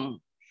come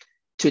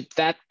to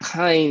that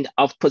kind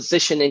of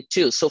positioning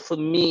too. So for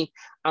me,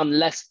 I'm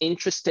less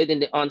interested in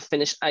the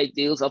unfinished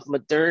ideals of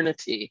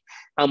modernity.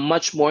 I'm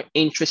much more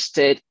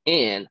interested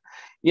in,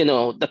 you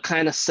know, the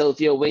kind of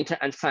Sylvia Wynter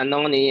and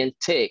Fanonian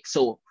take.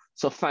 So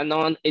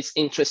Fanon is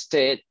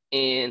interested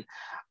in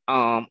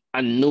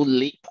a new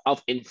leap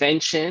of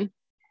invention,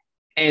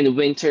 and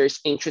Wynter's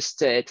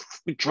interested,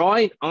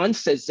 drawing on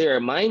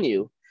Césaire, mind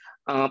you,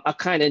 a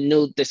kind of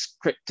new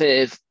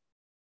descriptive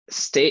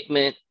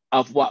statement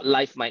of what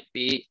life might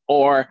be,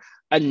 or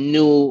a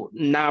new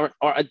narrative,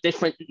 or a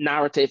different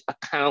narrative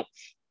account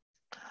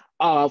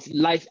of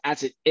life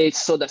as it is,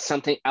 so that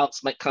something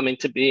else might come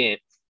into being.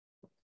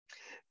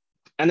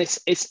 And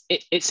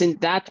it's in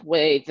that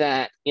way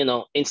that, you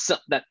know,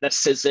 that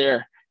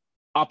Césaire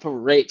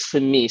operates for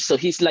me. So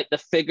he's like the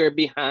figure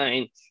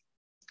behind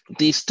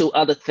these two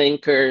other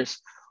thinkers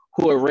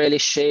who are really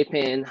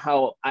shaping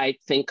how I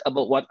think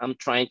about what I'm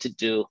trying to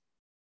do.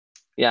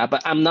 Yeah,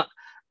 but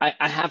I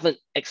haven't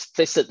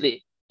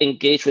explicitly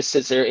engaged with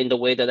Césaire in the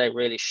way that I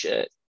really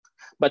should.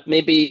 But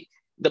maybe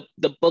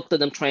the book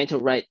that I'm trying to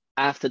write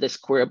after this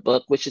queer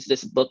book, which is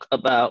this book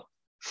about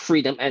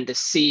freedom and the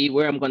sea,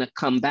 where I'm going to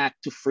come back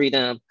to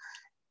freedom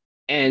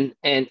and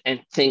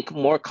think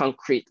more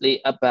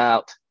concretely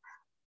about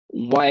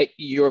white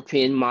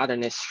European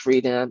modernist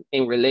freedom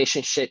in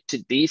relationship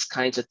to these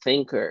kinds of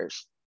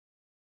thinkers.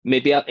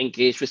 Maybe I'll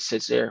engage with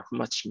Césaire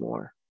much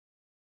more.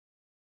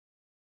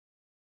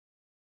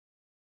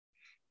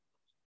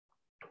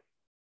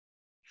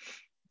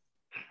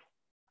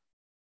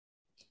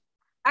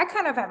 I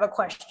kind of have a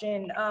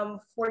question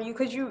for you,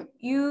 because you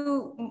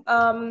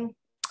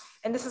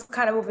and this is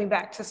kind of moving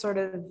back to sort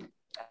of,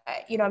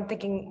 you know, I'm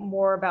thinking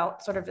more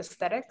about sort of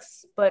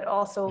aesthetics, but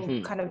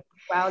also kind of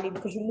duality,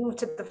 because you moved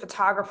to the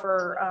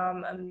photographer,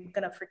 I'm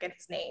gonna forget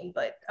his name,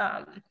 but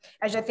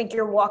as I think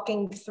you're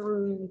walking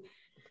through,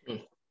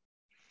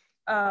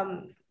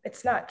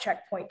 it's not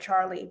Checkpoint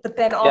Charlie, but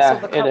then also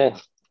the cover,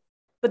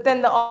 but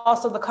then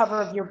also the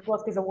cover of your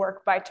book is a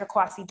work by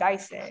Turquoise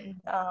Dyson,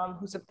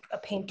 who's a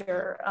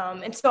painter.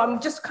 And so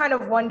I'm just kind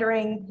of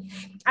wondering,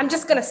 I'm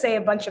just gonna say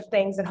a bunch of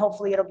things and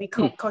hopefully it'll be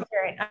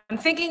coherent. I'm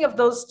thinking of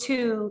those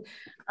two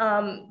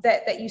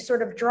that you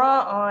sort of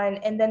draw on,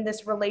 and then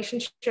this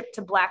relationship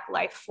to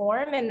BlackLife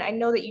form. And I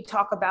know that you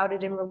talk about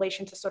it in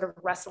relation to sort of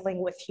wrestling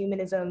with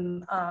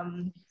humanism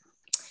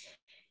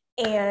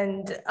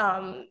and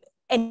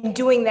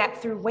doing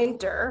that through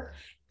Wynter.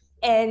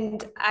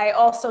 And I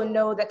also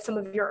know that some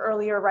of your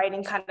earlier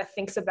writing kind of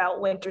thinks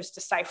about Wynter's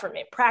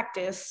decipherment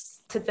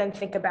practice to then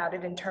think about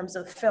it in terms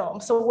of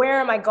film. So where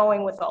am I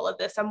going with all of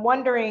this? I'm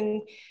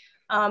wondering,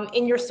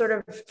 in your sort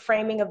of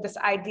framing of this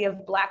idea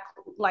of Black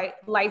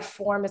life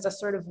form as a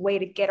sort of way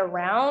to get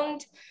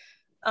around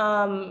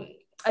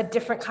a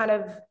different kind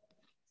of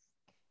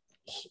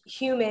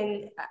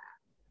human,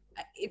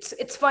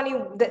 it's funny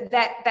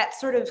that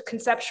sort of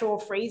conceptual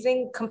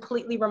phrasing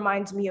completely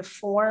reminds me of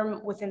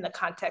form within the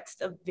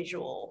context of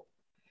visual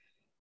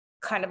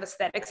kind of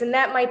aesthetics. And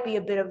that might be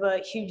a bit of a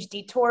huge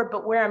detour,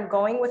 but where I'm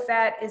going with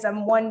that is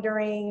I'm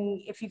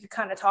wondering if you could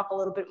kind of talk a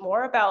little bit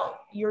more about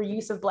your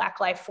use of Black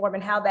life form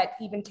and how that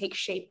even takes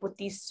shape with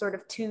these sort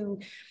of two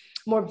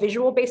more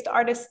visual based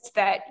artists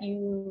that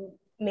you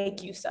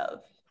make use of.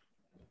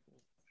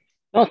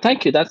 Oh,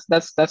 thank you.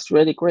 That's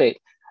really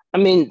great. I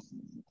mean,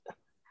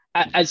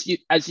 as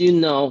you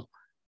know,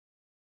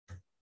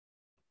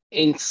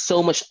 in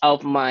so much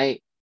of my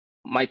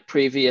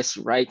previous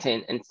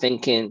writing and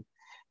thinking,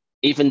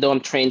 even though I'm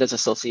trained as a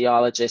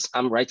sociologist,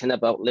 I'm writing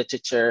about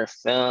literature,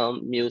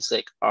 film,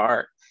 music,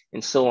 art,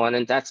 and so on.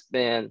 And that's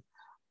been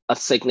a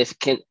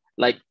significant,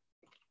 like,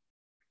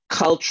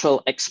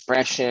 cultural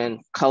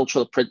expression,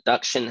 cultural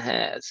production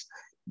has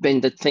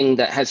been the thing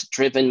that has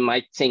driven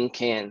my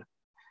thinking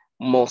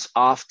most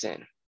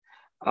often.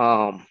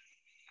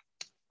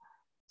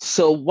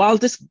 So while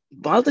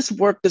this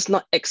work does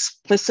not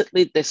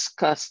explicitly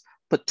discuss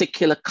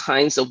particular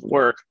kinds of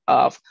work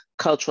of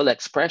cultural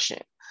expression.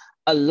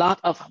 A lot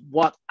of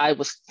what I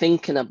was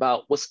thinking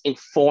about was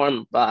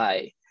informed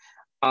by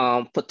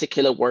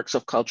particular works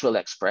of cultural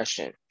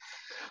expression.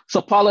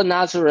 So Paula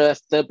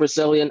Nazareth, the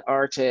Brazilian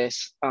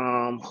artist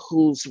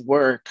whose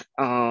work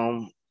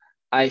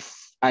I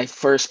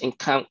first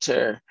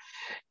encountered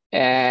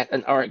at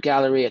an art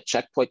gallery at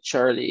Checkpoint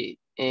Charlie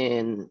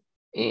in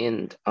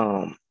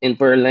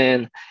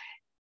Berlin,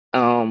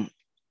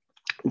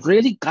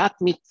 really got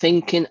me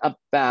thinking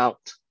about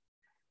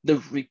the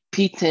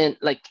repeating,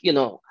 like, you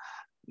know,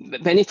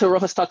 Benito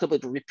Rojas talked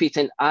about the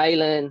repeating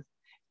island,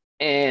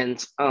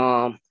 and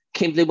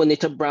Kimberly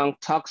Bonita Brown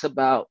talks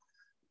about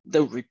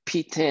the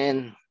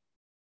repeating,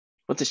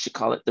 what does she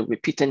call it? The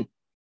repeating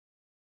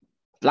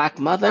Black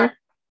mother?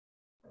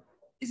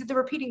 Is it the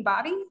repeating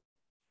body?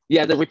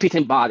 Yeah, the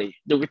repeating body.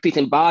 The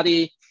repeating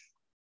body.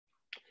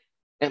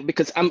 And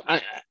because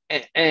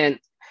and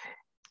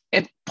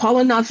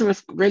Paula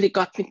Nazareth really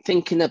got me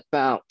thinking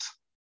about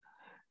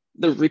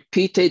the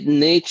repeated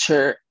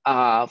nature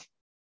of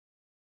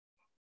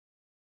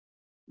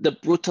the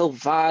brutal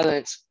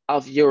violence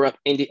of Europe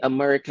in the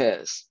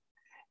Americas,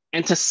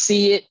 and to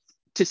see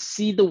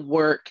the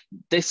work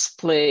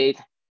displayed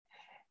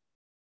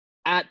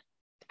at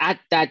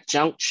that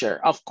juncture.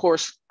 Of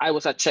course, I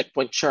was at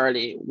Checkpoint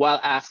Charlie well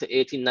after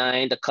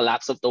 '89, the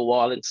collapse of the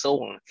wall and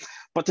so on.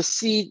 But to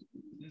see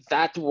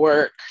that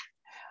work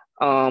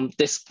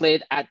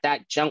displayed at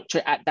that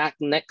juncture, at that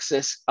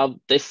nexus of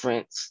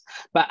difference,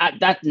 but at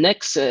that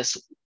nexus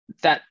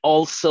that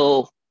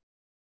also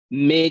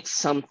made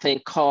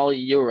something called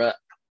Europe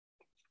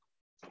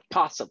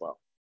possible,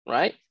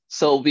 right?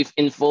 So we've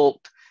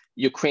invoked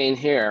Ukraine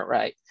here,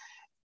 right?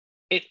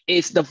 It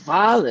is the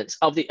violence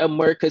of the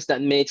Americas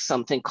that made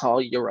something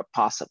called Europe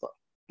possible.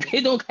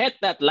 We don't get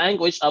that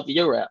language of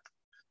Europe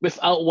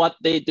without what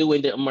they do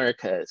in the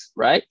Americas,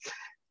 right?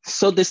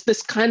 So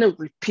this kind of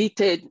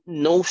repeated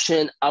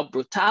notion of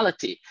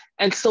brutality.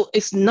 And so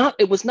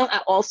it was not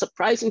at all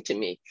surprising to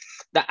me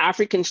that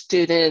African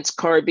students,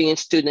 Caribbean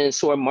students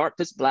who are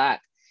marked as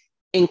Black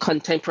in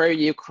contemporary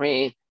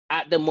Ukraine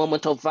at the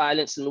moment of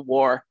violence and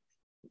war,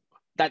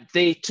 that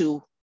they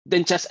too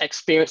didn't just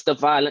experience the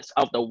violence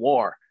of the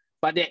war,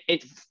 but they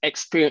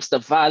experienced the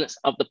violence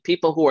of the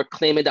people who are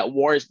claiming that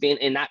war is being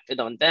enacted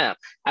on them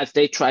as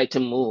they try to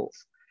move.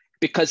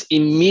 Because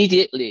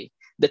immediately,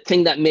 the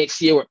thing that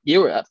makes Europe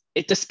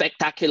is the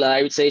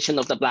spectacularization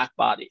of the Black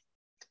body.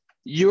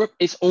 Europe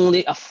is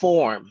only a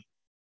form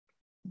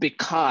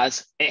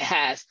because it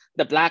has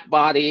the Black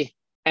body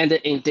and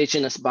the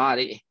indigenous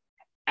body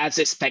as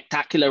a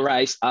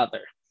spectacularized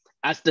other,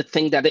 as the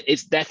thing that it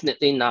is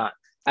definitely not,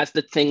 as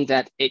the thing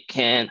that it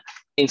can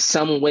in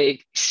some way,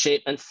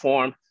 shape, and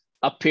form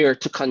appear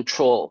to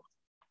control.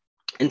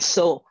 And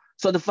so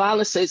the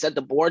violence at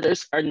the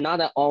borders are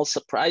not at all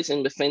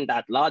surprising within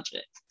that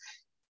logic.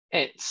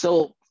 And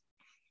so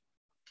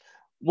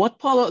what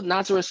Paula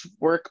Nazareth's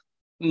work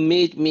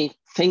made me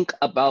think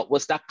about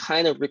was that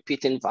kind of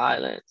repeating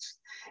violence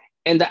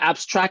and the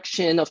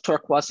abstraction of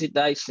Torkwasi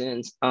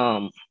Dyson's,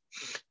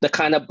 the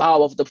kind of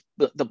bow of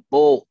the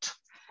boat,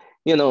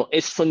 you know,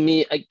 is for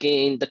me,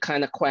 again, the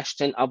kind of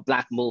question of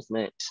Black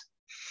movement.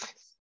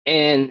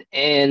 And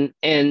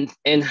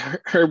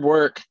her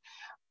work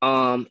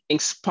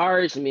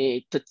inspires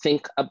me to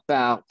think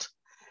about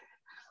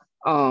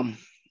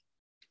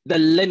the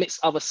limits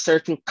of a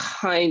certain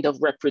kind of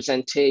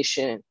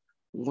representation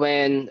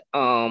when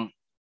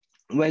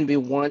we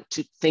want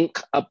to think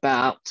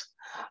about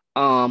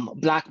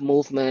Black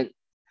movement,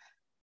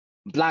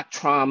 Black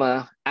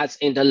trauma, as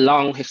in the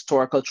long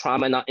historical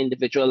trauma, not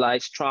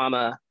individualized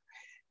trauma,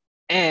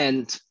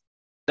 and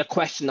the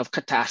question of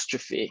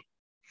catastrophe,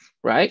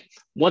 right?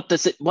 What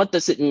does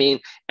it mean?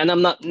 And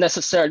I'm not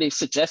necessarily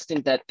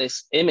suggesting that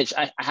this image,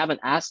 I haven't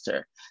asked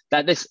her,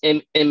 that this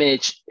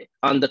image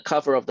on the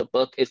cover of the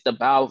book is the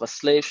bow of a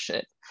slave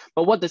ship.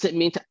 But what does it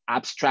mean to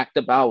abstract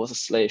the bow of a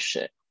slave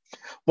ship?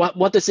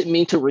 What does it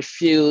mean to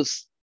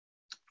refuse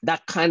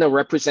that kind of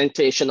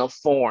representation of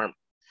form?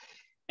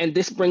 And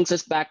this brings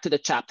us back to the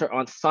chapter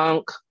on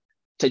funk,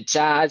 to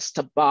jazz,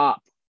 to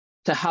bop,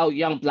 to how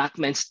young Black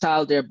men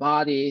style their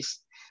bodies,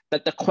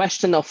 that the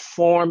question of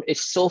form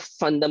is so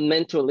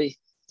fundamentally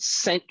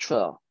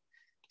central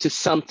to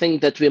something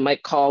that we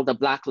might call the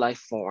BlackLife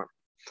form.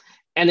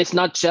 And it's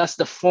not just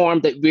the form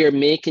that we're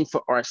making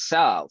for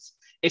ourselves,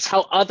 it's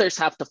how others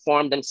have to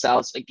form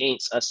themselves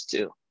against us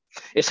too.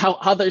 It's how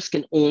others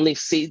can only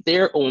see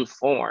their own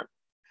form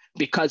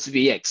because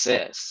we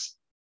exist,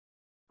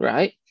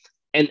 right?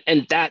 And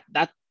that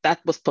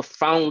was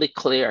profoundly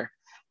clear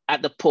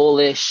at the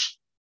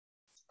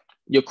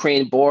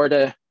Polish-Ukraine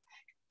border.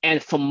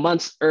 And for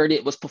months earlier,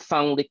 it was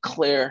profoundly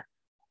clear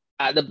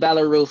at the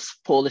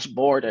Belarus-Polish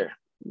border,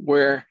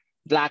 where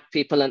Black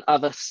people and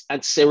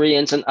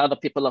Syrians and other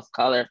people of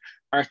color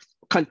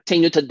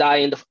continue to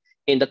die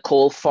in the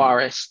cold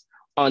forest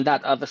on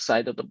that other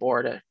side of the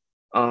border,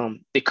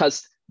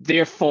 because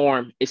their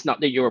form is not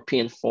the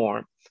European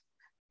form.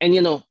 And,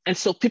 you know, and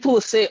so people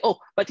will say, oh,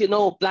 but, you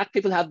know, Black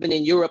people have been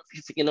in Europe,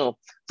 you know,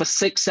 for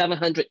 600,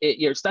 700, 8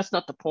 years. That's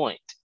not the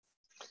point.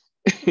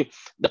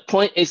 The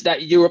point is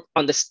that Europe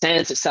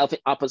understands itself in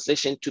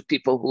opposition to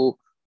people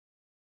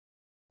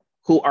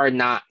who are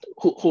not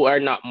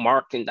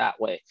marked in that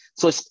way.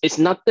 So it's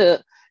not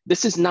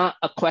this is not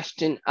a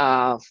question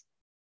of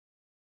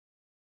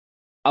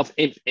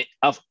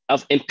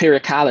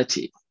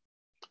empiricality.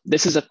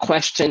 This is a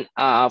question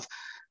of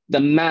the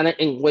manner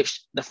in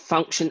which the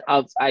function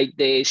of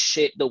ideas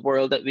shape the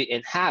world that we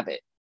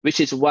inhabit, which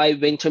is why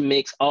Winter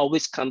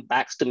always come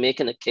back to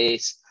making a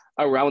case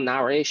around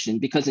narration,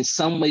 because in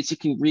some ways you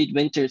can read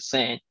Winter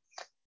saying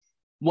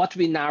what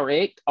we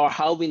narrate or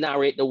how we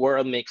narrate the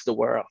world makes the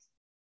world.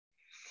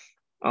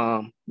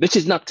 Which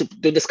is not to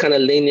do this kind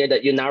of linear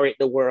that you narrate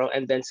the world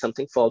and then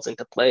something falls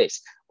into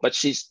place. But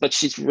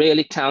she's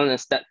really telling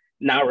us that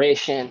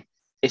narration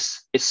is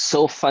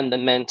so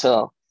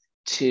fundamental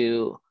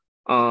to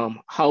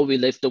how we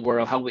live the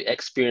world, how we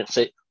experience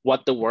it,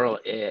 what the world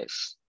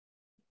is.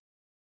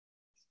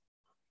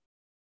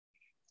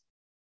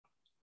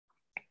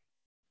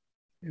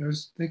 I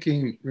was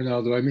thinking,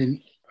 Rinaldo, I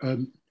mean,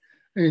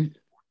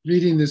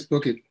 reading this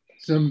book,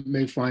 some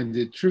may find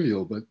it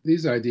trivial, but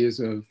these ideas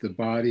of the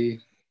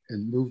body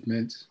and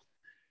movement,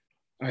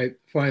 I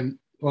find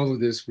all of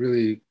this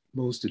really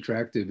most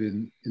attractive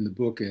in the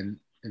book and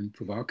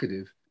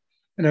provocative.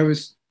 And I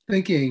was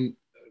thinking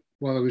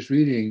while I was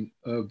reading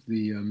of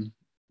the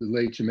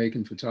late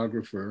Jamaican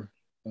photographer,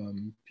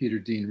 Peter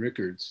Dean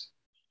Rickards,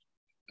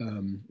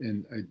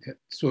 and I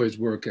saw his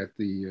work at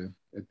the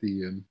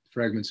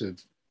Fragments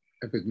of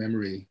Epic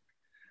Memory.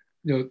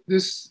 You know,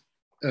 this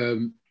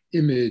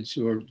image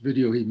or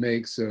video he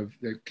makes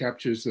that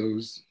captures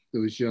those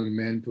young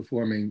men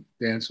performing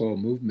dance hall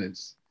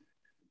movements,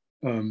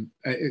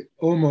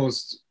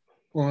 almost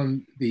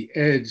on the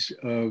edge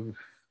of,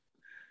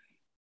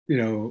 you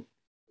know,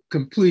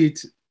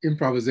 complete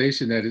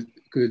improvisation that it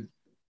could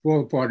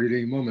fall apart at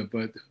any moment,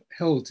 but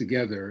held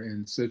together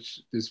in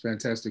this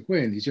fantastic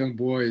way. And these young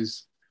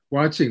boys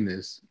watching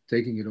this,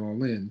 taking it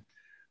all in.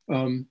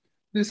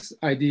 This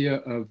idea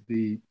of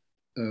the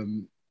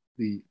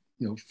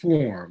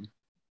form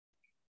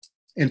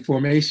and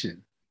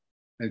formation,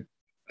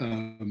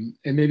 and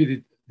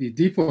maybe the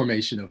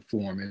deformation of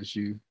form, as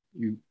you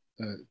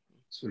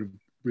sort of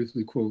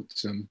briefly quote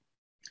some.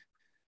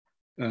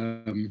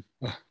 God,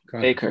 Baker.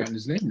 I've forgotten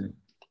his name.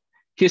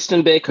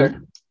 Houston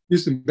Baker.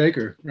 Houston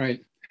Baker,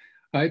 right?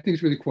 I think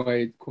it's really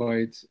quite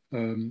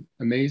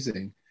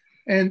amazing.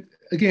 And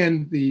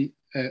again,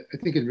 I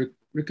think in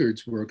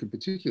Rickard's work in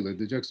particular,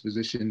 the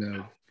juxtaposition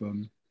of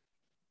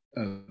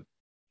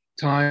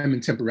time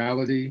and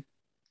temporality,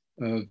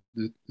 the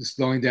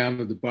slowing down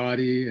of the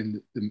body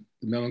and the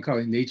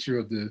melancholy nature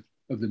of the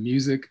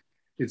music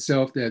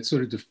itself that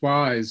sort of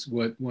defies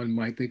what one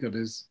might think of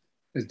as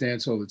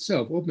dancehall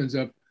itself, opens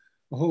up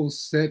a whole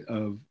set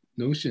of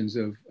notions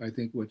of, I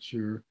think, what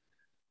you're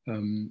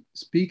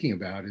speaking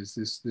about is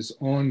this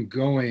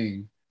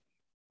ongoing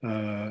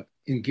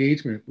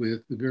engagement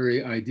with the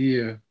very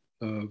idea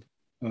of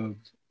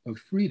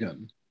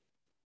freedom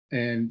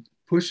and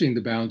pushing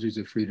the boundaries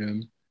of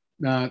freedom,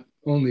 not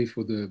only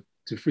to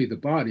free the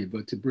body,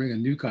 but to bring a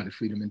new kind of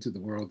freedom into the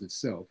world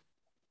itself.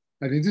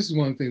 I think this is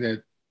one thing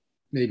that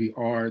maybe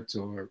art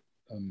or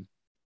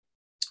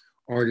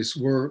artist's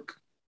work,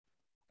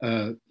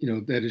 that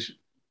is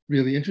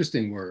really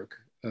interesting work,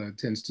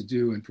 tends to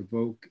do and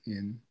provoke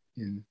in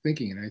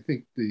thinking. And I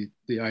think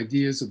the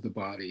ideas of the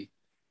body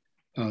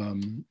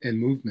and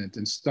movement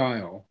and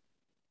style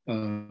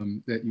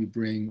that you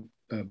bring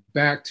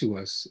back to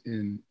us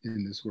in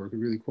this work are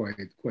really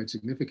quite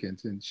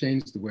significant and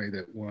change the way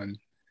that one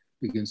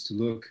begins to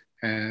look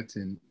at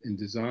and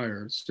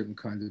desire certain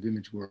kinds of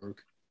image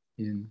work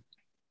in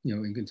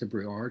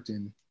contemporary art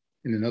and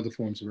in other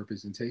forms of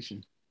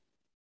representation.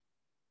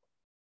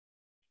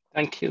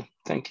 Thank you.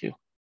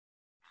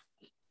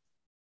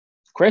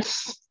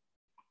 Chris?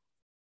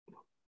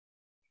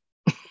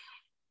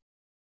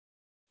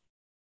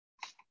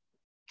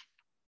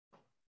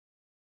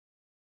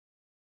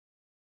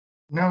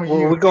 No,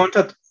 well, we're going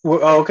to.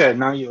 Okay,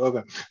 now you.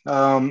 Okay.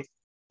 So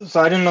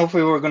I didn't know if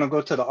we were going to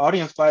go to the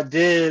audience, but I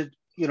did.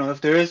 If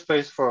there is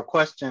space for a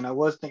question, I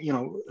was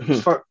thinking.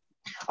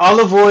 I'll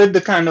avoid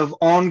the kind of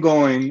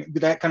ongoing,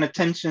 that kind of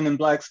tension in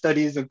Black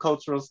studies and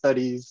cultural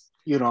studies.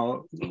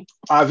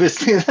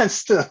 Obviously that's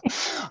still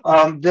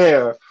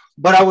there.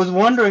 But I was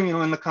wondering,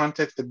 in the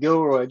context of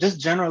Gilroy, just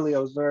generally, I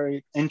was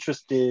very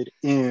interested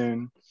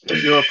in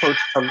your approach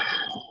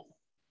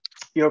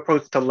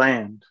to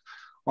land,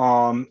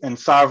 and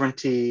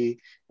sovereignty,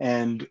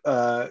 and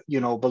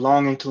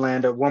belonging to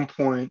land. At one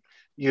point,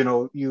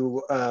 maybe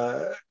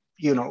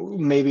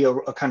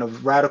a kind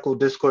of radical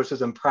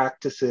discourses and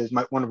practices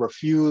might want to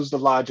refuse the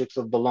logics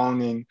of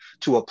belonging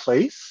to a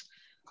place.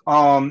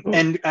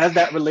 And as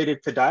that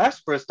related to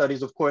diaspora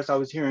studies, of course, I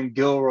was hearing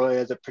Gilroy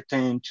as it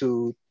pertained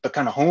to the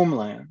kind of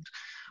homeland.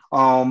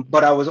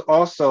 But I was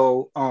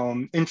also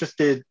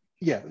interested,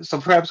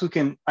 so perhaps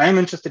I am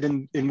interested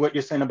in what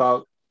you're saying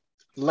about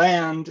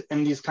land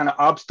and these kind of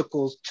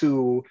obstacles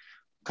to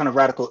kind of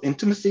radical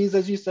intimacies,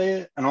 as you say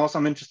it. And also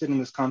I'm interested in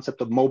this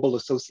concept of mobile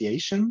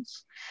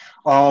associations.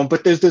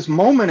 But there's this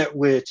moment at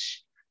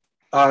which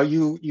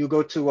you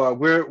go to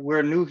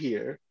We're New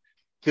Here,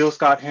 Gil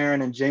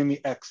Scott-Heron and Jamie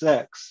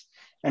XX,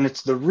 and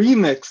it's the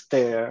remix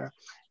there.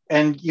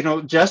 And, you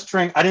know,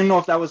 gesturing, I didn't know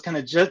if that was kind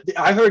of just,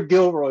 I heard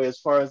Gilroy as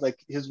far as like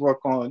his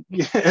work on,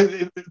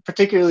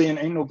 particularly in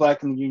Ain't No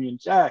Black in the Union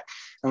Jack,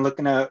 and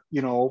looking at,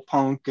 you know,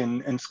 punk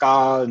and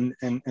ska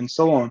and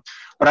so on.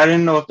 But I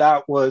didn't know if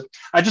that was,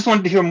 I just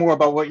wanted to hear more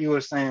about what you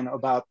were saying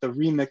about the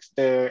remix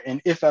there,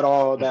 and if at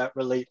all that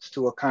relates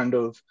to a kind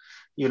of,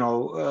 you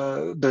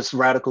know, this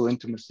radical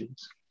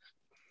intimacies.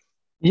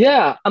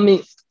 Yeah, I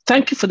mean,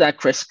 thank you for that,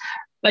 Chris.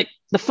 Like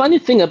the funny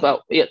thing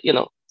about it, you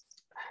know,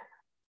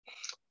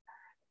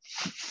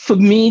 for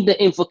me, the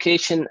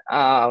invocation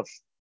of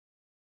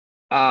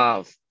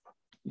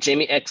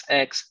Jamie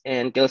XX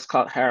and Gil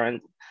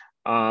Scott-Heron,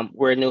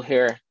 We're New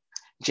Here,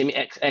 Jamie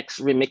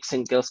XX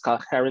remixing Gil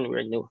Scott-Heron,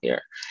 We're New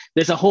Here.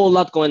 There's a whole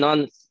lot going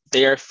on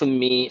there for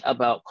me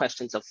about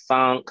questions of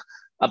funk,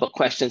 about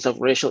questions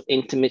of racial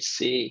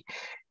intimacy.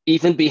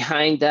 Even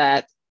behind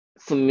that,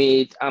 for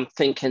me, I'm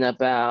thinking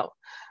about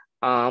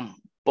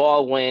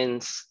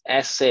Baldwin's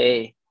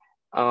essay,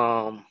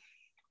 the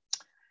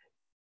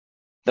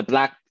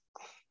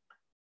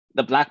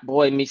black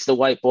boy meets the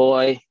white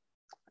boy.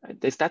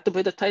 Is that the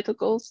way the title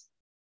goes?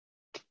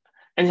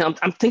 And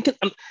I'm thinking,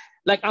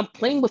 I'm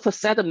playing with a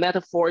set of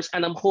metaphors,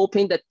 and I'm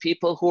hoping that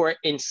people who are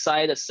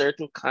inside a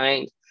certain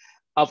kind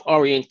of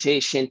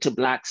orientation to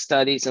Black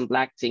studies and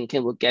Black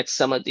thinking will get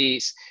some of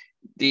these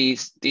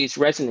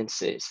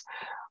resonances.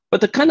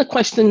 But the kind of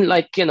question,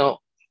 like, you know,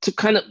 to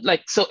kind of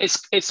like, so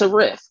it's a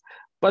riff,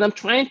 but I'm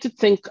trying to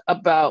think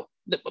about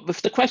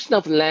with the question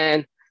of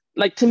land.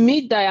 Like, to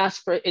me,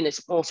 diaspora in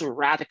its most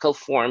radical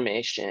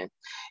formation,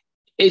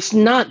 it's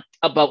not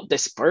about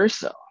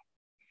dispersal.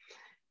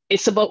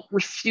 It's about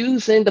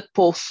refusing the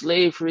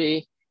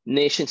post-slavery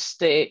nation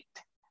state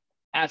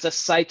as a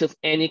site of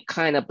any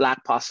kind of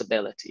Black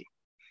possibility.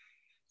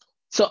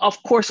 So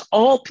of course,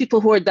 all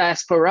people who are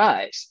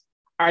diasporized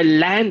are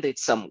landed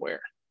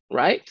somewhere,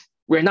 right?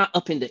 We're not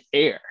up in the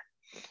air.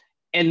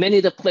 And many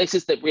of the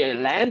places that we are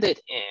landed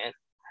in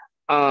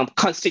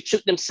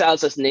constitute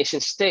themselves as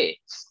nation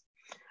states.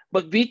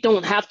 But we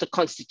don't have to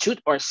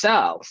constitute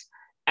ourselves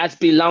as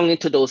belonging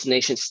to those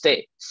nation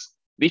states.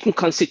 We can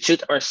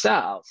constitute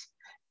ourselves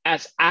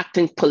as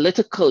acting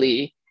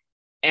politically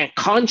and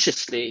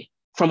consciously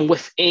from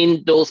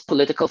within those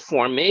political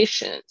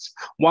formations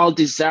while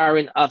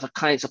desiring other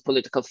kinds of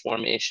political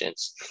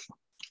formations.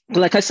 But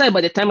like I said,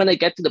 by the time when I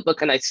get to the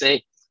book and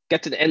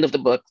get to the end of the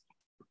book,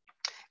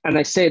 and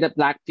I say that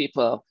Black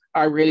people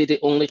are really the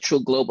only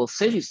true global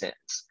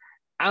citizens,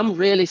 I'm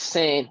really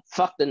saying,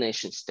 fuck the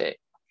nation state.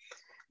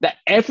 That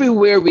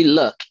everywhere we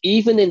look,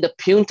 even in the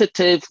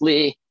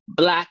putatively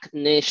Black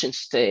nation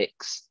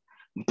states,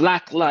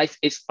 Black life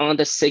is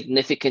under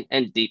significant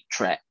and deep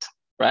threat,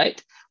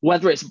 right?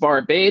 Whether it's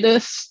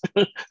Barbados,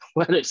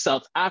 whether it's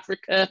South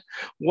Africa,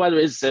 whether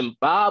it's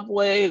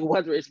Zimbabwe,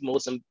 whether it's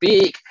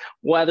Mozambique,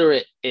 whether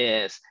it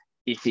is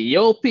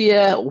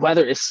Ethiopia,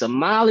 whether it's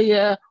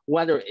Somalia,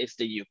 whether it's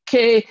the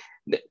UK,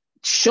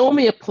 show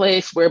me a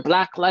place where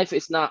Black life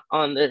is not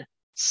under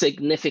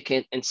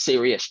significant and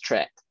serious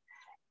threat.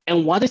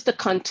 And what is the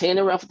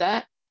container of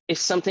that? It's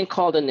something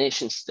called a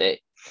nation state.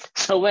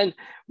 So when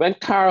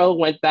Carol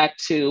went back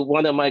to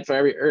one of my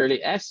very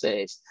early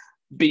essays,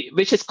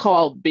 which is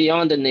called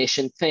Beyond the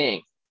Nation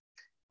Thing,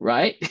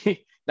 right?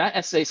 That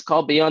essay is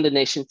called Beyond the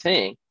Nation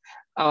Thing.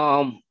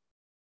 And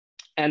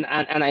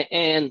I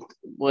end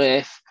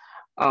with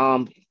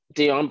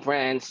Dion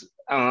Brand's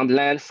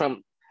Land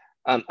from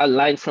a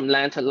line from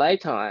Land to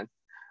Light On.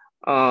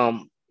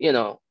 You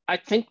know, I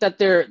think that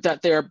there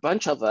are a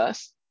bunch of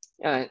us,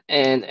 and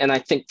I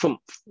think from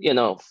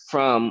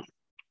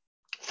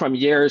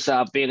years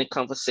of being in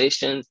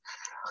conversation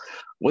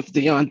with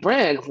Dion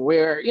Brand,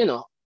 where, you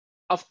know,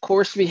 of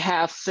course we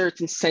have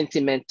certain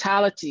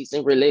sentimentalities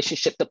in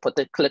relationship to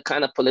particular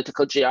kind of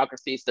political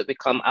geographies that we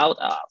come out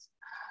of.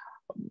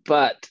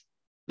 But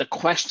the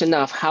question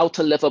of how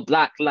to live a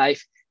Black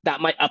life that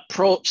might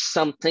approach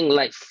something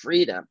like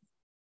freedom,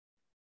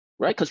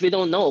 right? Because we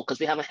don't know,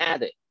 because we haven't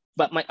had it,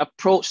 but might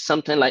approach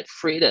something like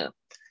freedom.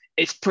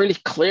 It's pretty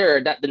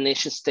clear that the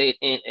nation state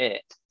ain't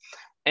it.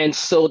 And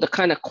so the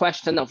kind of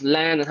question of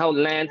land and how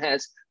land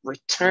has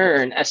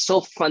returned as so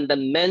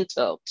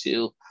fundamental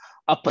to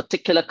a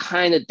particular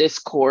kind of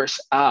discourse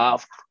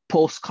of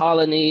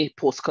post-colony,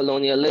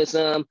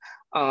 post-colonialism,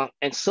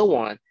 and so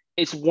on,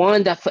 is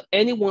one that for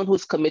anyone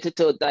who's committed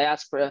to a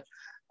diaspora,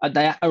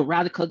 a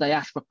radical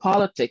diaspora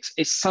politics,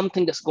 is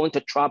something that's going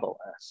to trouble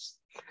us.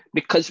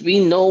 Because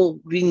we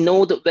know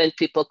that when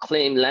people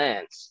claim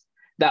lands,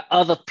 that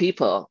other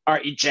people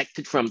are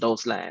ejected from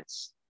those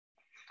lands.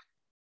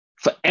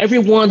 For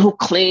everyone who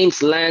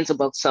claims lands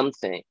about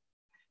something,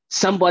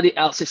 somebody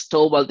else is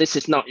told, well, this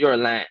is not your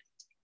land.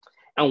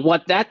 And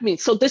what that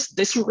means, so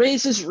this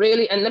raises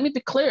really, and let me be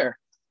clear,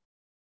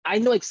 I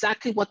know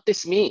exactly what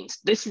this means.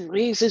 This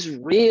raises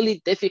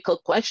really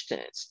difficult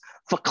questions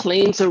for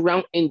claims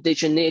around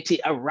indigeneity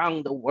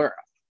around the world.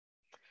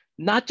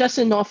 Not just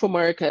in North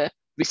America,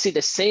 we see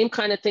the same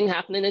kind of thing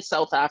happening in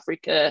South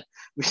Africa.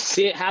 We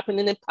see it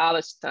happening in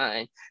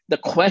Palestine. The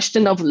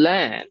question of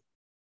land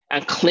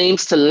and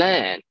claims to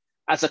land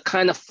as a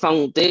kind of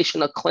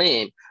foundational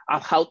claim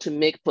of how to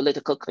make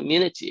political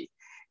community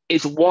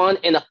is one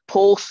in a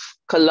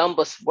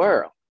post-Columbus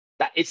world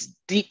that is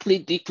deeply,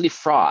 deeply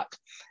fraught.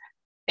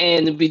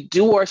 And we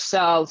do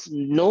ourselves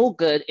no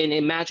good in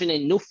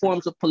imagining new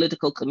forms of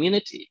political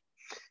community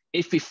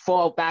if we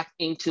fall back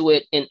into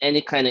it in any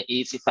kind of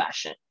easy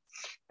fashion.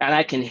 And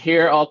I can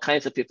hear all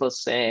kinds of people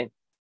saying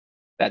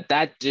that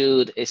that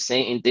dude is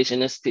saying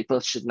indigenous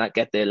people should not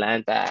get their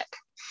land back.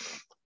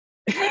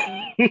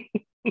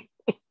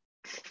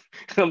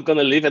 I'm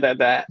gonna leave it at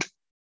that.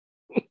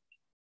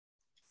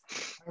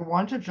 I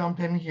want to jump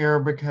in here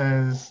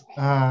because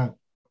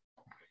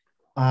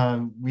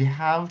we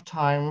have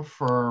time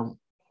for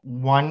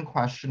one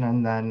question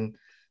and then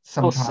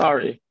some time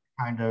sorry. to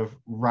kind of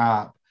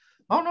wrap.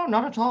 Oh, no,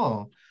 not at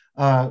all.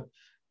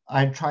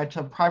 I tried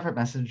to private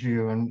message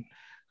you and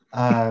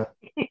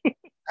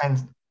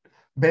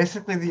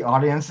basically the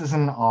audience is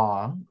in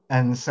awe.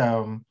 And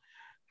so,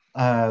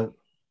 and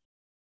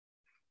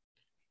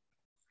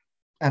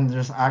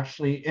there's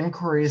actually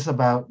inquiries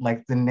about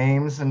like the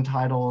names and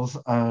titles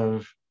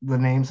of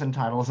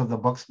the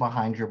books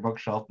behind your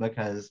bookshelf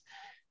because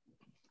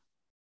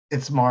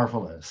it's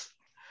marvelous.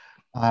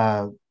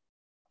 So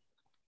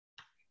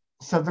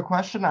the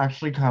question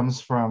actually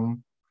comes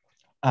from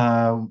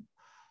one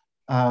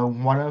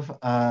of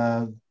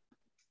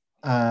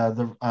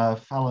the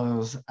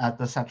fellows at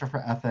the Center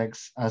for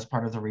Ethics as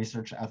part of the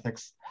Research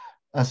Ethics,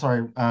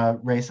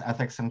 Race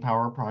Ethics and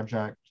Power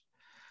Project.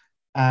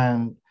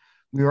 And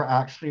we were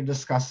actually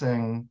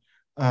discussing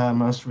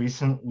most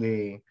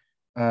recently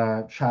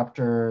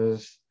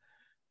chapters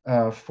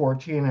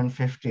 14 and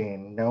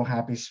 15, No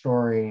Happy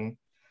Story,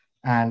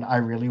 and I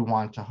Really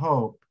Want to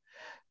Hope.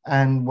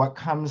 And what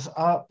comes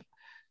up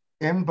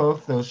in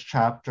both those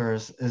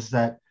chapters is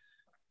that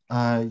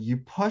you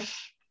push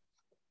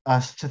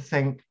us to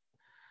think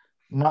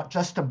not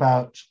just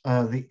about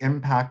the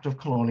impact of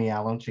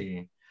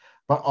coloniality,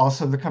 but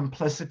also the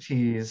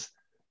complicities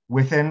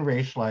within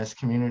racialized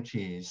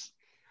communities.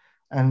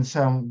 And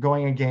so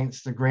going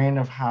against the grain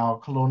of how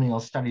colonial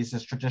studies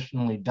is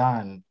traditionally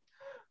done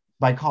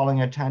by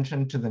calling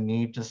attention to the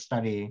need to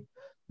study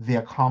the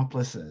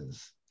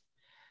accomplices.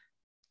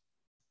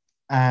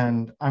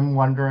 And I'm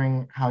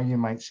wondering how you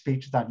might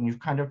speak to that. And you've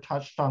kind of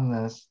touched on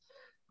this,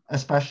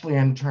 especially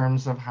in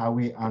terms of how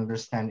we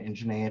understand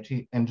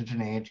indigeneity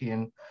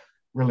in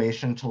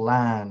relation to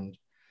land,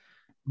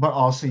 but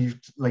also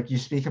you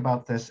speak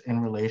about this in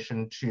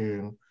relation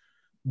to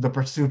the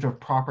pursuit of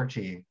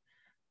property,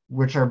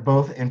 which are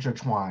both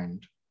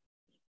intertwined.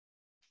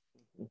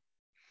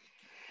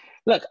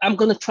 Look, I'm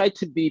gonna try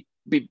to be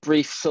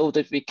brief so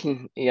that we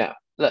can,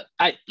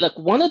 Look,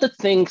 one of the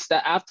things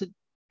that after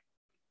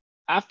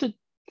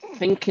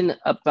thinking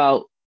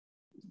about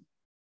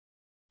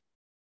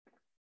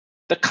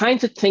the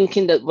kinds of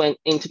thinking that went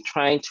into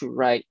trying to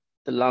write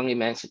the long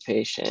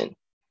Emancipation,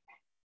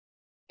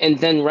 and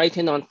then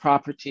writing on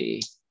property,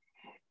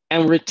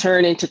 and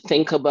returning to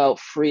think about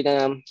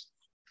freedom,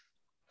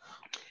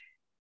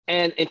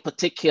 and in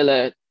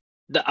particular,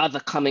 the other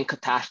coming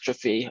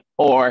catastrophe,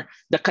 or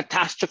the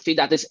catastrophe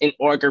that is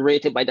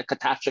inaugurated by the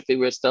catastrophe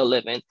we're still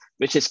living,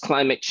 which is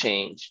climate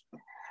change,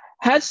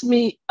 has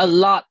me a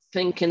lot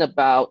thinking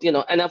about,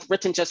 and I've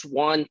written just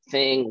one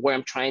thing where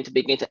I'm trying to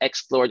begin to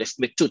explore this,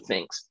 with two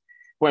things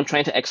where I'm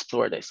trying to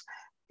explore this.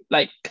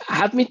 Like,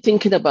 have me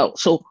thinking about,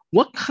 so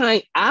what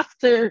kind,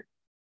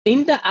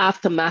 in the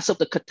aftermath of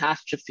the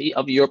catastrophe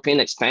of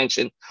European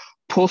expansion,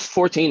 post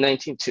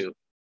 1492,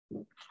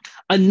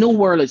 a new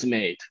world is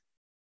made.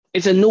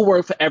 It's a new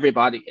world for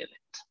everybody in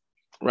it,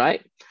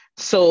 right?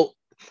 So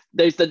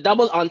there's the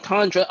double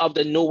entendre of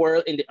the new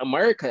world in the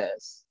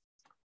Americas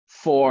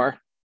for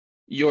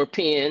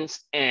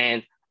Europeans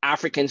and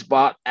Africans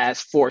bought as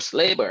forced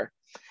labor.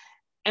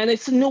 And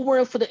it's a new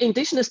world for the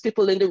indigenous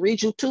people in the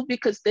region too,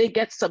 because they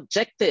get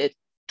subjected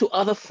to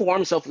other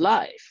forms of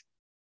life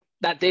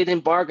that they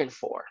didn't bargain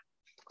for.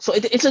 So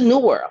it's a new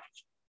world.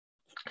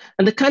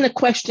 And the kind of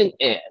question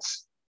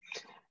is,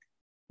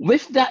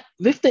 with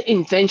the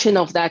invention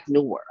of that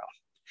new world,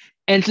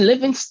 and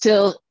living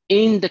still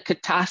in the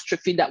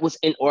catastrophe that was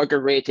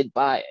inaugurated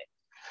by it,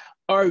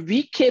 are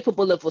we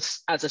capable of,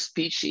 as a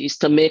species,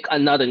 to make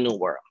another new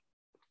world?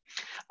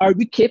 Are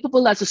we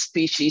capable as a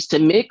species to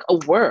make a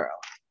world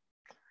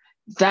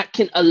that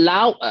can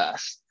allow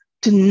us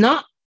to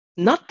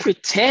not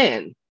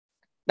pretend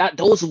that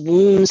those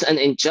wounds and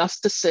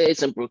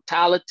injustices and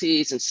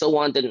brutalities and so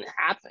on didn't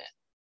happen,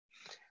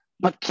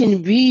 but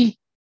can we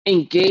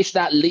engage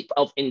that leap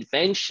of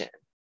invention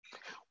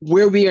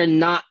where we are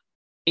not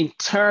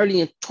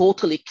entirely and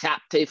totally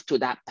captive to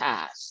that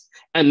past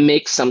and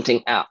make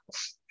something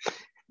else?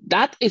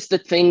 That is the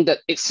thing that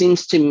it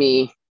seems to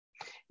me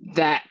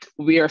that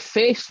we are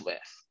faced with.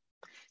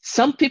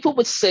 Some people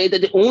would say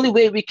that the only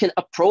way we can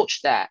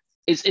approach that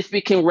is if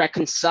we can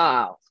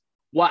reconcile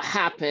what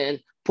happened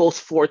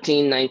post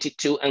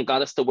 1492 and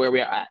got us to where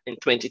we are at in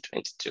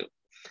 2022.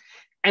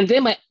 And they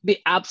might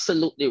be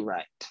absolutely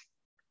right.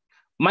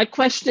 My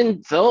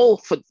question, though,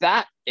 for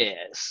that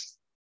is,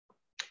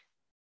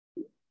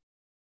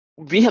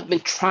 we have been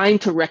trying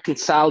to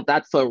reconcile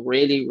that for a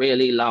really,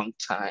 really long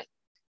time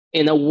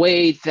in a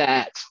way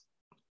that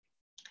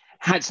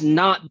has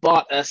not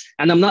brought us,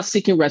 and I'm not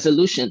seeking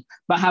resolution,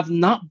 but have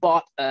not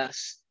brought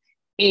us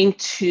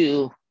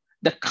into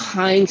the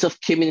kinds of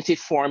community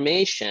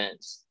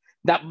formations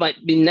that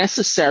might be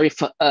necessary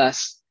for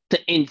us to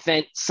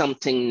invent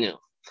something new.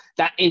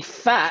 That in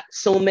fact,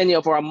 so many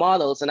of our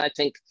models, and I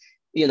think,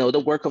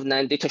 the work of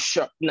Nandita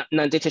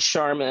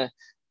Sharma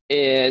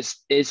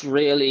is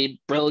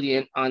really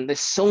brilliant on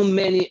this. So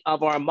many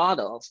of our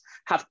models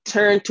have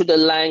turned to the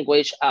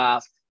language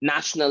of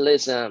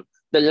nationalism,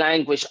 the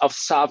language of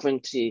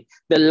sovereignty,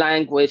 the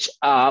language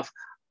of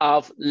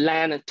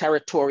land and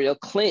territorial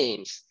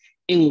claims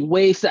in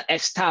ways that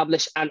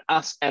establish an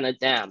us and a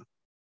them,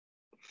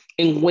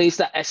 in ways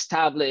that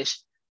establish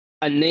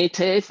a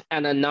native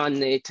and a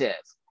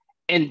non-native.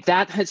 And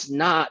that has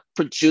not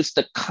produced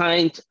the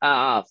kind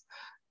of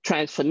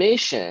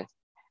transformation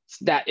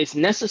that is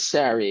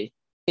necessary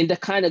in the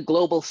kind of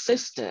global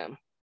system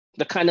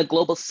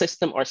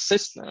or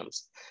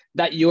systems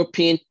that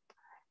European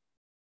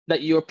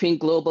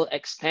global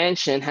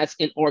expansion has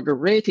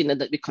inaugurated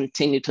and that we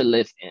continue to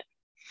live in.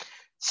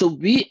 So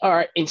we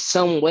are, in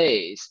some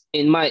ways,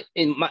 in my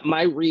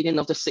reading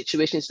of the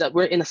situation, is that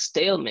we're in a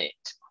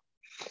stalemate,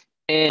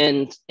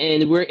 and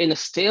we're in a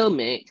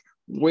stalemate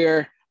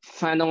where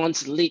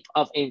Fanon's leap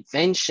of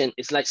invention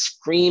is like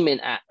screaming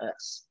at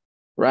us,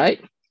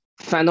 right?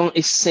 Fanon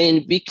is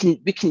saying we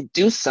can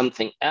do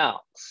something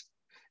else.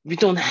 We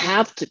don't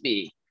have to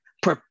be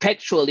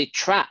perpetually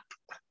trapped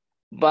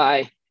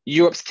by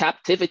Europe's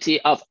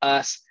captivity of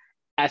us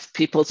as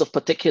peoples of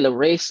particular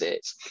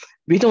races.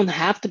 We don't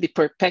have to be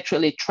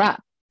perpetually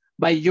trapped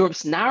by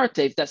Europe's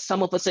narrative that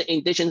some of us are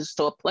indigenous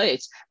to a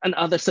place and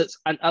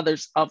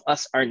others of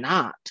us are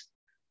not.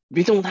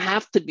 We don't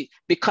have to be,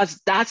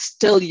 because that's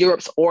still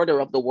Europe's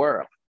order of the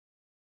world,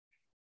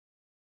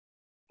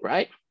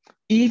 right?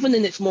 Even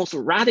in its most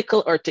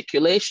radical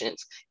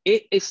articulations,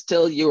 it is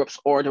still Europe's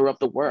order of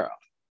the world.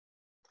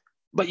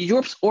 But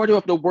Europe's order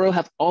of the world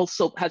has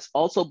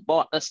also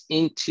brought us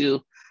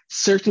into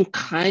certain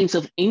kinds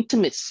of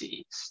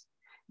intimacies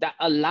that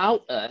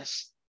allow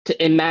us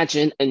to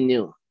imagine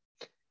anew,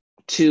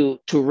 to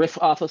riff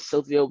off of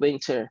Sylvia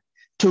Winter,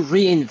 to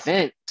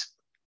reinvent,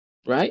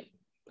 right?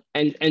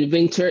 And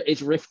Winter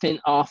is riffing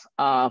off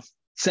of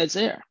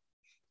Césaire,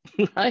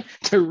 right?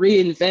 To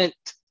reinvent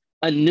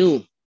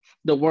anew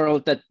the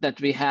world that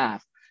we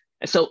have.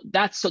 And so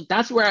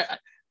that's where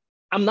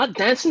I'm not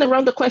dancing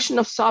around the question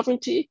of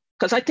sovereignty,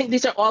 because I think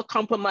these are all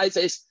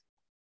compromises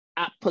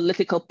at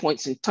political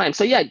points in time.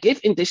 So yeah, give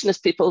indigenous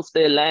peoples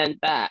their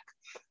land back,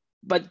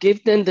 but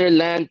give them their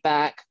land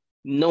back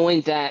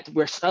knowing that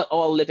we're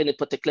all living in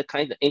particular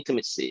kind of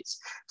intimacies.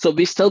 So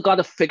we still got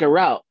to figure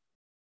out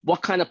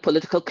what kind of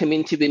political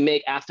community we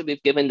make after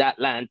we've given that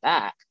land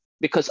back,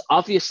 because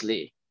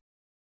obviously,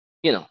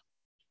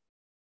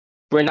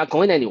 we're not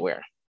going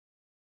anywhere.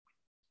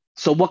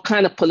 So what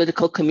kind of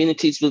political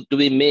communities do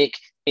we make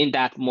in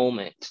that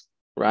moment,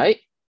 right?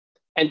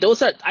 And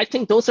I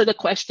think those are the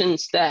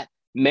questions that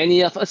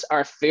many of us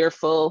are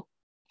fearful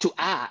to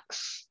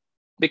ask,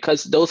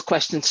 because those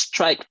questions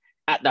strike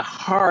at the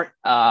heart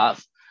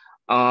of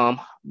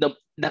the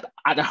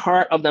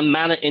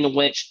manner in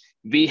which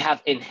we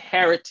have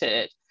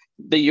inherited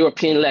the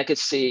European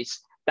legacies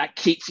that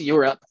keeps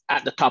Europe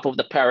at the top of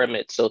the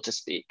pyramid, so to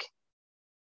speak.